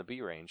end up in the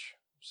B range.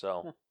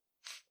 So,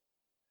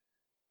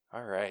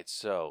 all right.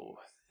 So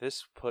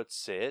this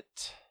puts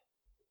it.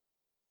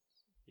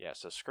 Yeah.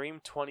 So Scream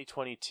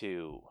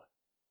 2022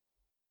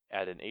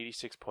 at an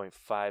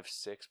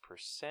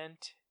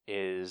 86.56%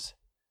 is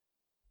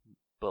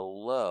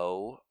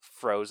below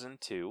Frozen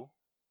 2,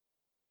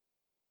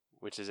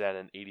 which is at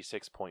an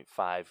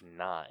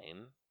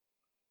 86.59.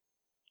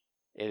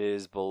 It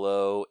is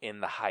below In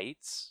the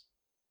Heights,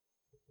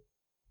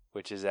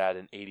 which is at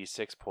an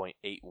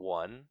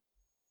 86.81.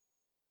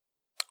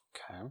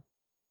 Okay.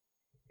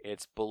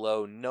 It's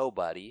below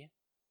Nobody,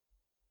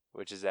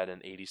 which is at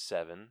an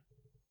 87.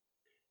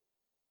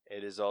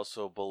 It is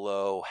also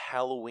below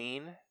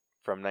Halloween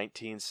from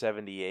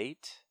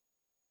 1978,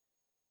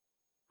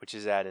 which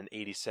is at an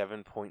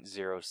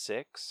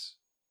 87.06.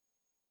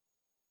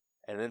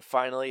 And then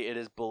finally, it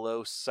is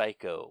below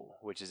Psycho,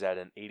 which is at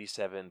an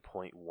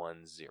 87.10.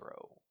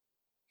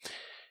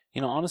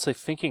 You know, honestly,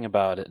 thinking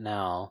about it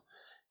now,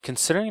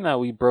 considering that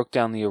we broke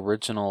down the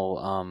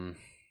original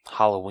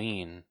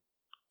Halloween,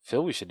 I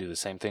feel we should do the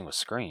same thing with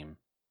Scream.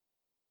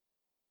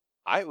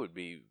 I would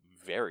be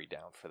very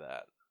down for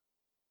that.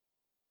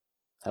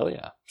 Hell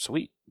yeah.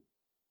 Sweet.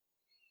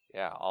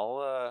 Yeah,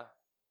 I'll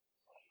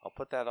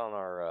put that on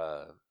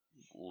our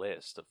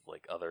list of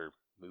like other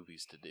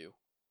movies to do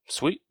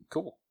Sweet.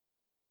 Cool.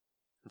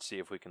 and see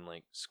if we can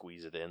like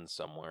squeeze it in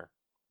somewhere.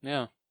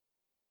 Yeah.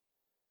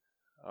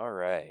 All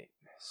right.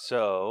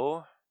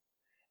 So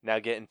now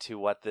getting to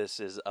what this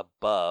is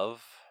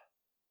above.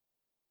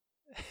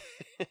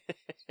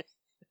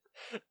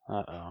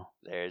 Uh-oh.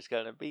 There's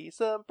gonna be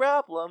some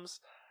problems.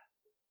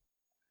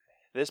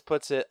 This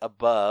puts it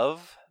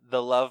above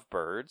The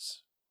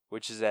Lovebirds,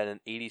 which is at an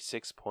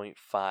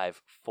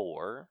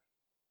 86.54.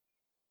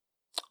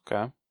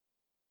 Okay.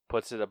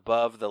 Puts it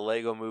above The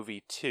Lego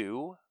Movie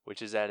 2,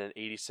 which is at an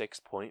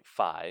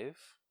 86.5.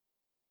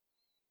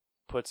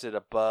 Puts it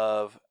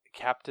above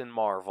Captain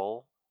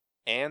Marvel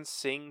and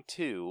Sing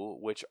 2,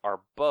 which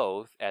are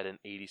both at an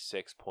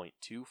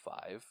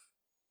 86.25.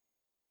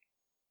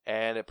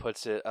 And it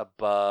puts it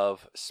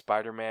above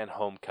Spider-Man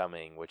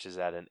Homecoming, which is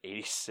at an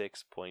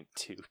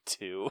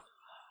 86.22.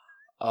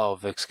 Oh,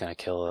 Vic's gonna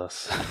kill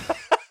us.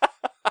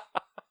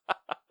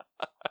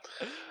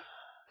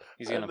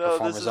 He's gonna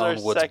perform his own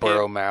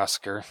Woodsboro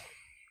massacre.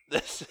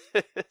 This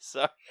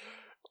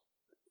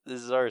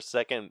is our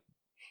second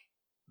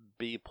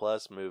B+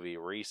 movie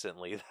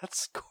recently that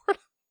scored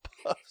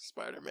above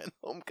Spider-Man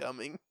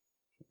Homecoming.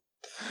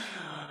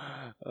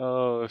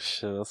 Oh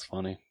shit, that's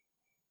funny.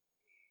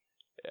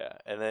 Yeah,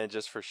 and then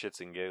just for shits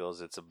and giggles,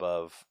 it's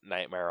above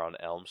Nightmare on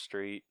Elm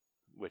Street,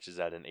 which is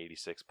at an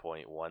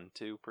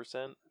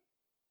 86.12%.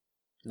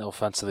 No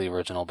offense to the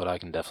original, but I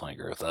can definitely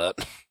agree with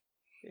that.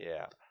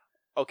 Yeah.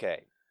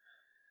 Okay.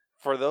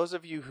 For those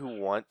of you who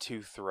want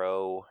to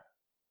throw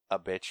a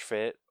bitch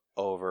fit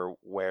over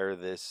where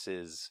this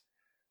is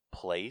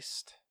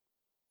placed,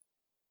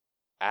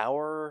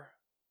 the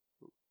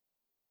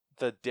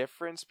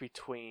difference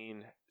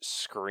between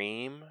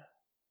Scream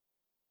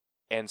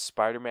and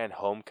Spider-Man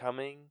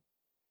Homecoming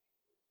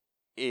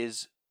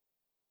is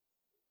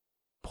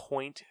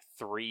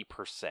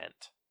 0.3%.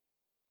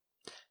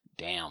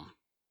 Damn.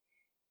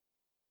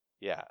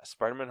 Yeah,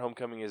 Spider-Man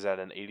Homecoming is at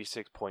an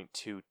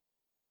 86.2.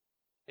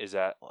 Is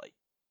at like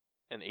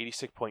an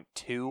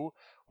 86.2,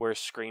 whereas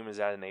Scream is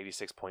at an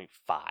 86.5.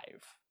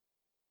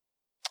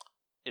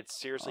 It's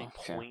seriously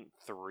Okay.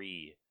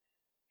 0.3.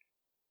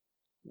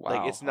 Wow.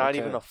 Like, it's not okay.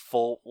 even a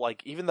full,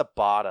 like, even the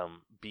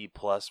bottom B+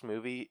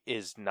 movie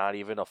is not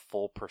even a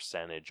full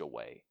percentage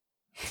away.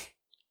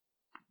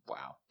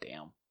 Wow.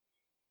 Damn.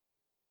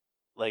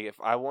 Like,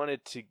 if I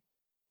wanted to,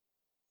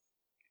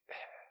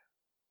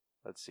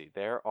 let's see,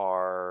 there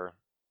are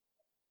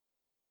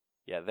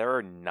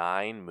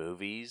 9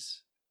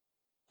 movies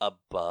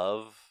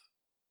above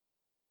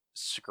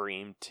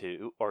Scream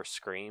 2, or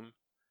Scream,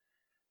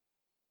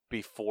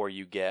 before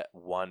you get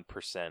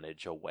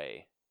 1%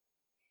 away.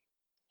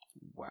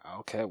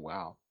 Wow. Okay.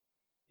 Wow.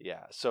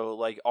 Yeah, so,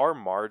 like, our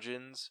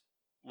margins,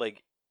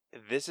 like,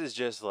 this is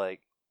just, like,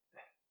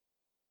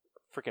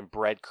 freaking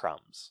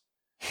breadcrumbs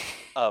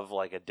of,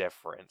 like, a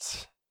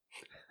difference.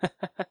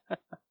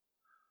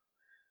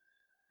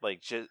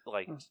 Like, just,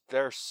 like,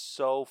 they're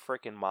so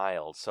freaking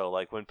mild. So,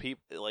 like, when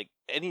people, like,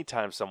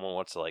 anytime someone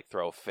wants to, like,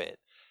 throw a fit,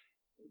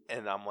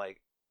 and I'm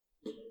like,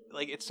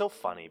 it's so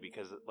funny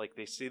because, like,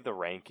 they see the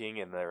ranking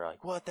and they're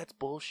like, what? That's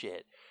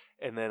bullshit.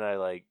 And then I,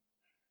 like,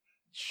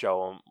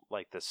 show them,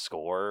 like, the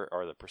score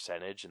or the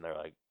percentage, and they're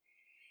like,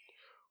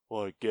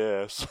 well, I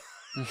guess.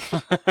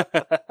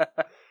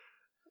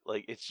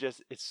 Like, it's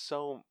just, it's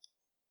so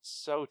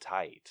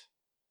tight.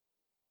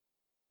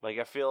 Like,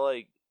 I feel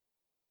like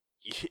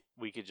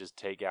we could just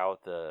take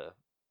out the,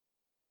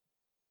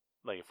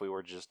 like, if we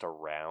were just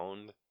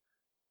around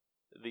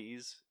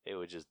these,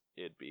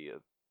 it'd be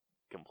a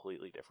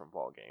completely different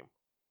ball game.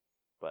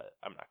 But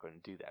I'm not going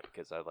to do that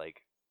because I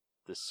like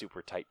the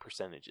super tight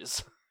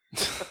percentages.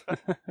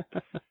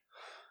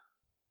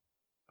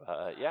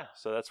 Yeah,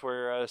 so that's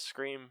where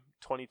Scream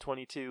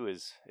 2022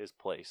 is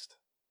placed.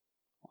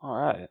 All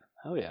right.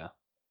 Hell yeah.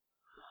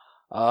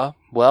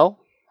 Well,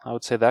 I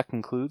would say that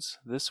concludes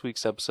this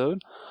week's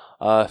episode.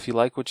 If you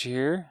like what you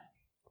hear,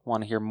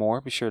 want to hear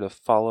more, be sure to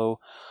follow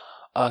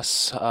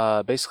us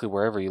basically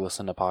wherever you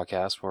listen to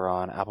podcasts. We're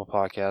on Apple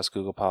Podcasts,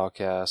 Google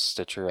Podcasts,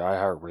 Stitcher,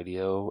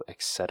 iHeartRadio,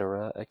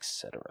 etc.,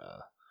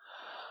 etc.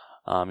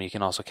 You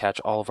can also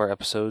catch all of our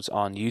episodes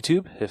on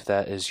YouTube if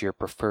that is your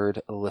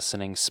preferred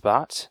listening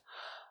spot.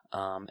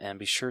 And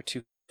be sure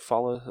to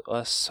follow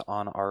us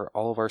on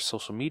all of our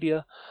social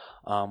media,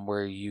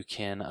 where you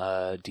can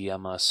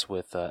DM us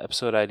with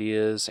episode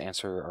ideas,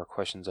 answer our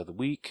questions of the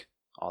week,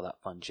 all that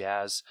fun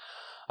jazz.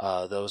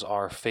 Those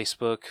are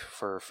Facebook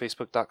for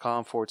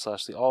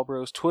facebook.com/The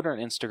Allbros, Twitter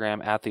and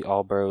Instagram @The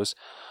Allbros,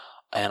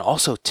 and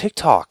also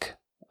TikTok.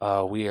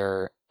 We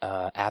are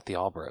at The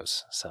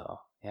Allbros.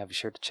 So yeah, be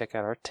sure to check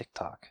out our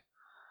TikTok.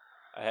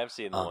 I have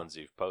seen the ones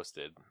you've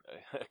posted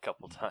a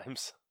couple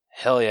times.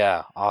 Hell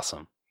yeah,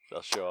 awesome.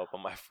 They'll show up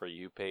on my For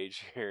You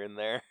page here and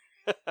there.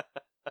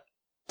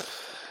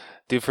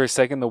 Dude, for a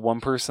second, the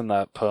one person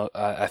that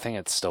I think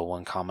it's still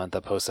one comment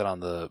that posted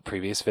on the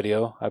previous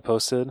video I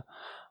posted,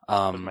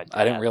 my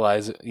I didn't dad.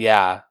 realize it.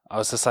 Yeah, I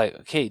was just like,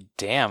 okay,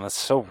 damn, that's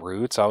so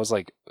rude. So I was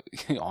like,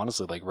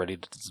 honestly, like ready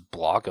to just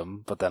block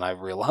him. But then I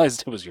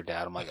realized it was your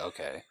dad. I'm like,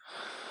 okay,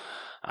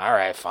 all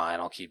right, fine.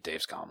 I'll keep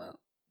Dave's comment.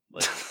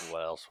 Like,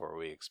 what else were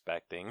we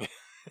expecting?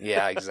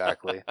 Yeah,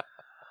 exactly.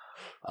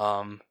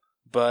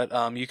 But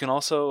you can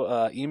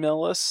also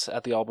email us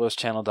at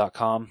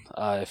theallbroschannel.com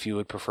if you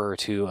would prefer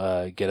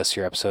to get us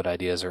your episode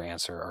ideas or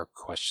answer our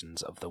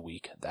questions of the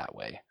week that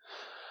way.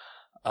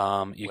 You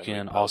When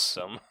can we post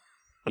also, them.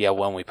 yeah,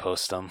 when we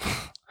post them.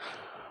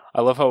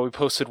 I love how we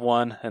posted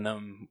one and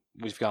then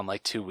we've gone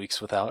like 2 weeks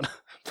without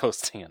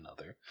posting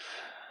another.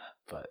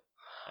 But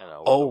I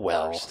know, oh we're the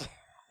well. worst.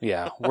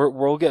 Yeah,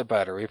 we'll get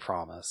better, we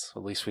promise.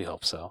 At least we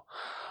hope so.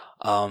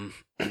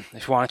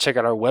 If you want to check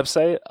out our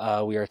website,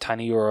 we are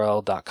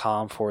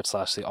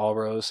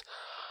tinyurl.com/theallbros,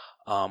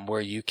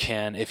 where you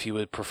can, if you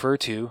would prefer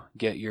to,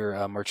 get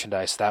your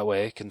merchandise that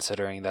way,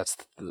 considering that's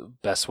the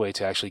best way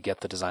to actually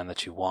get the design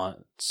that you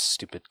want.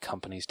 Stupid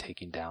companies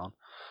taking down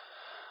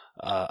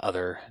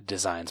other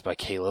designs by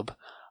Caleb.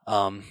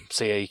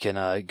 So yeah, you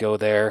can go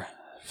there,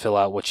 fill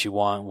out what you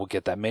want. We'll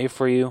get that made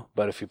for you.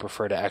 But if you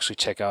prefer to actually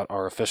check out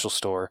our official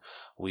store,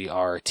 we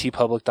are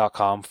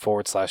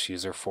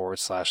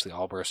tpublic.com/user/the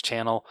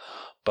Allbros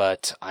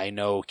But I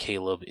know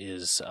Caleb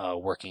is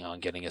working on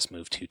getting us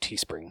moved to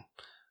Teespring.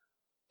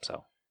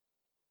 So.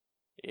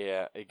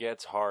 Yeah, it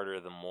gets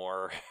harder the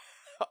more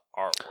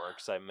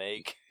artworks I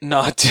make.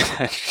 No, dude,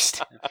 I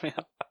understand,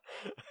 man.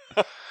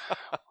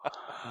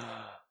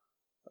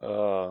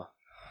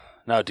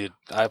 No, dude,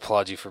 I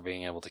applaud you for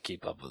being able to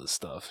keep up with this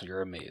stuff.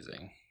 You're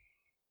amazing.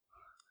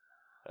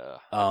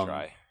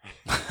 I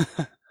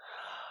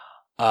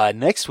try.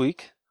 Next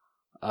week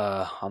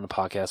on the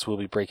podcast, we'll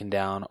be breaking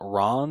down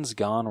Ron's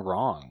Gone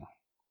Wrong.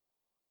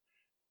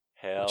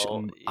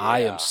 Hell yeah. I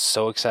am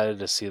so excited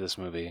to see this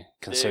movie,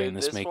 considering Dude,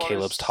 this this made one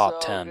Caleb's is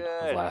top so 10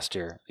 good. of last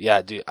year.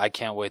 Yeah, dude, I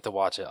can't wait to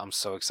watch it. I'm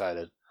so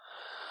excited.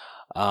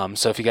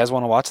 So if you guys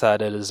want to watch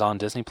that, it is on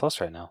Disney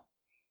Plus right now.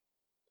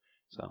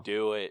 So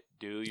do it.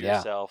 Do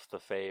yourself the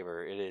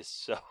favor. It is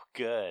so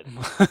good.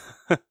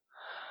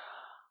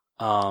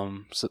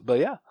 But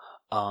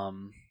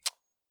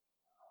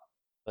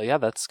yeah,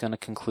 that's gonna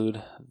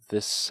conclude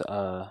this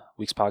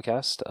week's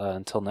podcast.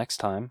 Until next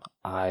time,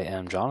 I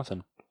am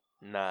Jonathan,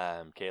 Nah,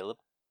 I'm Caleb.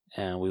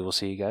 and we will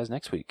see you guys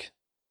next week.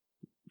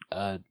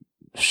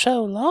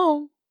 So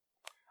long.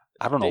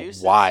 I don't know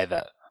Deuces. why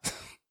that.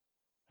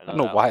 I don't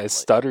know that why one, I like-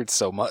 stuttered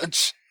so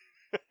much.